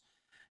wheelhouse.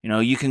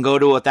 You can go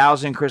to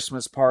 1,000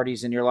 Christmas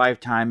parties in your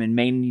lifetime and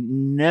may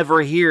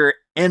never hear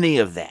any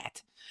of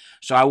that.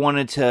 So I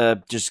wanted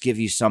to just give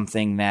you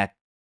something that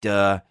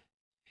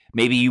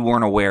maybe you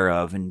weren't aware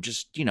of, and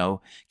just,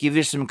 give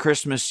you some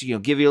Christmas,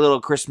 give you a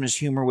little Christmas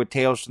humor with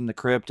Tales from the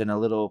Crypt and a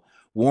little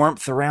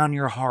warmth around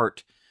your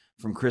heart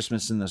from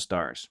Christmas in the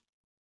Stars.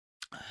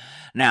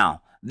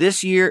 Now,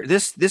 this year,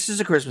 this is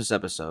a Christmas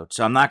episode,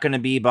 so I'm not going to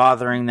be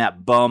bothering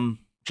that bum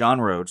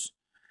John Rhodes.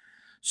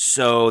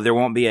 So there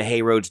won't be a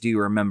Hey Rhodes, Do You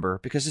Remember?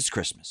 Because it's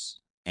Christmas,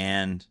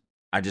 and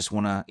I just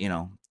want to,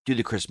 do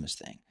the Christmas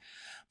thing.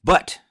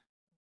 But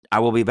I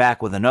will be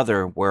back with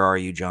another Where Are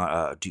You,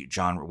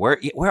 John?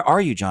 Where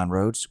are you, John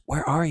Rhodes?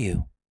 Where are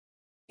you?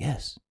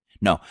 Yes.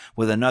 No,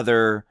 with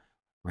another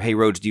Hey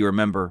Rhodes, Do You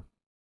Remember?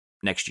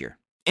 Next year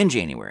in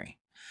January,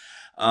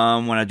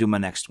 when I do my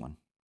next one.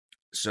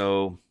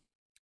 So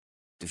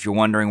if you're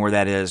wondering where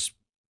that is,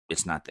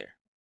 it's not there.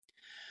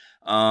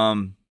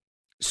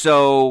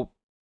 So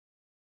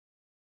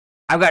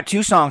I've got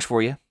 2 songs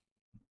for you.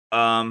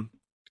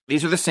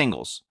 These are the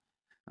singles.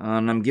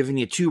 I'm giving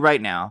you 2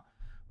 right now.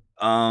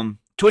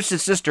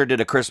 Twisted Sister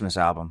did a Christmas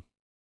album,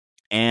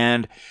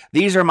 and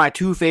these are my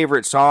 2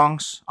 favorite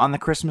songs on the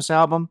Christmas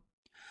album.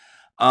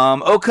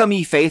 Oh Come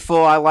Ye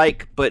Faithful I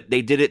like, but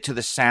they did it to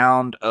the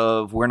sound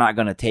of We're Not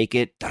Gonna Take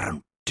It.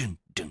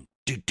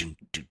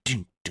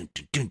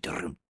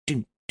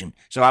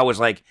 So I was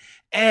like,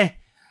 I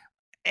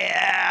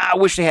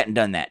wish they hadn't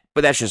done that,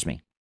 but that's just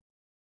me.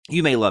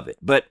 You may love it,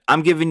 but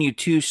I'm giving you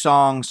 2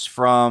 songs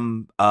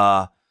from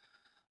their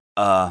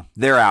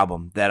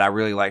album that I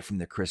really like from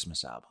the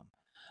Christmas album.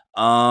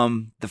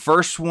 The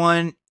first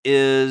one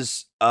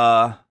is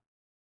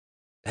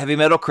Heavy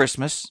Metal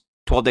Christmas,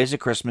 12 Days of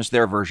Christmas,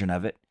 their version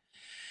of it.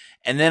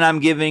 And then I'm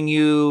giving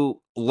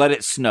you Let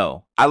It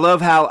Snow.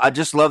 I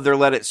just love their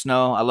Let It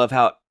Snow. I love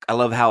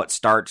how it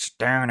starts.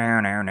 I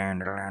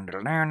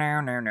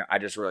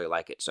just really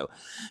like it. So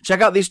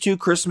check out these 2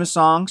 Christmas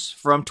songs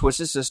from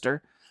Twisted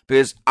Sister,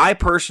 because I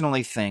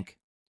personally think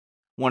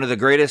one of the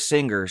greatest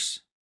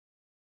singers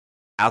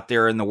out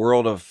there in the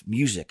world of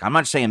music, I'm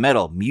not saying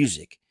metal,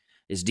 music,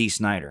 is Dee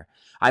Snider.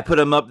 I put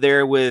him up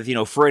there with,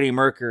 Freddie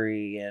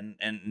Mercury and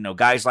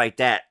guys like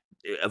that,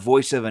 a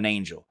voice of an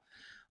angel.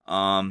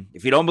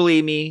 If you don't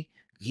believe me,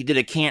 he did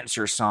a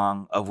Cancer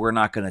song of We're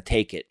Not Gonna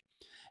Take It.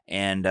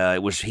 And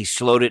he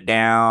slowed it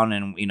down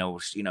and,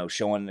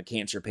 showing the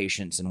cancer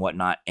patients and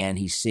whatnot. And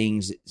he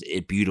sings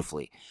it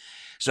beautifully.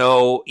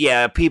 So,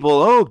 yeah,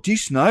 people, Dee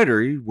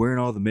Snider, he's wearing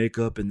all the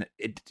makeup. And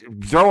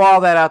throw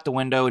all that out the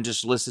window and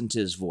just listen to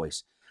his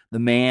voice. The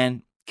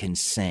man can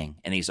sing,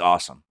 and he's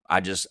awesome. I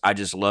just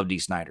love Dee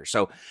Snider.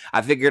 So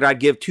I figured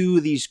I'd give 2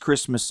 of these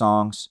Christmas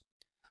songs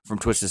from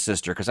Twisted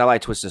Sister, because I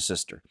like Twisted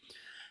Sister.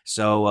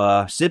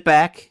 So sit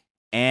back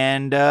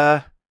and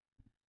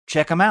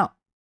check them out.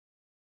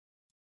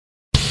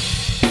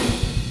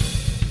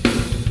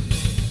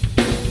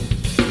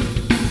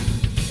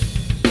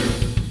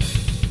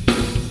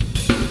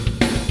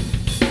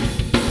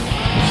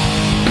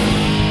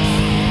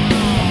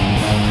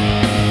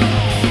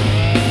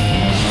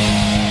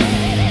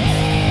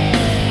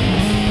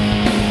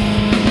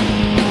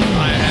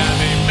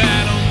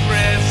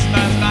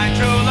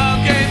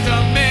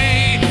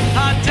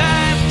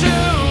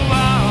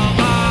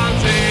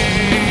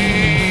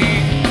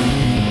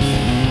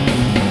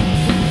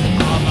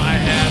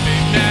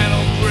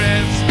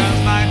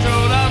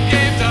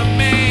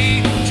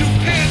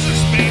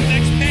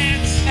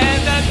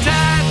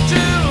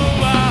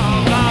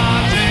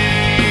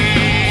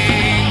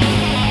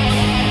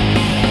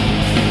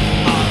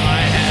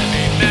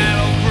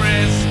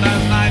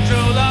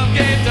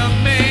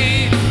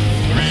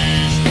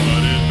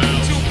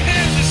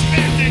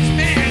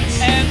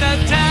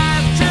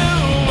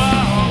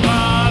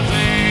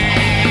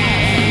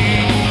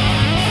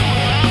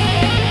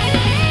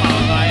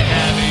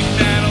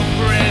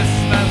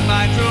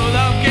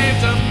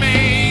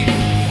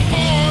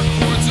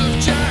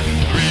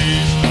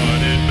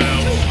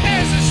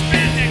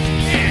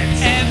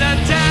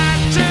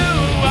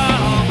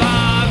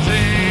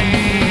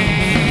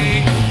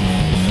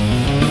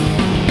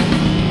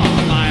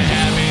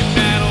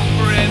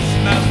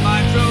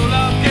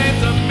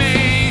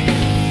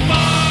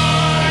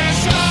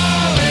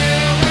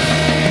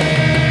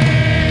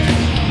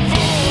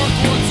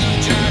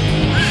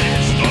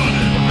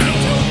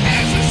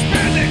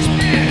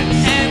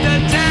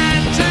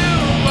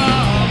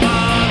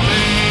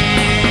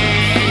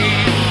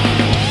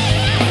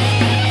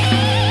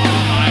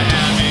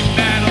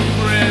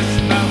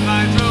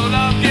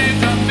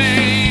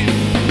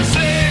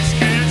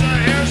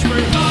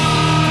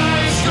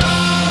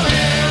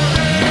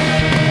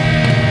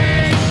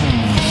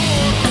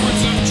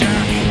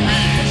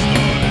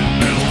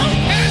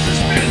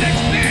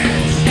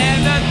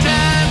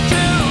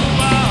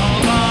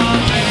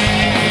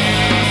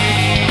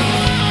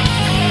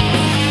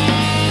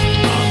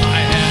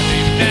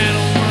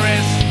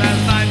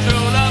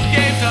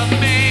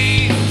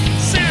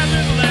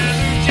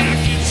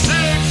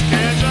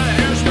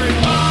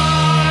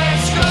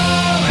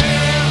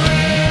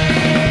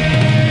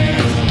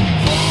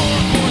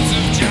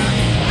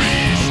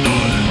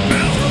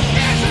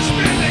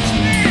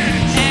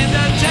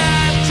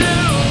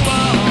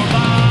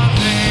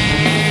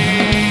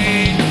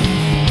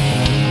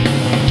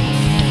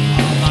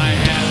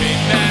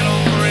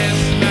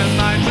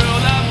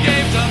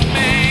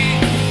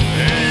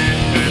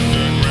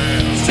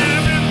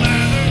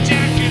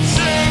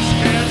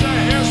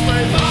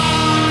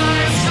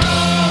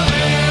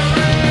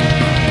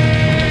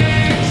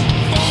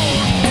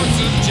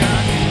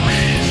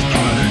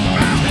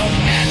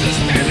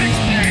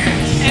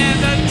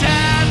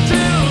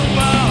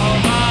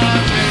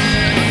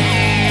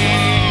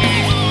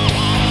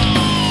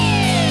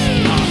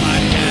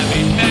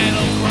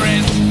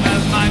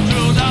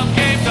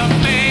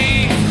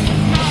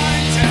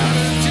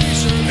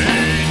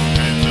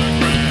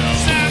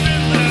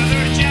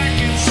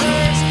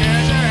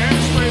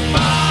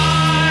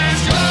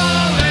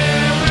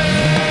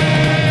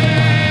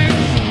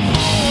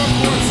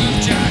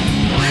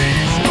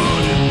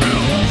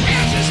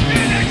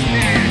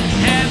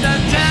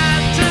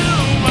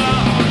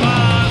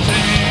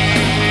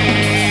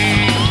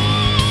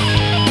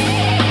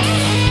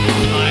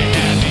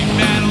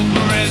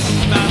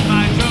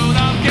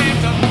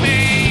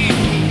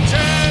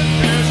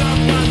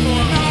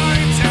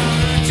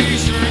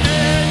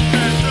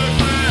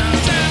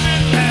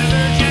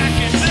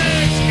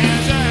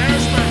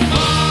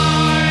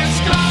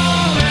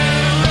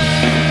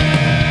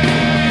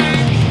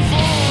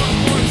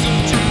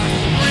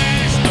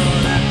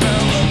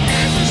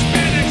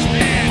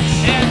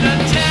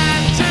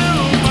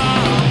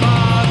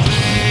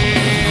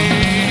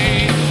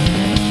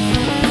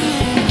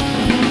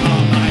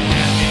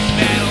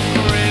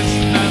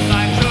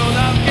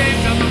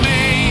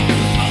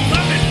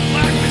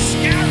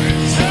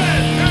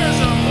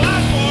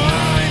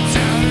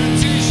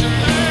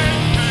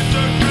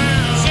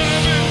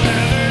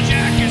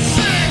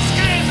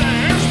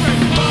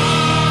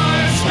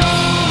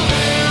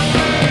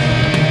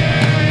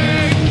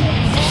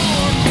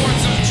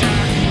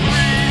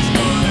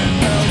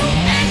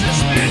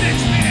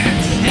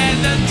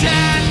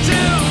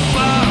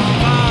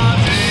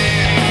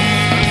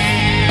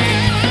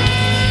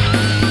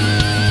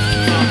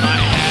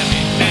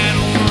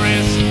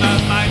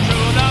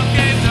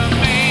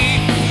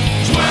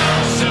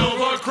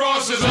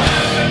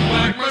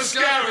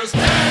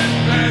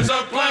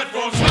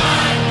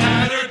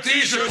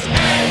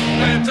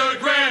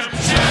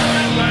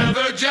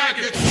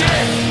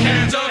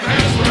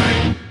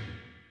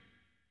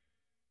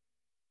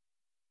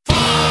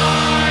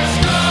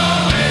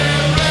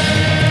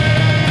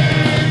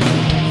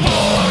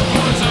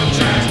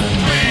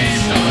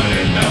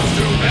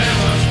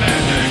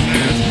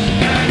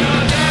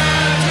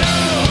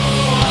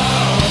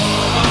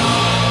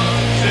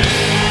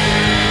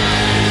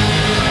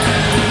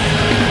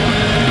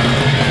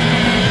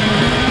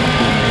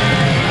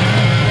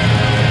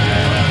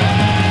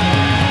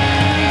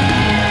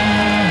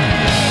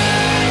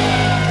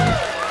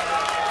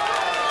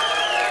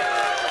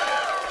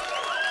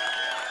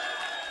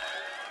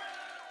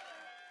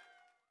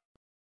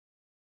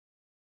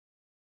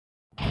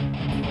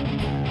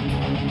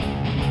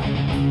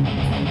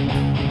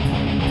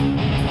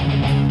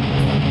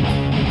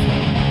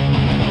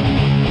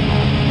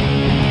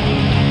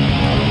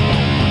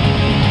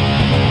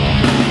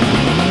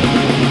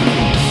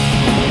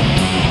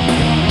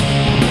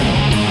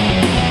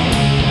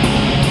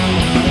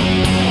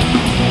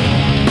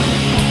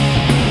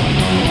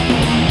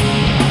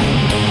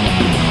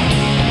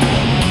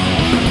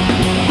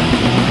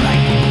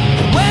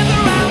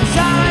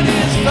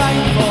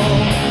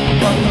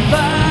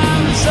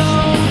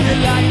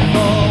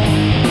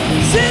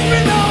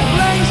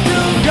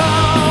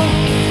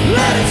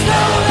 Let it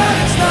snow, let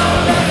it snow,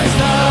 let it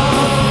snow.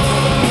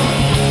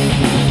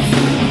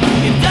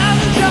 It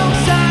doesn't show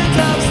signs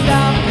of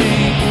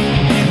stopping,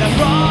 and the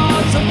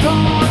frogs of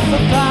corn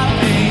for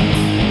popping.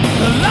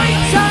 The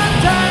lights are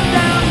turned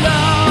down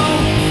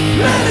low.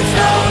 Let it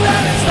snow,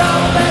 let it snow,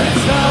 let it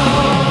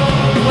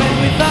snow. When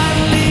we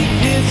finally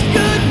kiss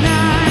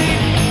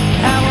goodnight,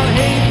 how I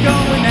hate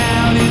going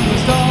out in the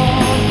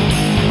storm.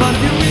 But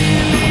if you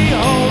really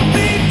hold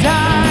me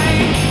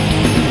tight,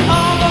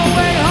 all the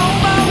way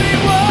home I'll be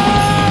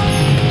warm.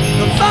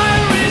 The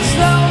fire is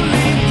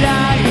slowly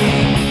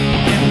dying,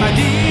 and my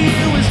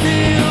dear, we're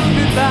still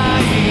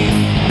goodbying.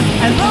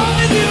 As long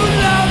as you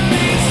love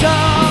me so,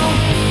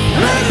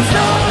 let it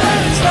snow, let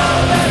it snow,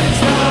 let it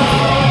snow.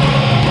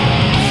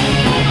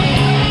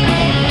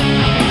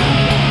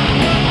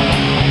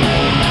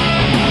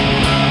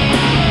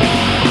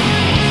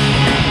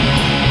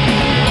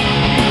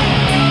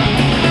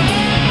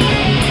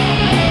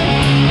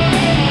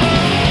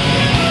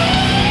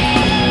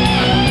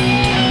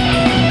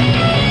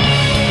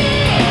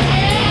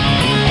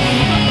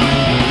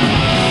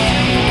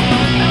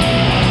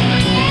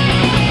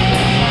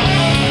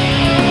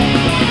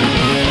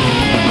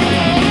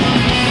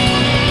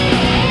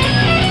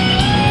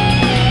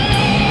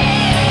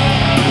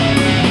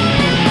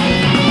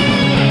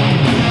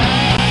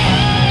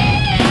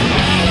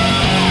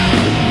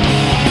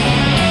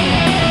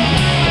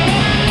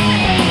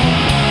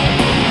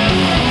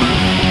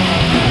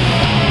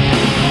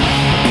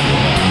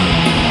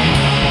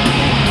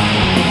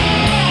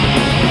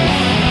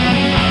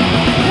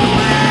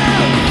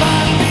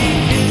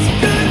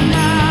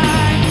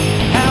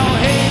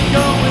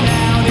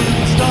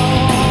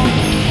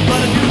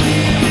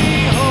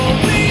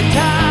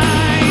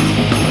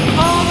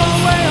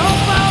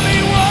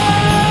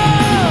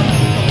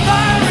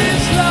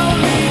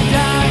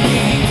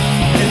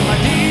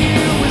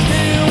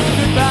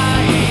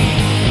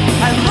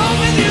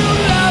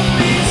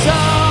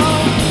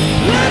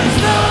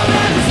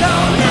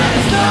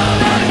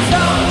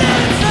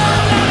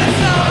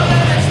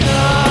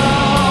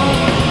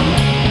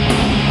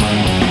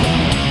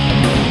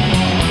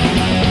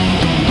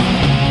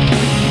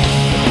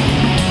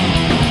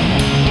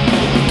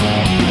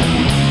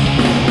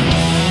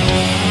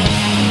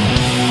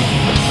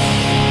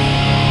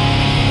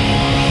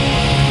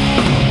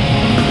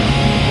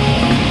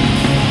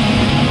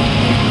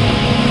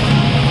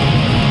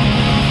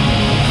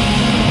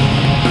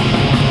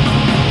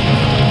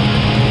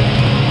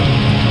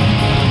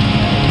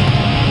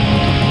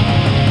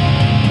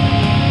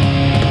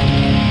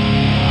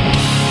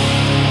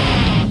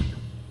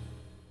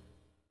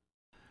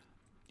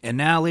 And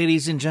now,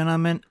 ladies and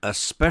gentlemen, a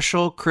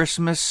special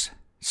Christmas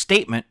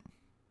statement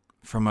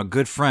from a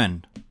good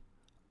friend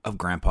of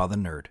Grandpa the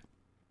Nerd.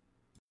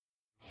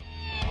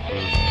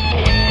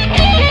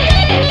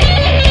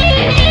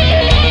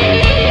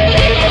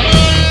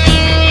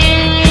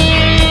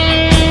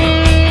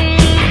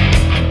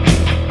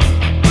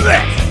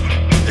 This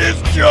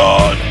is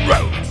John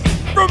Rhodes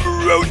from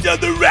Rhodes of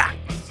the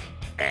Rocks,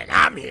 and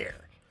I'm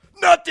here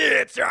not to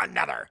answer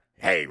another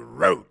 "Hey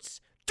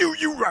Rhodes, do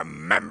you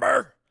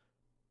remember?"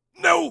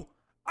 No,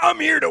 I'm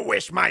here to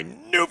wish my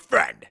new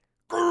friend,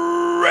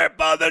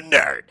 Grandpa the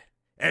Nerd,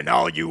 and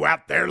all you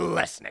out there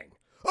listening,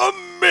 a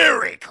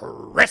Merry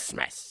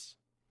Christmas.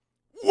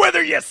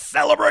 Whether you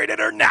celebrate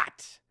it or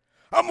not,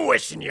 I'm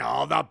wishing you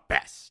all the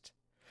best,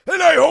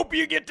 and I hope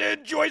you get to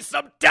enjoy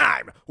some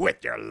time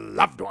with your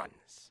loved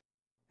ones.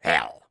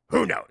 Hell,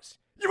 who knows,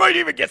 you might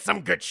even get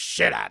some good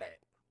shit out of it.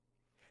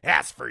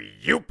 As for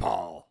you,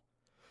 Paul,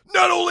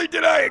 not only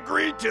did I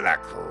agree to the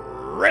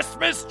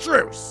Christmas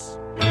truce,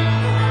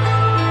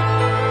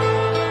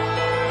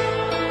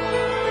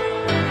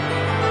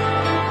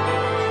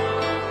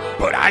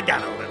 but I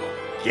got a little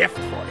gift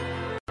for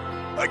you.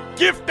 A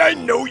gift I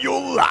know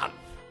you'll love.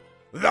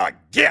 The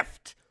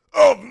gift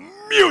of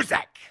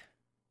music.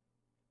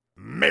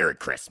 Merry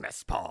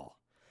Christmas, Paul.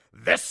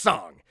 This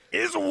song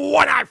is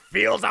one I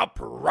feel's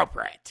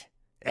appropriate,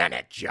 and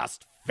it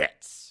just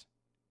fits.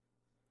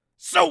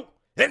 So,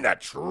 in the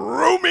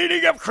true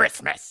meaning of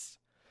Christmas,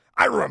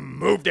 I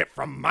removed it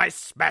from my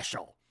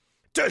special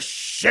to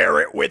share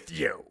it with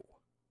you.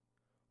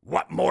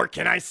 What more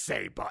can I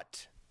say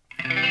but...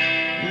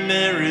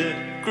 Merry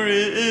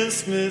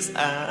Christmas,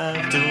 I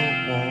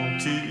don't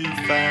want to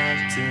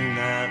fight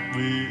tonight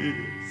with.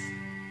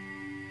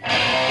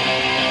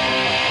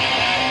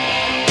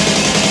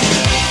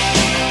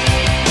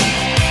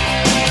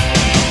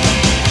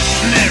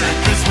 Merry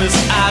Christmas,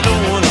 I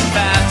don't want to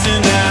fight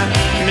tonight.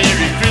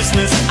 Merry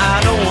Christmas,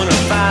 I don't want to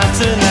fight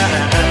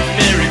tonight.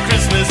 Merry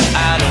Christmas,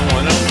 I don't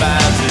want to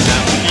fight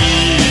tonight with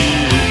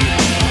you.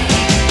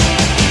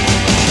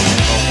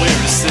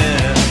 Where is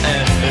Santa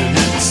and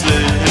his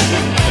sled?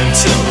 And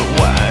tell me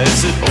why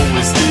is it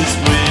always this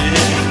way?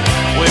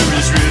 Where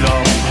is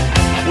Rudolph?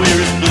 Where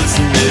is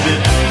Blitzen, baby?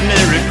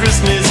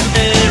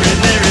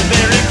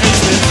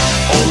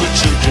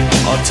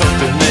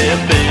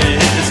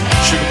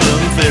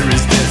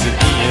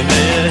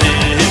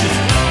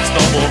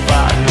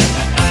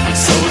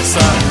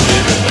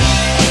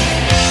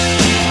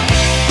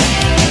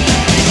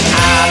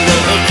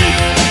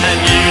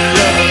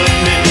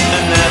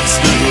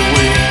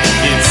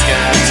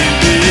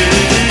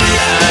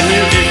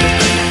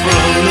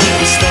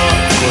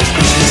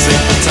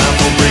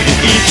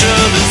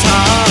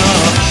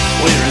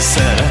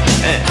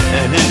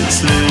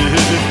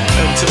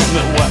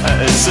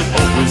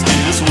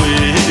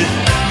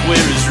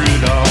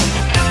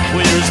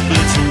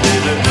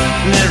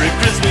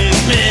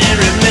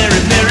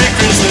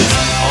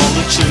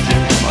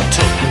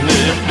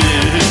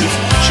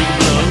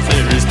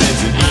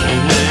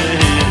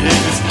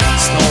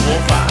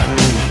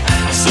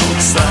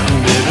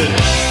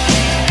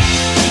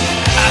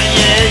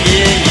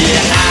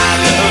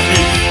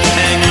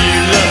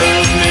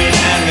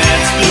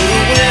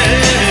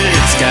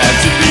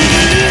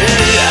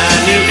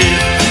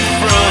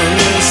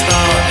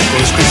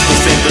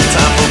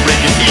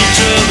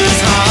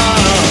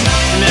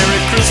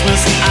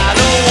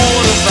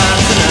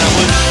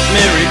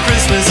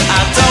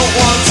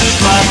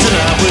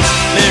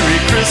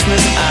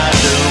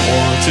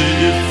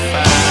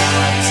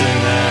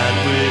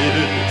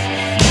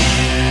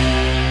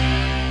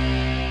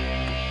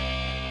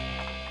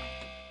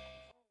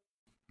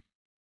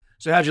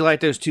 So how'd you like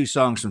those two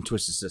songs from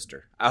Twisted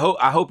Sister? I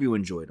hope you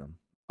enjoyed them.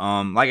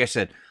 Like I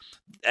said,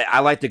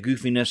 I like the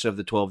goofiness of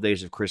the 12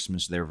 Days of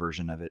Christmas, their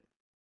version of it.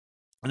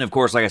 And of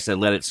course, like I said,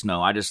 Let It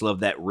Snow. I just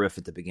love that riff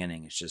at the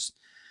beginning. It's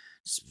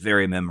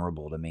very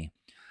memorable to me.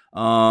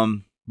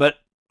 But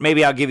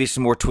maybe I'll give you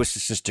some more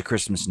Twisted Sister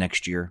Christmas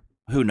next year.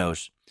 Who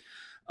knows?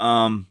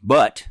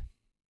 But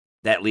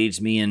that leads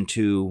me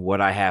into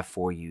what I have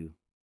for you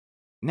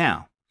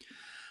now.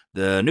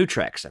 The new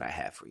tracks that I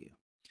have for you.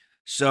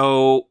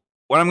 So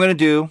what I'm going to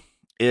do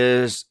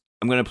is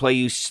I'm going to play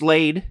you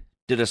Slade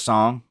did a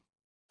song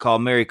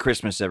called Merry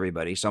Christmas,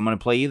 Everybody. So I'm going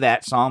to play you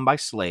that song by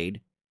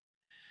Slade.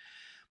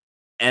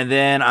 And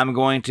then I'm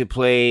going to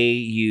play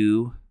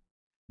you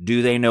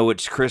Do They Know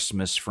It's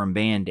Christmas from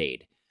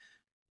Band-Aid.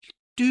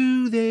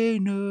 Do they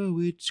know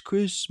it's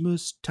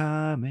Christmas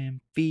time and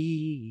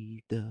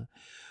feed the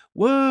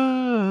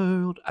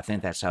world? I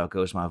think that's how it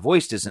goes. My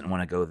voice doesn't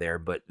want to go there,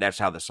 but that's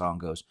how the song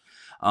goes.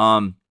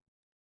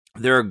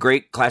 There are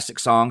great classic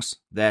songs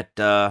that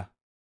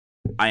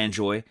I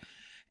enjoy,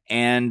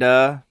 and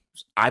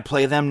I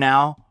play them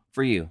now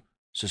for you.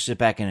 So sit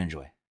back and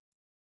enjoy.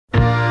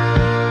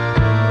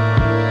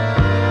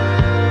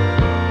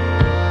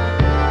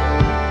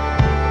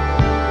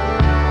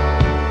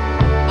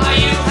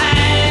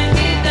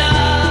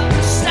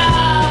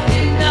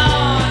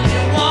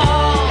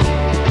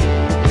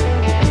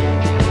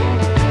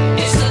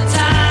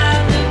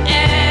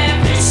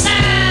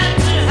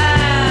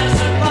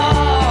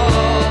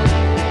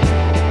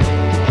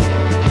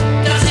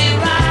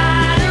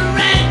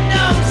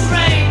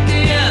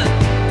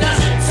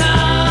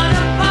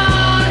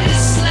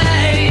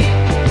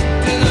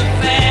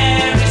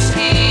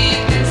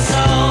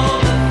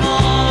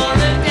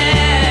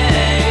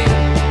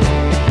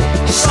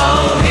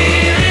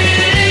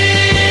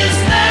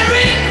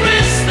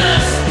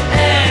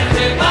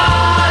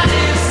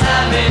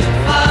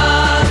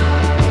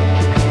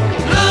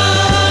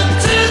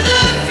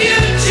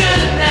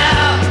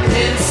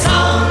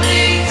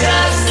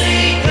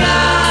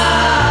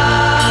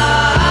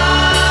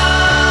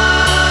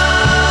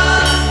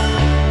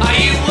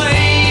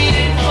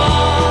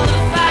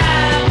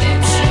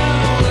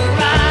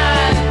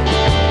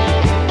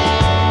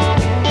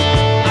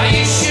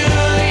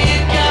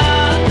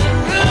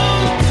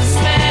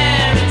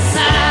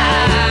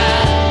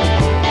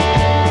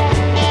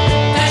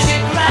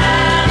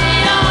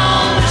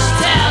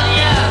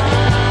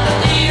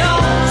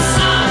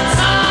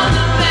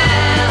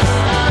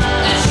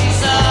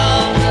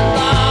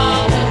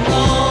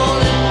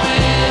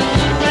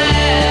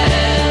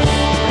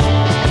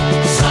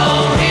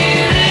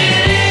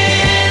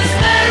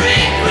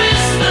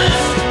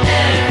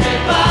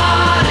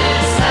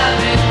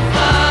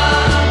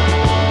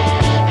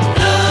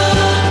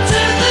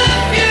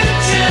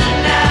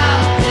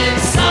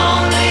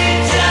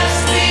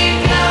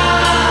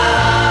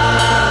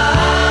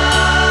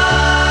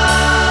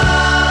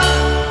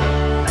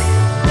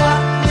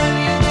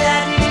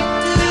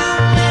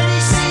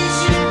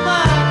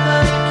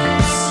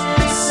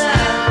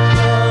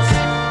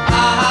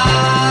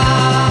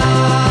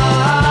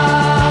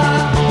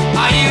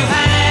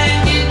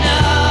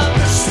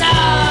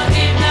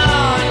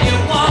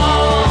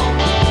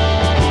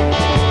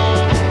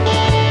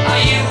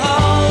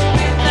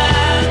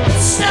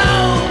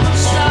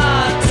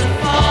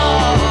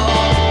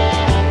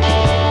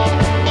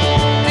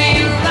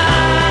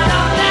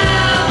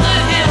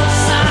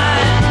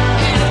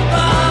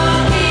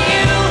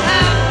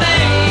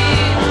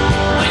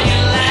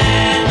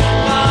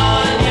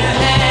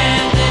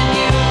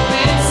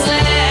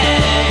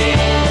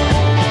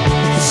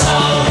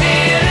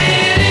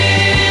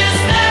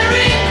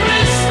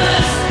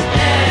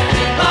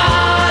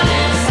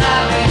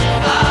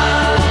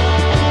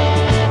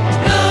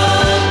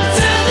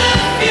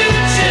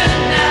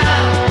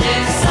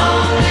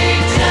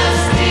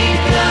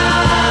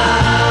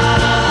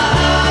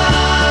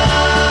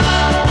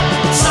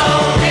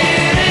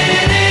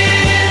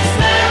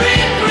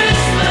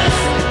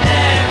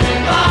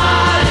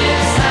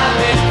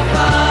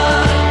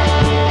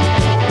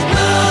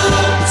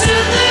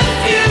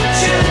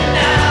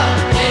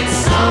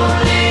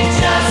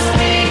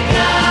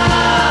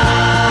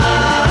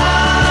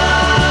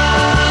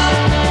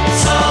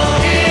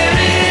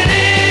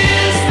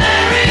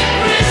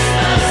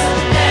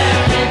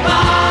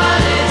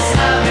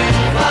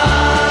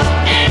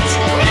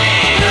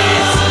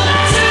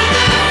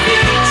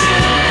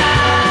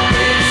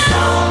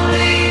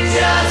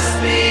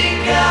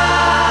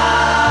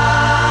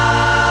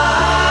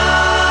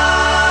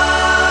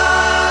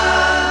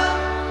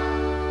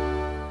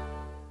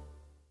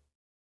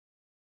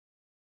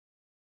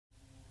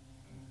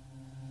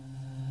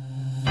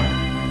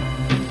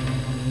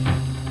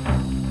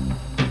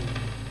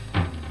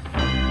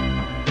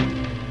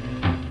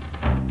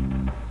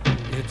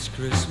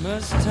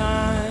 Christmas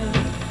time,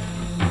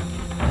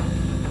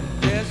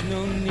 there's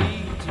no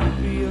need to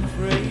be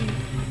afraid.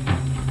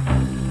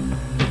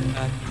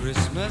 At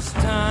Christmas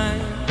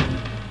time,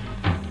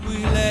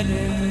 we let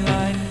in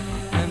light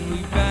and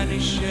we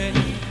banish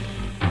shade.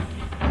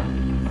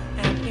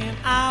 And in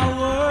our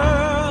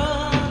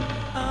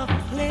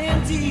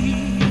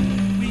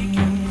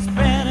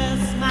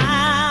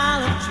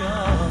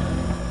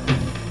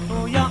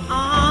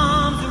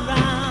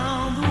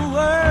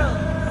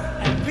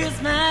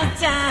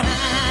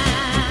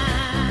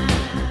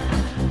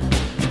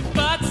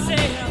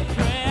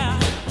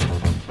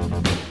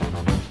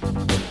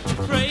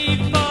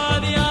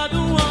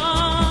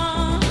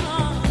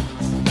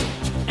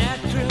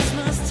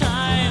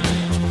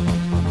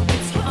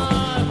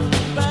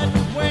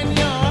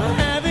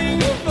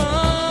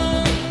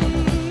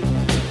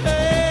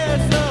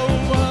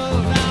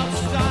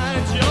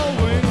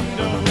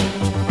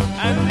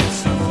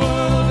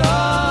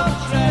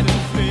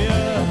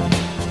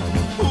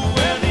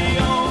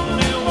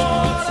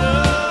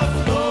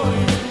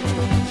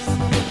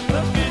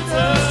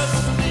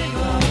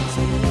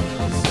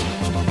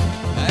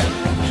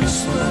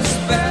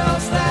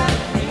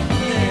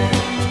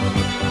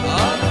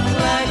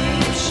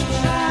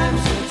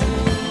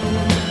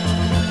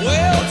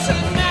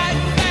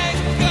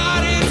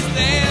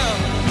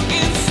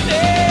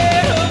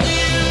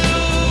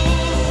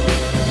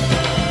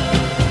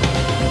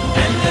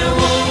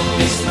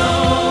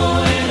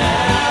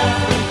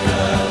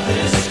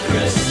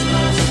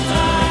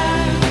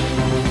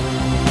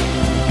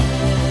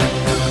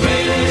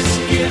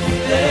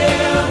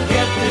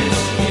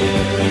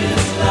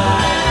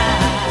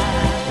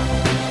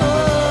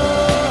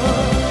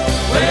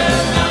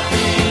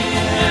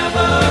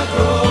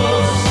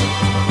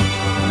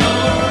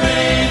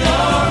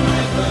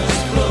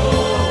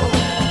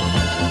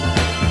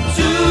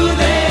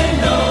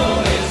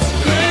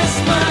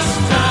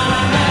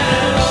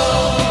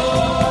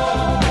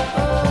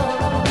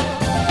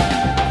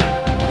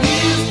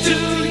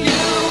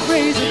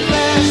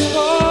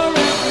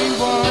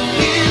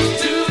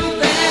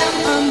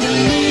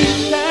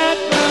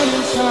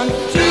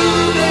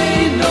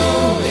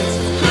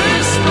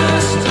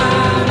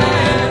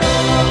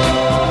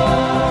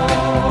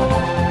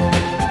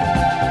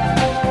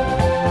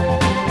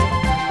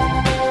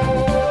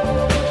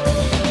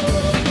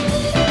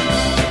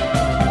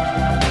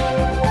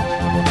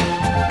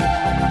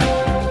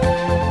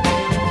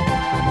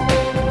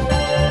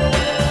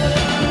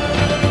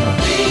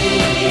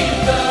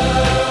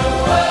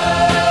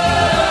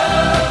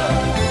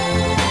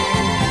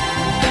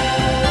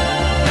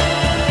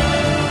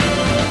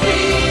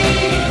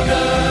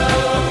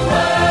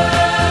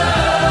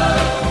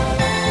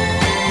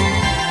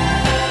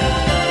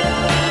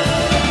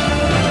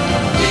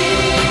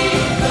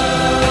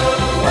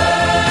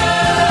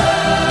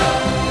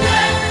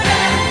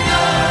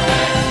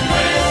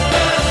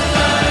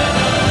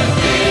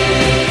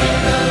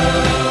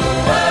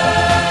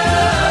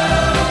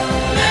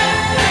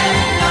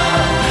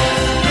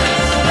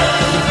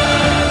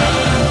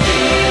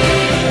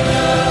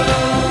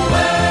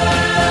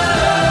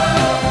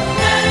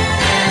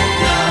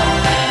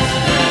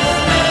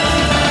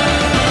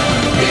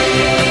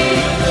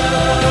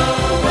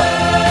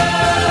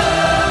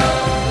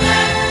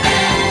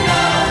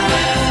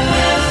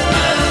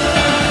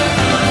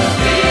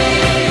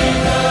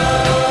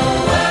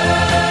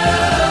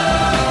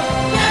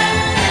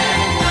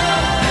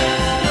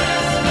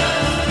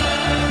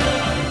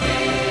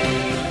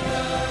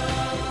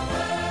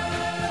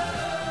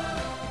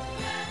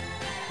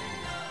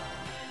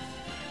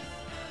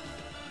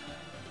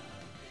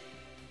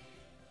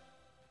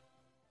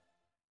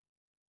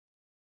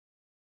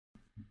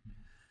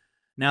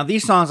Now,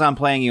 these songs I'm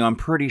playing you, I'm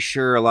pretty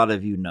sure a lot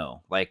of you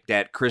know. Like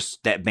that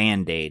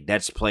Band-Aid,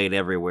 that's played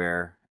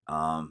everywhere.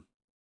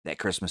 That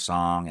Christmas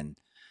song, and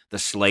the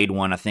Slade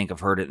one, I think I've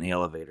heard it in the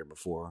elevator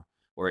before,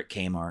 or at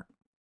Kmart.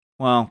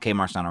 Well,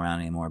 Kmart's not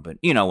around anymore, but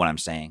you know what I'm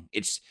saying.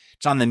 It's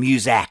on the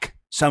Muzak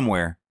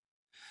somewhere.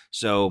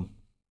 So,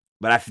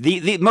 but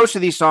most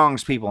of these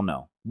songs people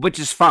know, which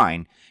is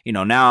fine. You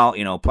know, now,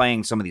 you know,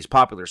 playing some of these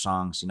popular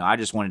songs, you know, I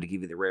just wanted to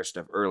give you the rare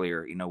stuff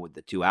earlier, you know, with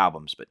the 2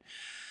 albums. But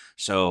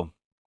so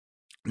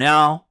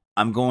now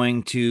I'm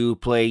going to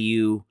play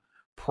you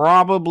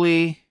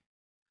probably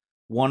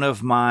one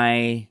of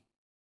my,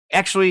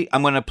 actually,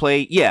 I'm going to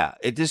play,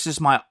 this is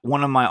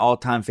one of my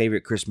all-time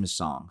favorite Christmas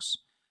songs.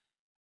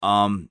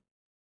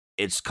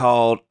 It's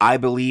called I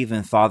Believe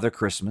in Father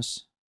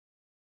Christmas.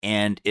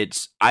 And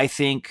it's, I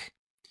think,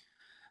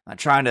 I'm not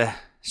trying to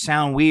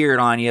sound weird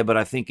on you, but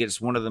I think it's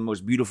one of the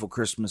most beautiful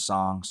Christmas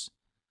songs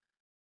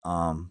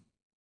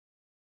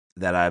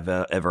that I've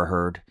ever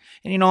heard.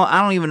 And, you know,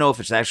 I don't even know if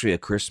it's actually a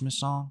Christmas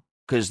song,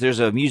 because there's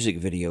a music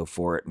video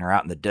for it, and they're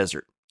out in the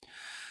desert.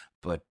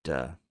 But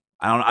to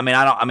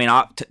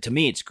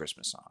me, it's a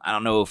Christmas song. I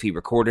don't know if he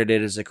recorded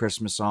it as a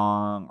Christmas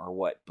song or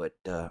what, but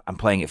I'm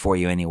playing it for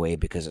you anyway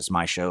because it's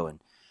my show. And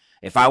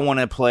if I want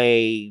to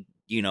play,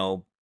 you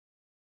know,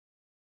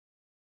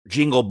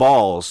 Jingle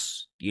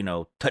Balls, you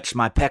know, Touch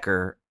My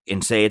Pecker,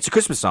 and say it's a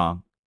Christmas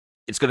song,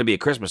 it's going to be a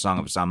Christmas song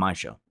if it's on my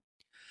show.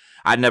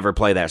 I'd never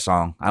play that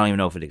song. I don't even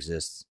know if it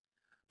exists.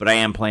 But I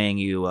am playing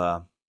you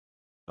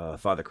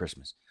Father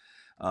Christmas.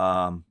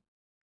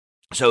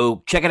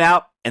 So check it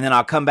out, and then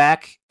I'll come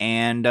back,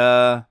 and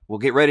we'll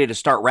get ready to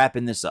start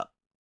wrapping this up.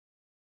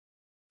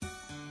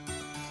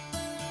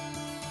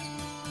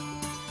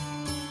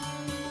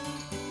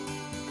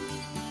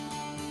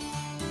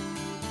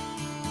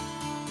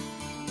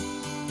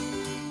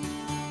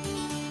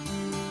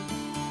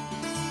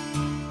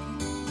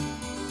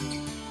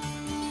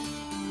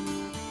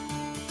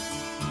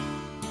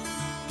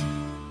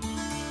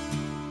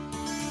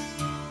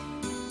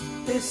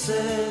 They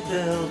said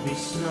there'll be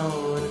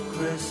snow at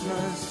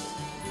Christmas.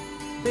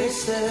 They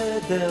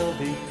said there'll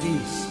be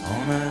peace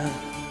on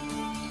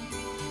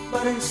earth.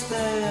 But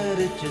instead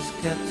it just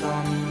kept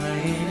on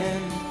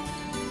raining,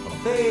 a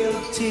veil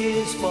of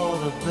tears for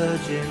the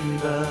virgin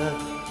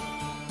birth.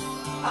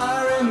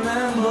 I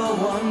remember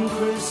one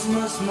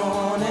Christmas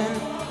morning,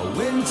 a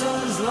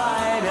winter's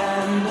light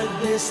and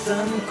a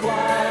distant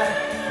choir,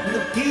 and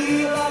the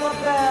peal of a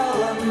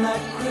bell and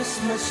that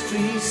Christmas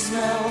tree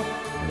smell,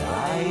 and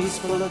eyes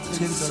full of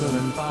tinsel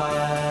and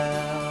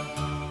fire.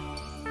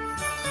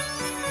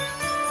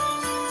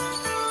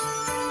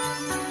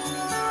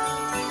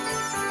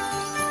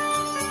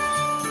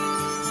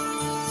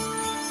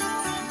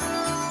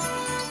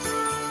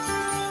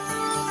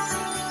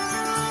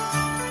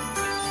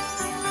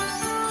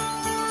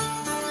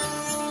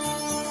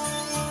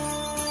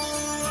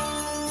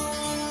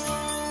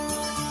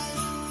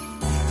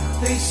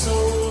 They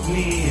sold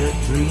me a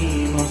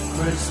dream of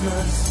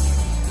Christmas.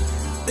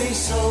 They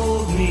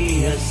sold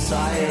me a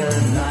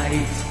silent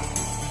night.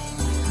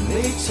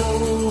 They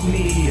told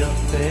me a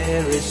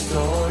fairy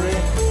story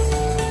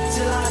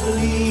till I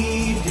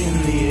believed in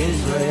the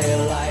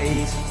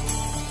Israelite.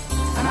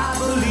 And I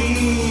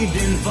believed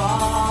in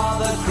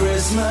Father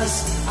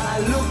Christmas. I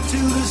looked to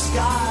the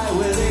sky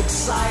with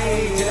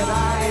excited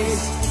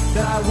eyes.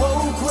 Then I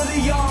woke with a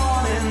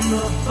yawn in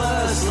the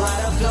first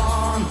light of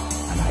dawn.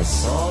 I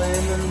saw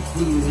him and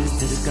through his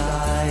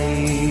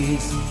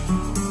disguise.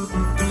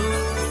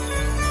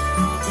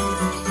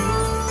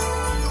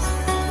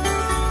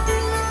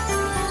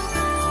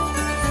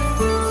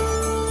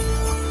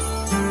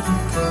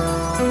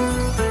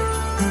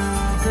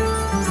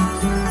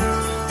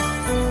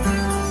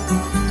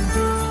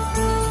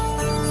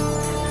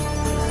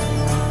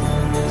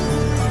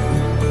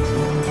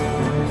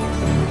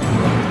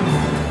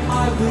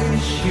 I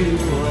wish you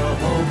a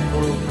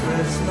hopeful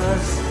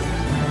Christmas.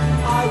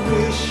 I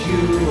wish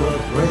you a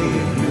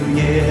brave new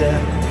year.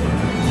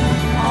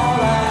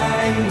 All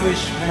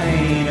anguish,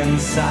 pain and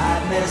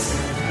sadness,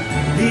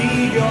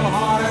 lead your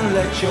heart and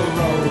let your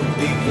road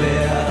be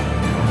clear.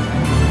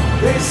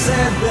 They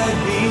said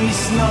there'd be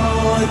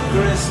snow at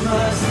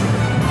Christmas.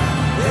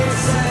 They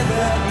said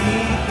there'd be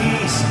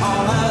peace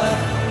on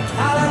earth.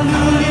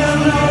 Hallelujah,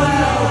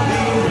 Noel,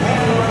 be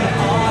heaven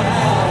on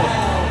hell.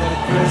 The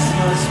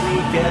Christmas we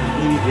get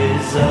we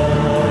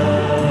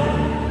deserve.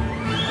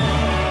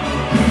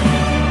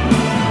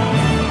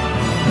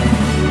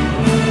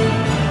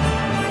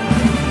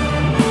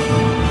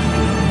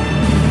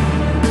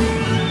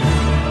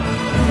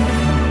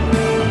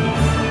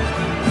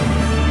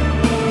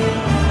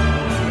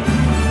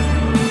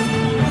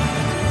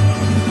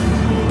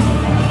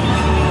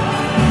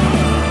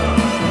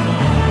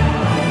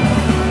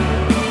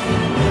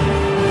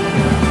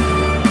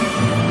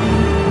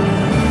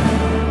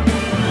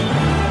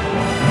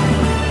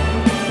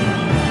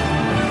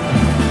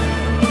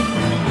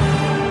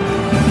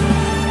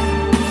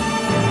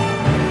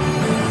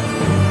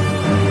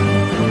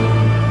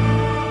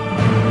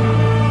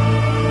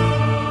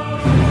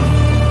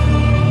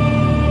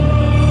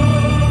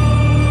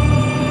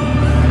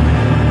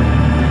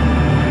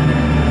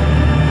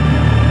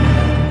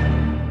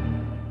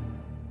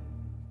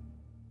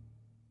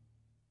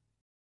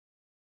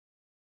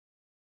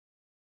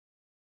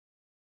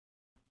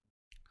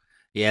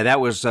 Yeah, that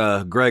was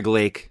Greg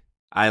Lake.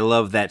 I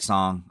love that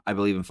song. I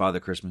Believe in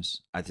Father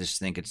Christmas. I just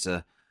think it's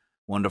a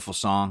wonderful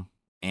song,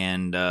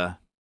 and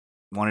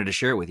wanted to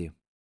share it with you.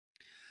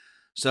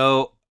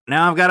 So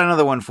now I've got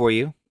another one for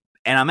you,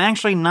 and I'm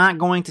actually not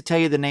going to tell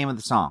you the name of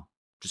the song.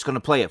 I'm just going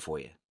to play it for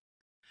you.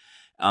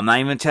 I'm not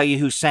even going to tell you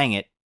who sang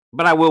it,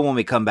 but I will when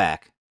we come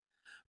back.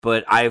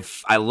 But I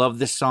love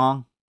this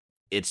song.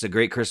 It's a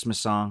great Christmas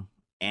song,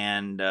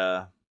 and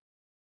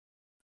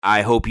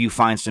I hope you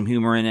find some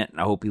humor in it, and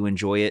I hope you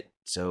enjoy it.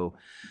 So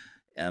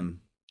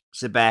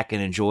sit back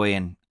and enjoy,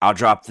 and I'll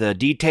drop the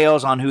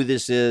details on who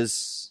this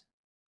is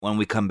when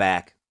we come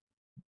back.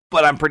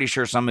 But I'm pretty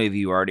sure some of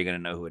you are already going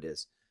to know who it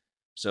is.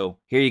 So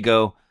here you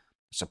go,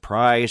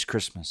 surprise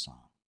Christmas song.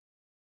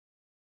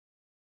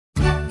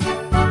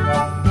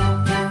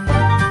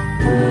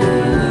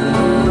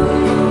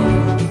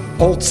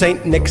 Old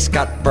St. Nick's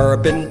got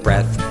bourbon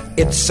breath.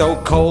 It's so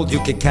cold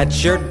you could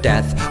catch your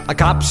death. A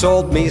cop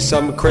sold me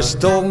some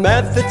crystal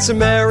meth. It's a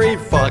merry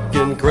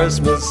fucking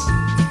Christmas.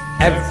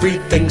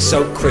 Everything's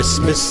so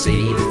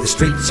Christmassy. The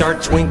streets are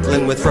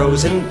twinkling with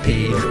frozen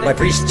pea. My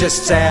priest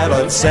just sat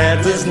on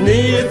Santa's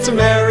knee. It's a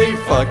merry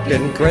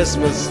fucking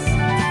Christmas.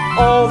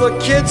 All the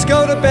kids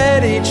go to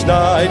bed each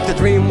night to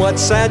dream what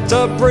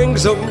Santa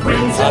brings them.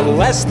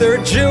 Unless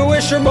they're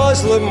Jewish or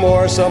Muslim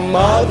or some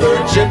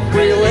other jip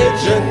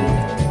religion.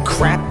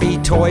 Crappy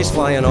toys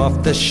flying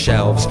off the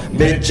shelves.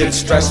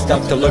 Midgets dressed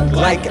up to look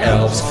like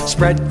elves.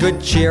 Spread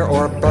good cheer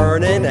or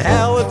burn in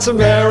hell. It's a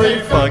merry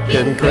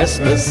fucking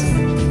Christmas.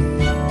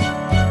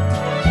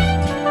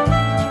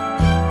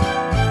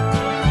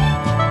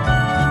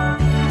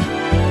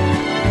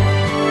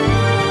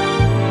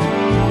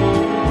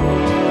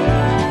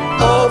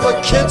 All the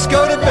kids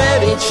go to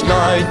bed each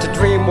night to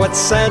dream what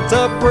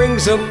Santa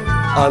brings them.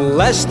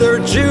 Unless they're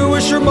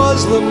Jewish or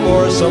Muslim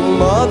or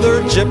some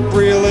other jip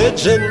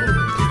religion.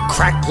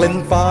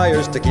 Crackling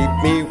fires to keep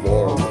me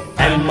warm,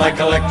 and my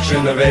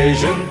collection of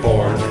Asian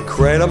porn.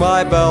 Cradle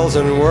my bells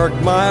and work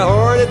my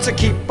horn. It's a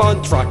keep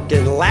on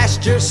trucking,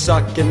 last year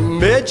sucking,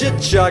 midget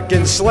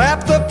chucking,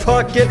 slap the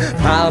puckin'.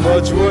 How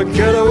much wood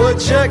could a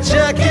woodchuck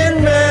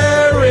chuckin'?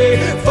 Merry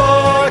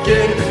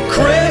fucking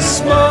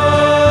Christmas!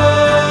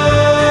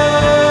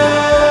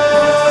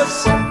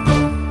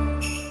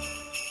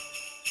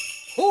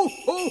 Ho,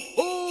 ho,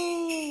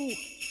 ho!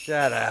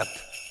 Shut up.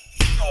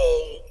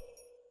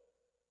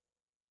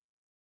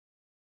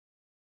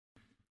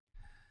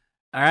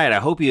 All right, I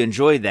hope you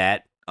enjoyed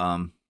that.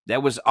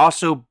 That was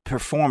also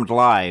performed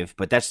live,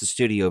 but that's the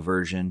studio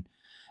version.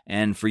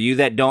 And for you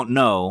that don't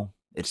know,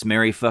 it's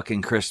Merry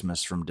Fucking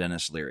Christmas from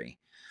Dennis Leary.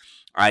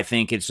 I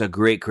think it's a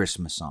great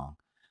Christmas song.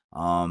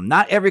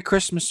 Not every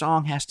Christmas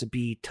song has to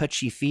be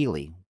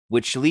touchy-feely,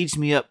 which leads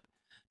me up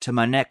to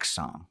my next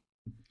song.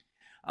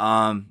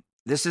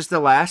 This is the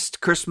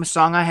last Christmas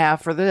song I have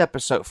for the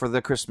episode, for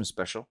the Christmas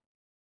special.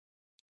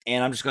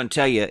 And I'm just going to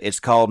tell you, it's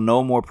called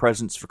No More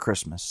Presents for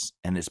Christmas,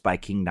 and it's by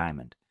King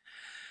Diamond.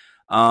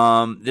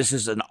 This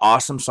is an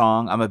awesome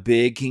song. I'm a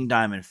big King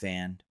Diamond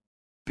fan.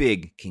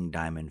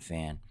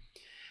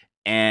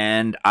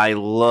 And I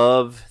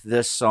love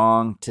this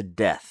song to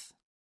death.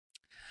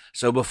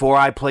 So before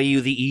I play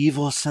you the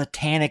evil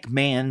satanic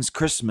man's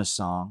Christmas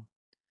song,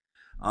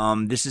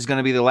 this is going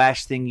to be the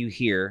last thing you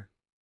hear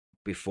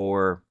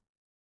before,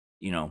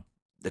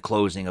 the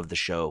closing of the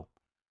show.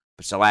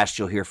 It's the last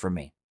you'll hear from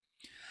me.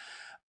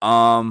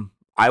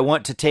 I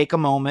want to take a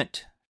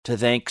moment to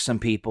thank some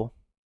people.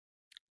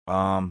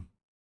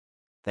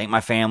 Thank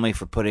my family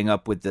for putting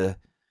up with the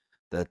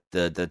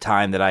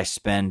time that I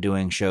spend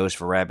doing shows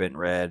for Rabbit and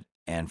Red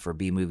and for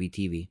B Movie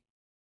TV.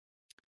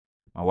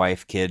 My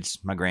wife, kids,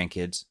 my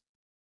grandkids.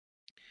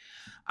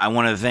 I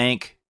want to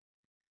thank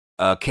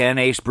Ken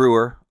Ace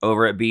Brewer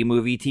over at B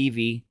Movie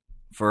TV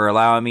for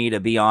allowing me to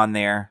be on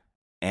there,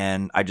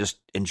 and I just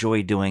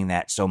enjoy doing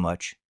that so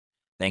much.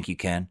 Thank you,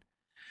 Ken.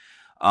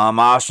 I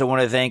also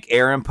want to thank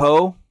Aaron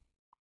Poe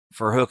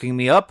for hooking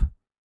me up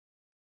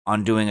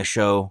on doing a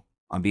show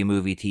on B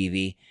Movie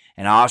TV.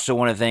 And I also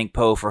want to thank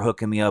Poe for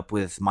hooking me up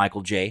with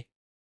Michael J.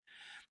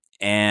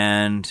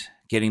 and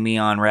getting me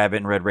on Rabbit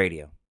and Red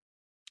Radio.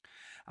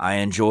 I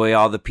enjoy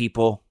all the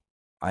people.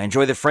 I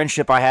enjoy the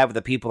friendship I have with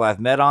the people I've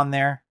met on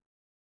there.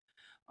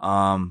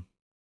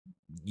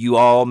 You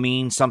all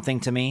mean something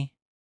to me.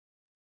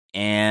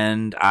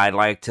 And I'd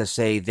like to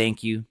say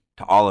thank you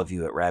to all of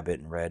you at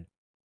Rabbit and Red,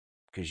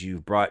 because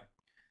you've brought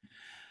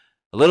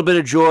a little bit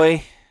of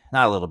joy,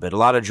 not a little bit, a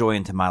lot of joy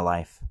into my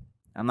life.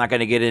 I'm not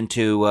going to get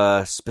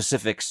into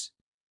specifics,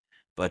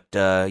 but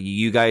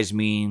you guys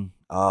mean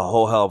a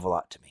whole hell of a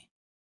lot to me.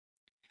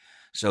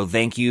 So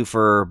thank you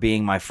for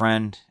being my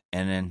friend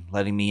and then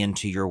letting me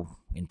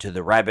into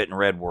the Rabbit and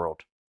Red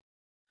world.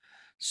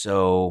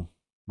 So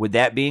with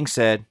that being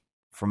said,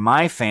 from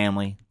my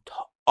family to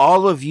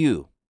all of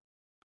you,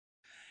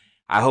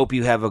 I hope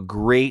you have a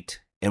great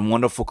and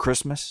wonderful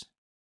Christmas.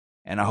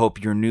 And I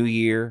hope your new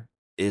year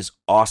is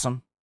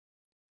awesome.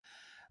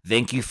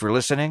 Thank you for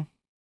listening.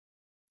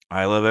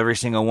 I love every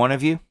single one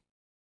of you.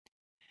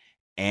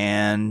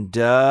 And,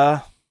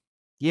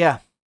 yeah.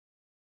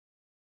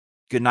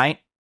 Good night.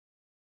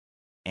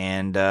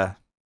 And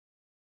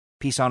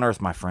peace on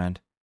earth, my friend.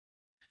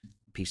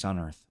 Peace on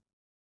earth.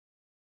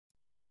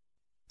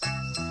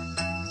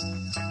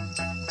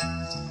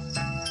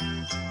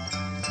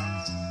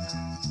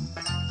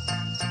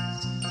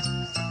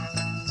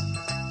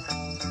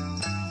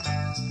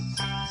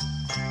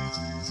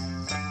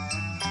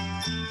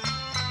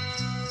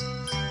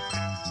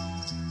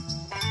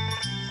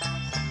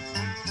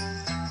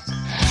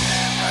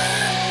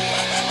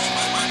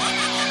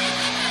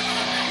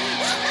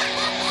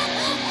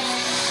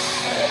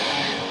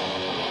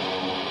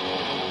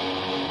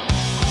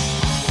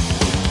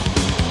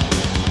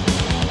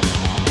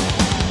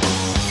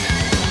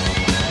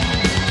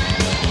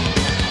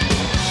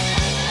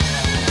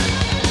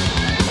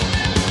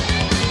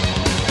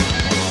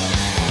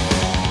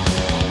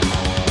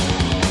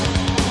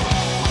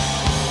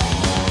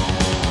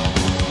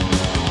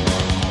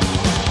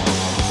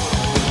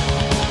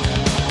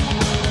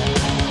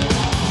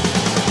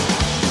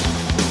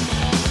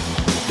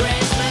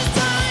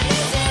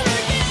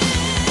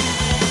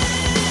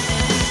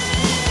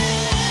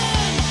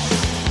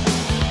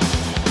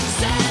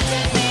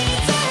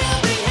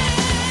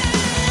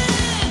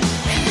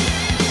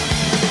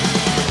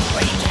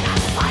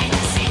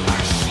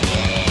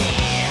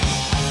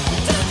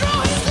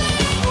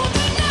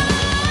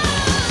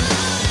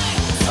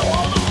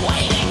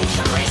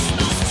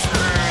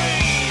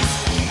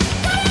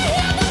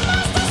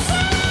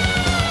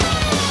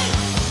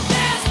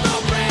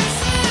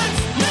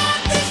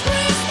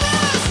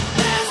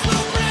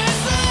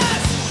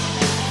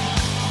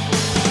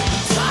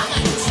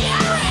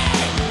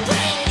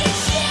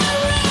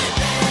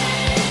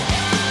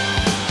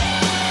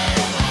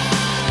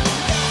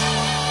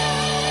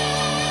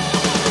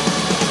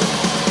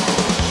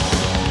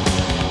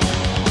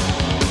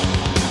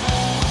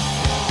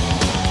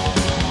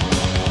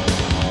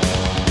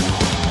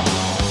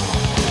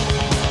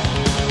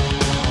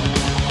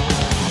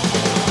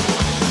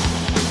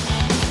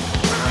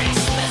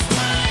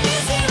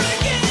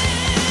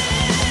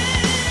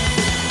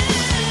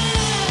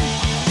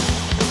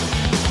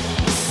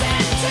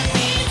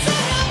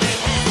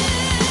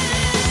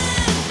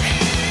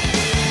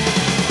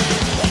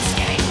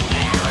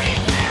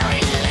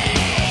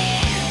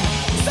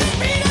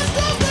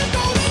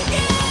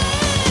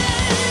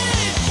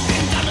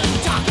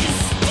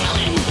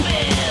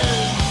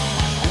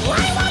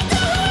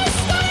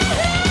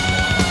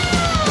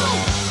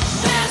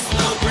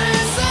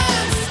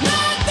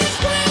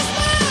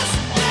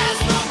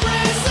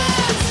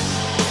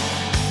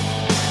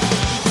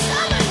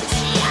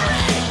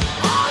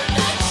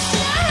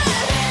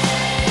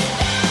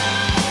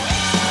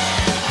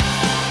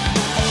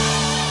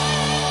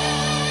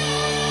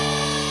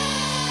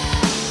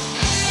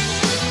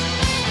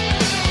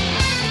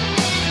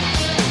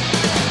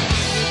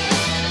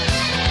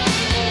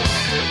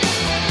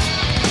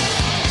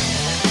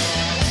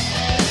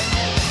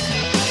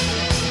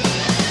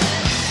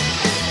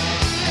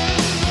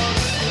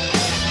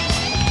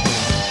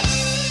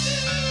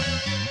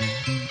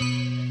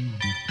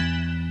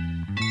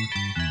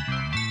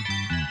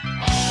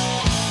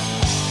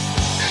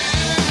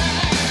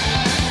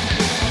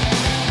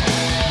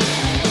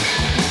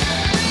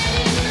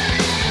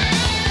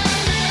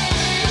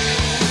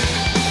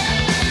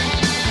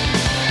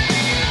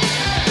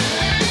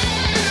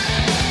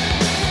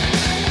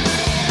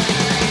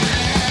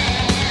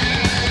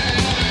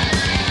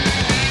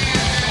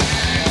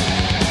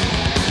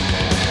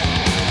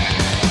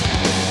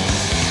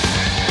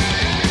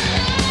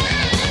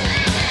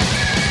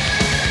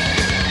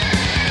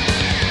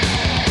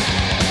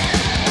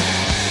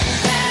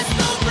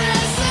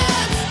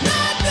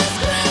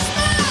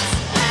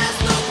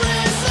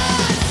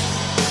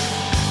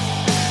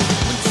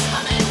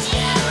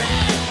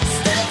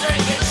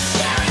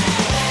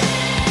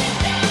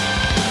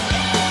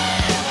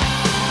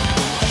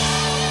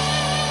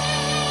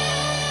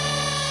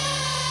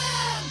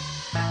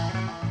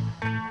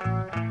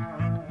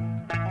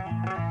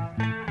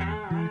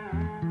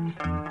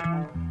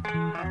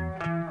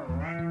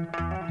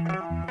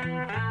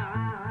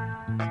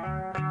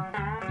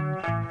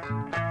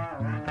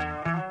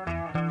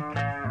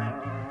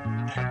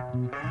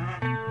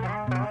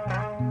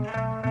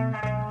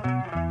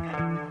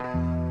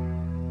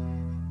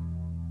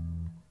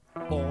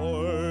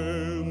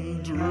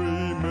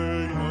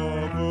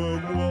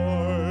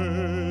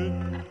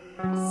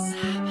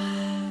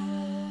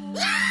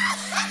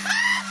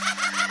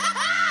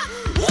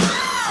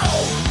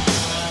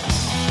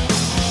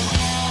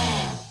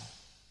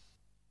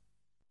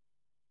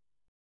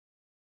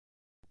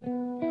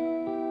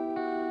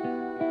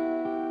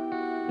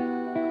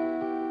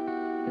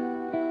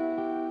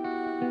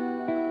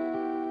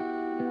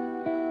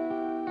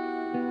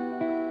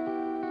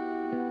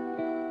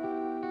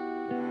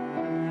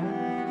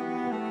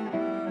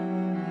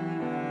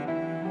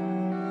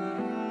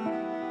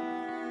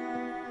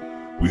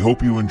 We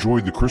hope you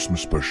enjoyed the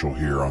Christmas special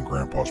here on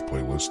Grandpa's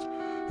Playlist.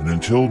 And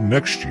until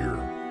next year,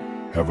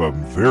 have a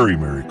very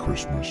Merry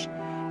Christmas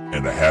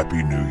and a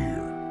Happy New Year.